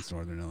bet against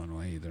Northern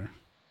Illinois either.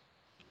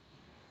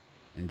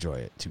 Enjoy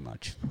it too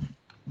much.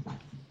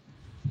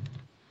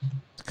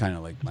 It's kind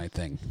of like my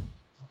thing.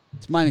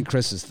 It's mine and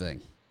Chris's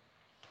thing.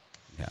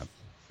 Yeah.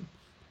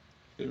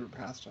 Favorite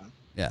pastime.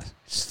 Yeah,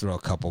 just throw a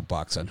couple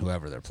bucks on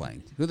whoever they're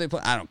playing. Who they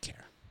play, I don't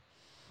care.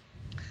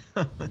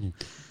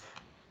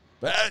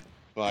 But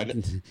Well,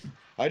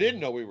 I didn't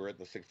know we were at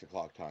the 6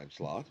 o'clock time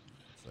slot.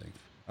 it's like,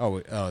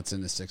 it's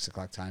in the 6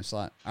 o'clock time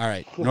slot. All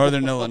right,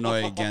 Northern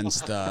Illinois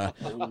against. I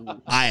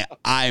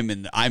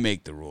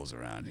make the rules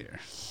around here.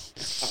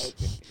 Okay.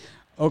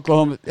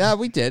 Oklahoma. Yeah,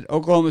 we did.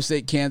 Oklahoma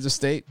State, Kansas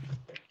State.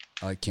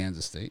 I like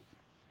Kansas State.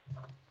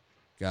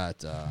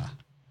 Got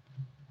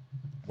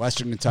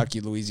Western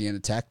Kentucky, Louisiana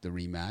Tech, the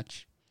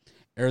rematch.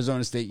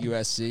 Arizona State,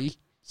 USC.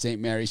 St.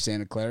 Mary's,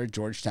 Santa Clara.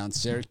 Georgetown,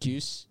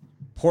 Syracuse.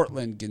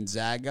 Portland,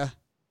 Gonzaga.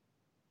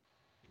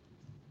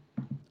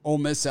 Ole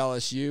Miss,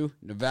 LSU.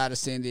 Nevada,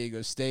 San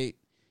Diego State.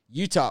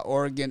 Utah,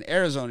 Oregon.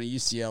 Arizona,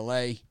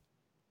 UCLA.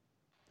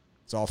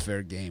 It's all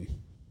fair game.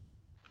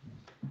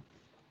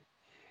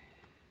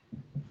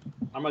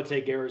 I'm going to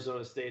take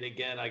Arizona State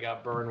again. I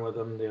got burned with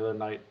them the other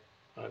night.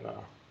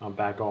 I'm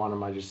back on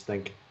them. I just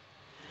think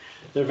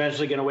they're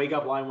eventually going to wake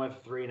up. Line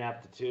went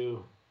 3.5 to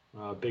 2.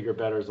 Bigger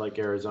bettors like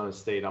Arizona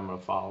State. I'm going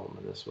to follow them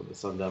in this one, the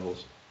Sun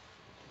Devils.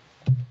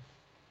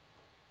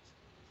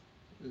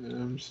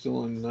 I'm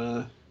still in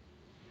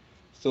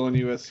Still in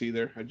USC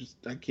there.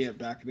 I can't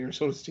back an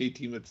Arizona State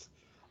team that's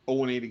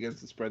 0-8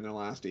 against the spread in their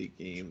last 8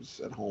 games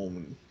at home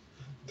and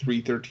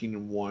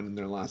 3-13-1 in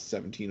their last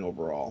 17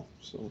 overall.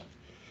 So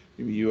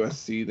maybe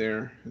USC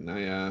there. And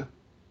the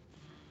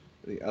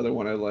other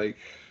one I like.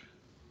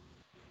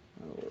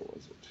 Where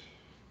was it?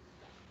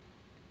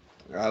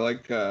 I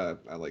like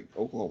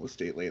Oklahoma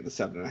State laying the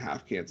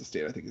 7.5. Kansas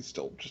State I think is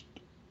still just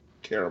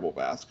a terrible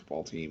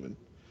basketball team, and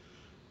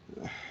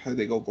I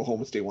think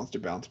Oklahoma State wants to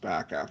bounce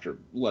back after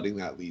letting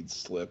that lead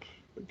slip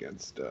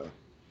against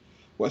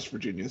West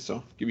Virginia.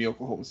 So give me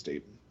Oklahoma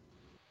State.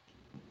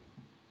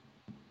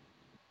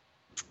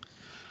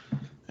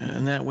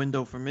 And that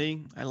window for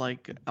me, I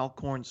like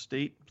Alcorn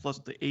State plus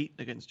the 8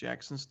 against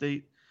Jackson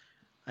State.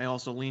 I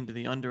also lean to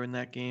the under in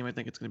that game. I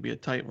think it's going to be a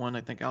tight one.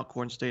 I think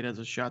Alcorn State has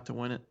a shot to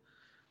win it.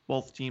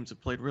 Both teams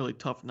have played really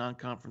tough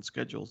non-conference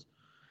schedules.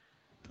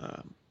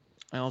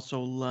 I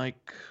also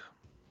like,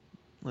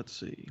 let's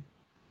see.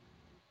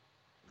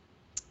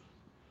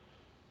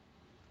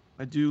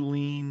 I do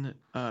lean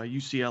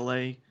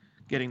UCLA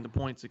getting the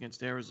points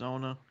against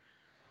Arizona.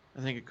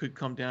 I think it could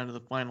come down to the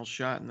final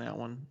shot in that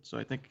one. So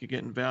I think you're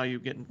getting value,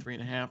 getting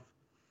 3.5.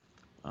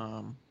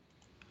 And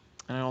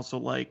I also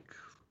like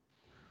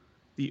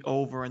the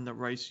over in the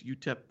Rice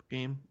UTEP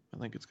game. I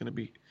think it's going to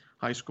be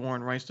high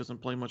scoring. Rice doesn't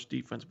play much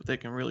defense, but they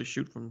can really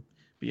shoot from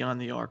beyond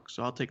the arc.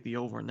 So I'll take the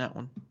over in that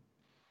one.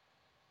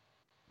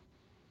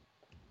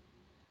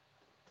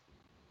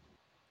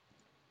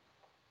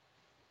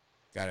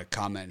 Got a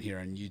comment here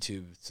on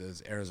YouTube that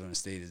says Arizona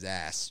State is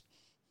ass.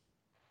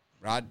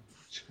 Rod?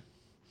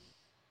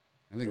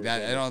 I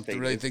don't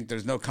really think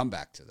there's no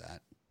comeback to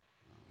that.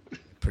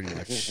 Pretty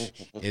much.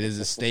 It is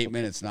a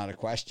statement. It's not a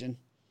question.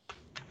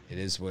 It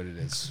is what it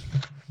is.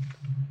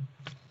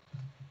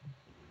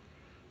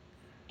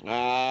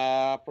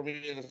 For me,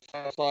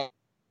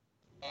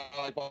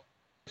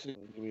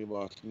 give me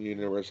Boston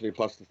University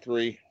plus the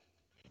 3.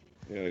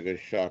 You got a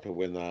good shot to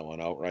win that one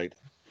outright.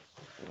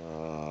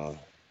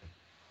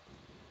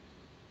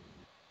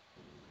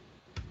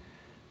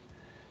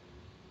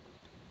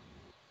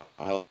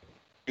 I like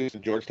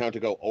Houston Georgetown to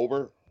go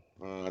over.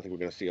 I think we're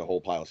going to see a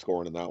whole pile of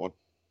scoring in that one.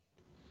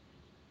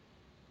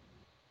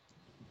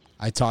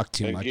 I talk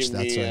too much.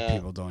 That's why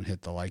people don't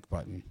hit the like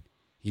button.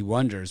 He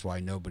wonders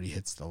why nobody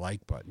hits the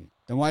like button.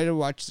 Then why do you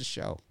watch the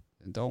show?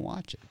 Then don't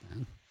watch it,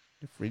 man.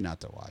 You're free not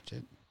to watch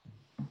it.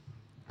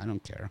 I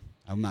don't care.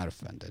 I'm not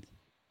offended.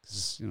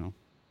 Because,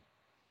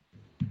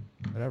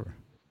 whatever.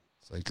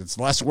 It's like it's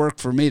less work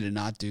for me to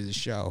not do the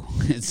show.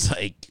 It's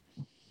a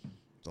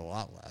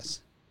lot less.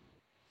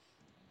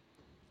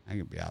 I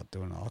could be out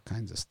doing all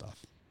kinds of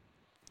stuff.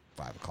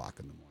 5 o'clock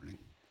in the morning,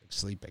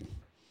 sleeping.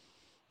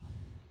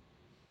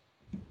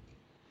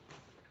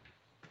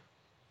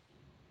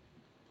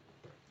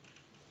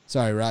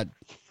 Sorry, Rod.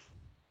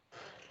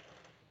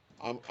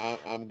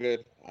 I'm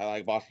good. I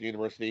like Boston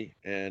University,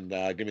 and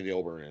give me the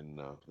over in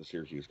the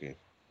Syracuse game.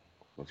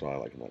 That's all I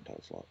like in that time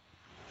slot.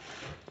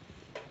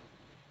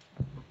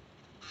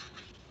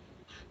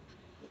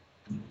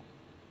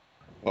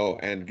 Oh,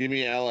 and give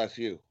me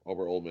LSU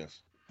over Ole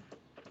Miss.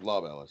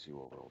 Love LSU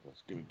over Ole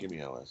Miss. Give me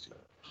LSU.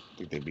 I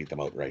think they beat them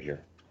out right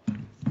here.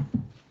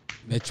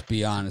 Mitch,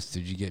 be honest.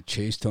 Did you get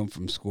chased home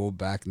from school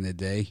back in the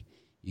day?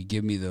 You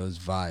give me those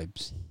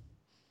vibes.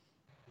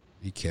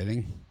 Are you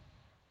kidding?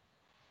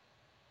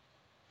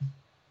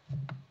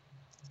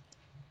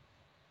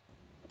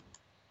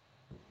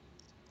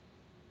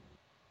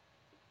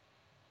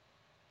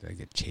 Did I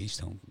get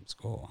chased home from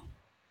school?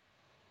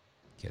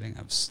 Kidding?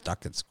 I was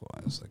stuck at school. I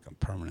was like on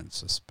permanent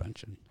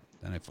suspension.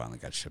 Then I finally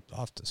got shipped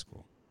off to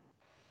school.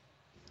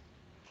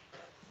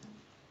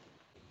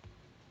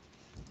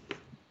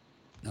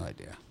 No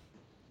idea.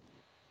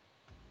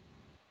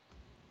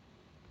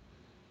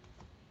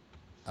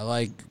 I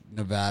like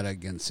Nevada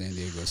against San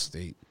Diego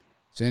State.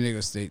 San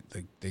Diego State,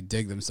 they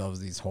dig themselves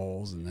these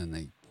holes, and then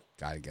they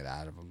got to get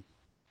out of them.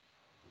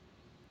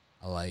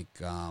 I like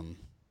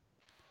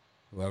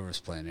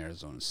whoever's playing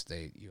Arizona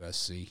State,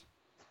 USC.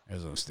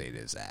 Arizona State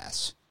is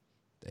ass.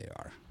 They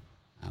are.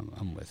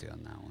 I'm with you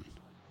on that one.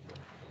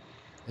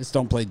 They just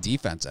don't play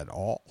defense at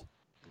all.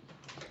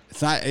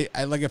 It's not.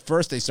 I like at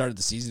first they started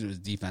the season, it was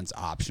defense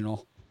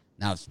optional.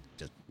 Now it's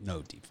just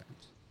no defense.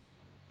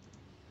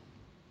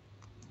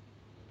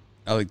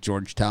 I like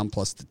Georgetown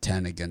plus the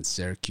 10 against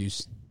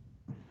Syracuse.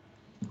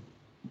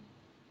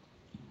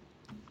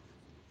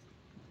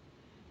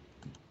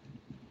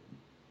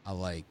 I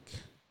like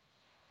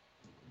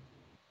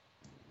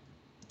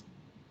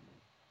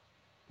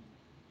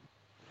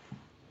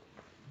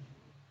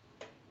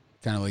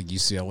kind of like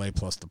UCLA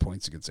plus the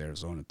points against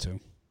Arizona too.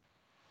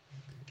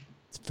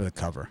 It's for the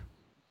cover.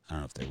 I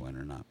don't know if they win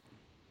or not.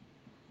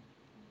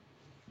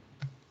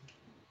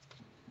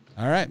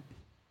 All right.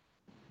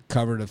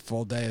 Covered a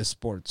full day of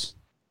sports.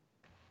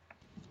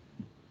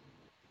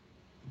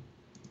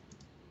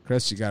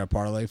 Chris, you got a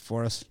parlay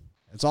for us?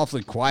 It's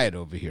awfully quiet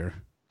over here.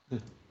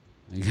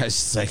 You guys,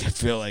 it's like I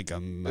feel like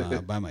I'm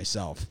by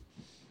myself.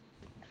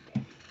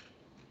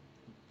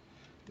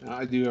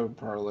 I do have a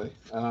parlay.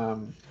 I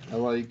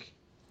like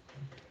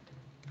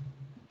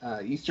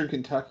Eastern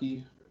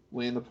Kentucky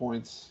laying the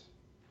points.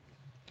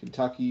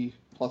 Kentucky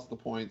plus the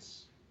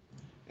points.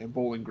 And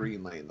Bowling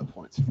Green laying the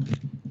points.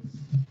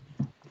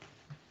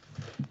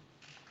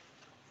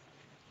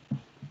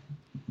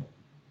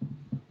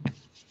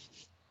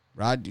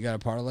 Rod, you got a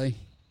parlay?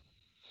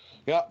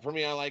 Yeah, for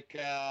me, I like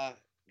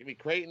give me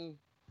Creighton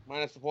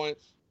minus the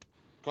points,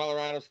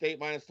 Colorado State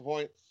minus the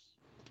points,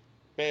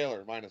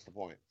 Baylor minus the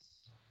points.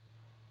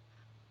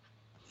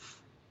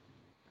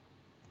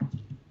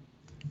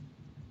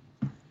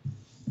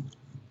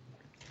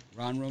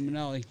 Ron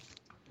Romanelli.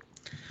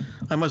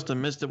 I must have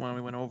missed it when we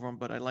went over them,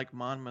 but I like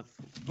Monmouth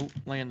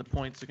laying the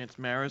points against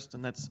Marist,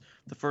 and that's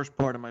the first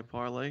part of my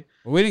parlay.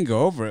 Well, we didn't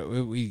go over it.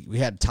 We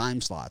had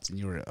time slots, and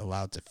you were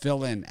allowed to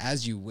fill in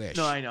as you wish.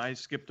 No, I know. I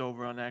skipped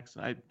over on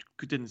accident.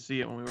 I didn't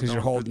see it when we were Because going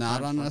you're through holding the out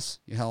time on slot. us?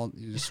 You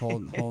just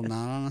holding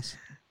out on us?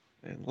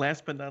 And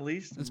last but not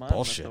least, That's Monmouth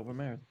bullshit. over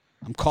Marist.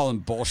 I'm calling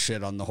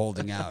bullshit on the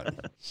holding out.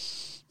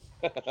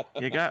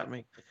 You got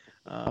me.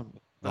 I'm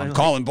I like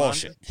calling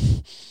Monmouth. bullshit.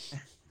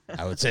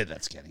 I would say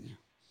that's getting you.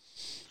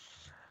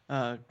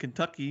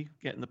 Kentucky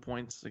getting the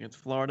points against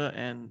Florida,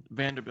 and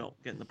Vanderbilt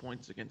getting the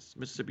points against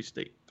Mississippi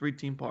State.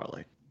 3-team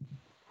parlay.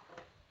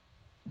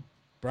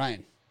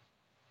 Brian.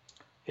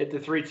 Hit the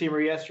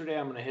 3-teamer yesterday.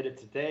 I'm going to hit it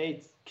today.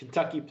 It's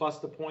Kentucky plus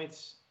the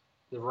points,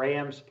 the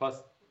Rams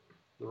plus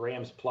the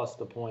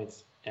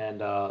points,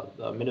 and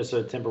the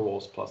Minnesota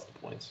Timberwolves plus the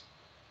points.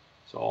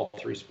 So all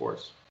three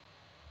sports.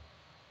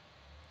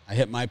 I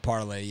hit my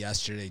parlay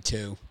yesterday,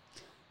 too.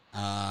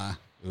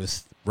 It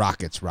was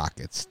Rockets,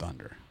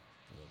 Thunder.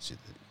 For those of you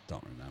that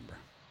don't remember.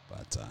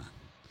 But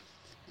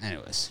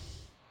anyways.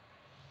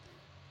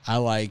 I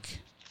like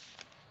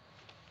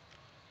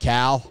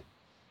Cal.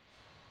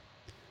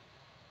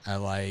 I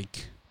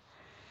like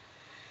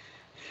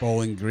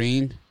Bowling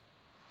Green.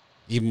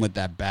 Even with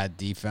that bad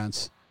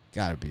defense,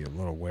 got to be a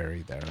little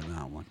wary there on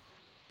that one.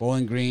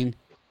 Bowling Green,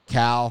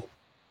 Cal,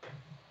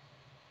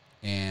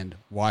 and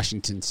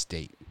Washington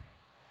State.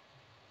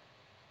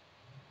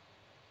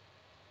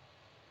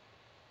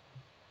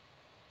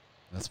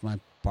 That's my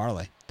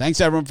parlay.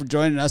 Thanks, everyone, for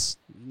joining us.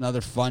 Another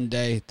fun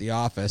day at the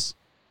office.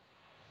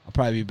 I'll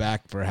probably be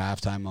back for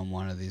halftime on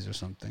one of these or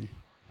something.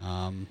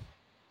 Be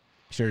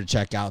sure to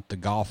check out the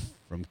golf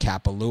from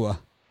Kapalua,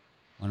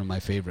 one of my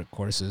favorite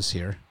courses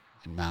here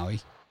in Maui.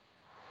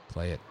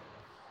 Play it.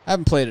 I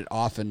haven't played it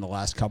often the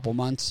last couple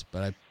months,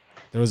 but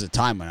there was a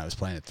time when I was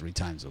playing it 3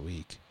 times a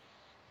week.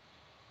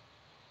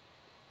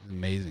 It's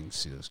amazing to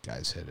see those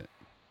guys hit it.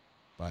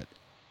 But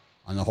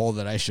on the hole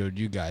that I showed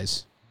you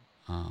guys,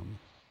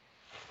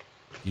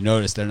 you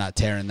notice they're not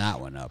tearing that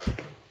one up.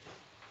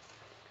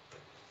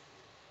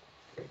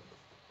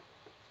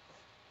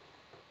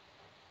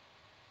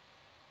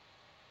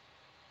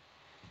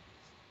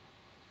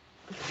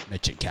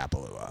 Mitch and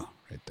Kapalua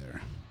right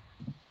there.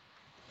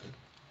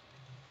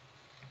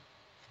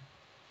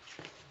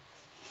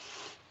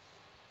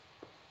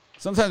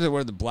 Sometimes I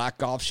wear the black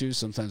golf shoes.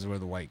 Sometimes I wear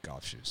the white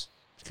golf shoes.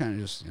 It's kind of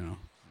just,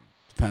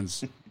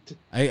 depends.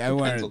 I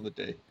wear Depends on the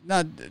day.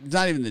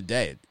 not even the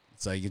day.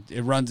 It's like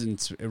it runs in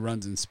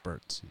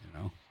spurts. It's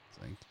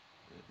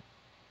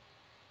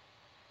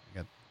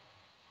like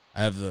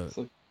I have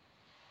the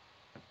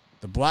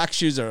black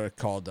shoes are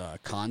called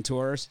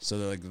contours, so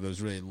they're like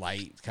those really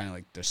light, kind of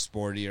like they're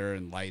sportier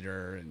and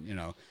lighter, and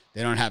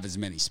they don't have as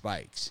many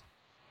spikes.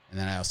 And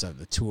then I also have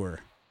the tour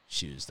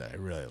shoes that I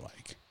really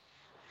like.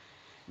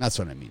 That's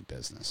what I mean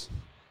business.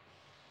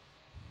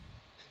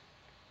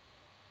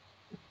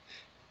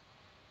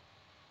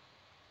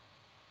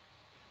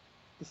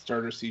 The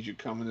starter sees you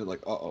coming, they're like,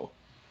 uh-oh,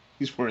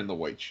 he's wearing the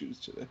white shoes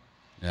today.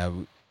 Yeah,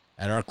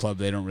 at our club,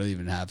 they don't really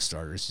even have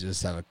starters. You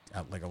just have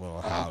a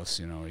little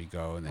house, where you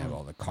go and they have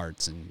all the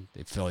carts and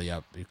they fill you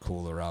up, you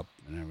cooler up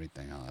and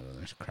everything, all that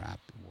other crap.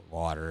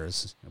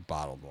 Waters,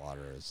 bottled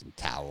waters and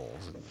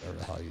towels and whatever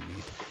the hell you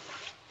need.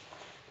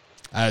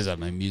 I always have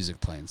my music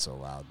playing so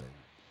loud.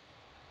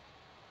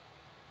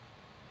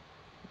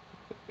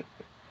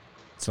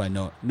 That's why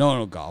no one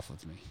will golf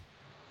with me.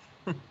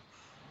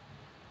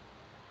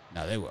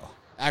 No, they will.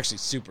 Actually,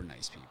 super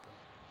nice people.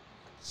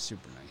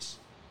 Super nice.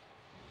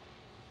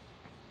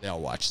 They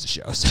all watch the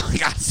show, so I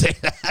gotta say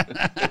that.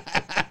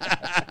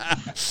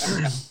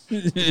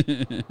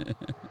 There's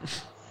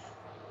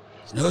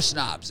no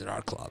snobs at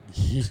our club.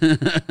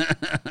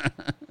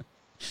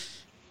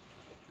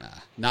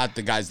 Not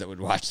the guys that would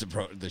watch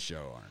the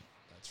show aren't.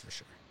 That's for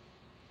sure.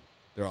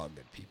 They're all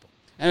good people.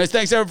 Anyways,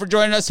 thanks everyone for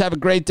joining us. Have a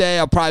great day.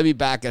 I'll probably be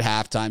back at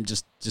halftime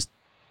just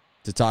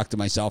to talk to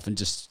myself and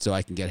just so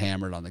I can get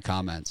hammered on the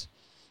comments.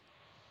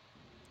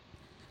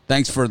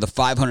 Thanks for the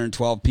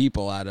 512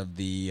 people out of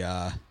the,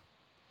 I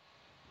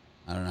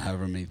don't know,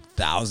 however many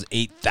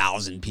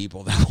 8,000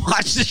 people that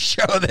watched the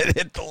show that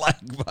hit the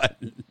like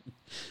button.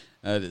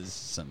 That is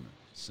some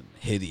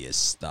hideous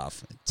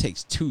stuff. It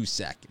takes 2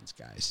 seconds,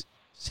 guys.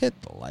 Just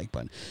hit the like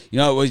button. You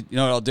know what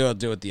I'll do? I'll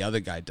do what the other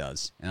guy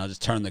does, and I'll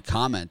just turn the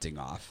commenting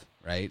off,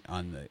 right,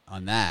 on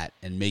that,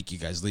 and make you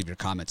guys leave your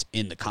comments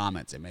in the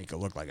comments and make it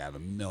look like I have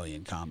 1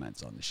 million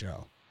comments on the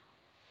show.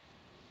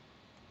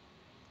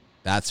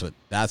 That's what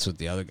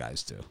the other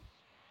guys do.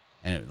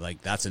 And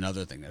that's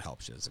another thing that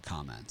helps you is the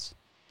comments.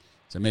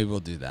 So maybe we'll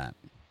do that.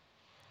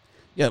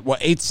 Yeah,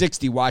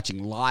 860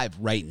 watching live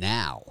right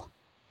now.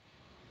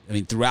 I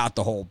mean, throughout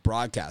the whole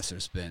broadcast,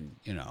 there's been,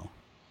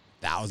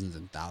 thousands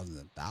and thousands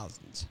and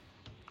thousands.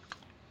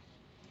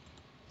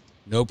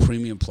 No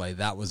premium play.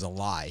 That was a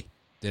lie.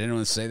 Did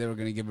anyone say they were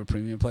going to give a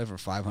premium play for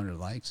 500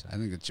 likes? I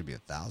think it should be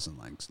 1,000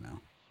 likes now.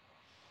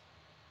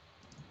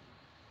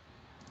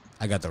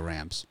 I got the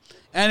Rams.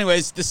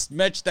 Anyways,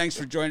 Mitch, thanks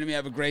for joining me.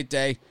 Have a great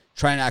day.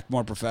 Try and act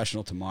more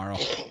professional tomorrow.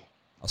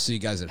 I'll see you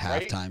guys at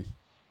halftime.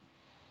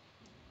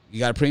 You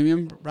got a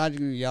premium, Rod? You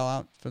can yell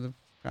out for the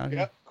crowd?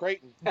 Yep,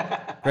 Creighton.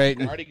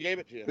 Creighton. I already gave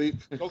it to you.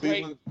 Go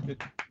Creighton.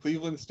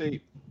 Cleveland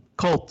State.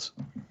 Colts.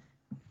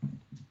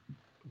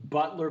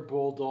 Butler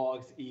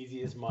Bulldogs,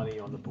 easiest money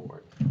on the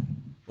board.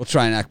 We'll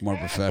try and act more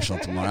professional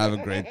tomorrow. Have a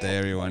great day,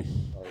 everyone.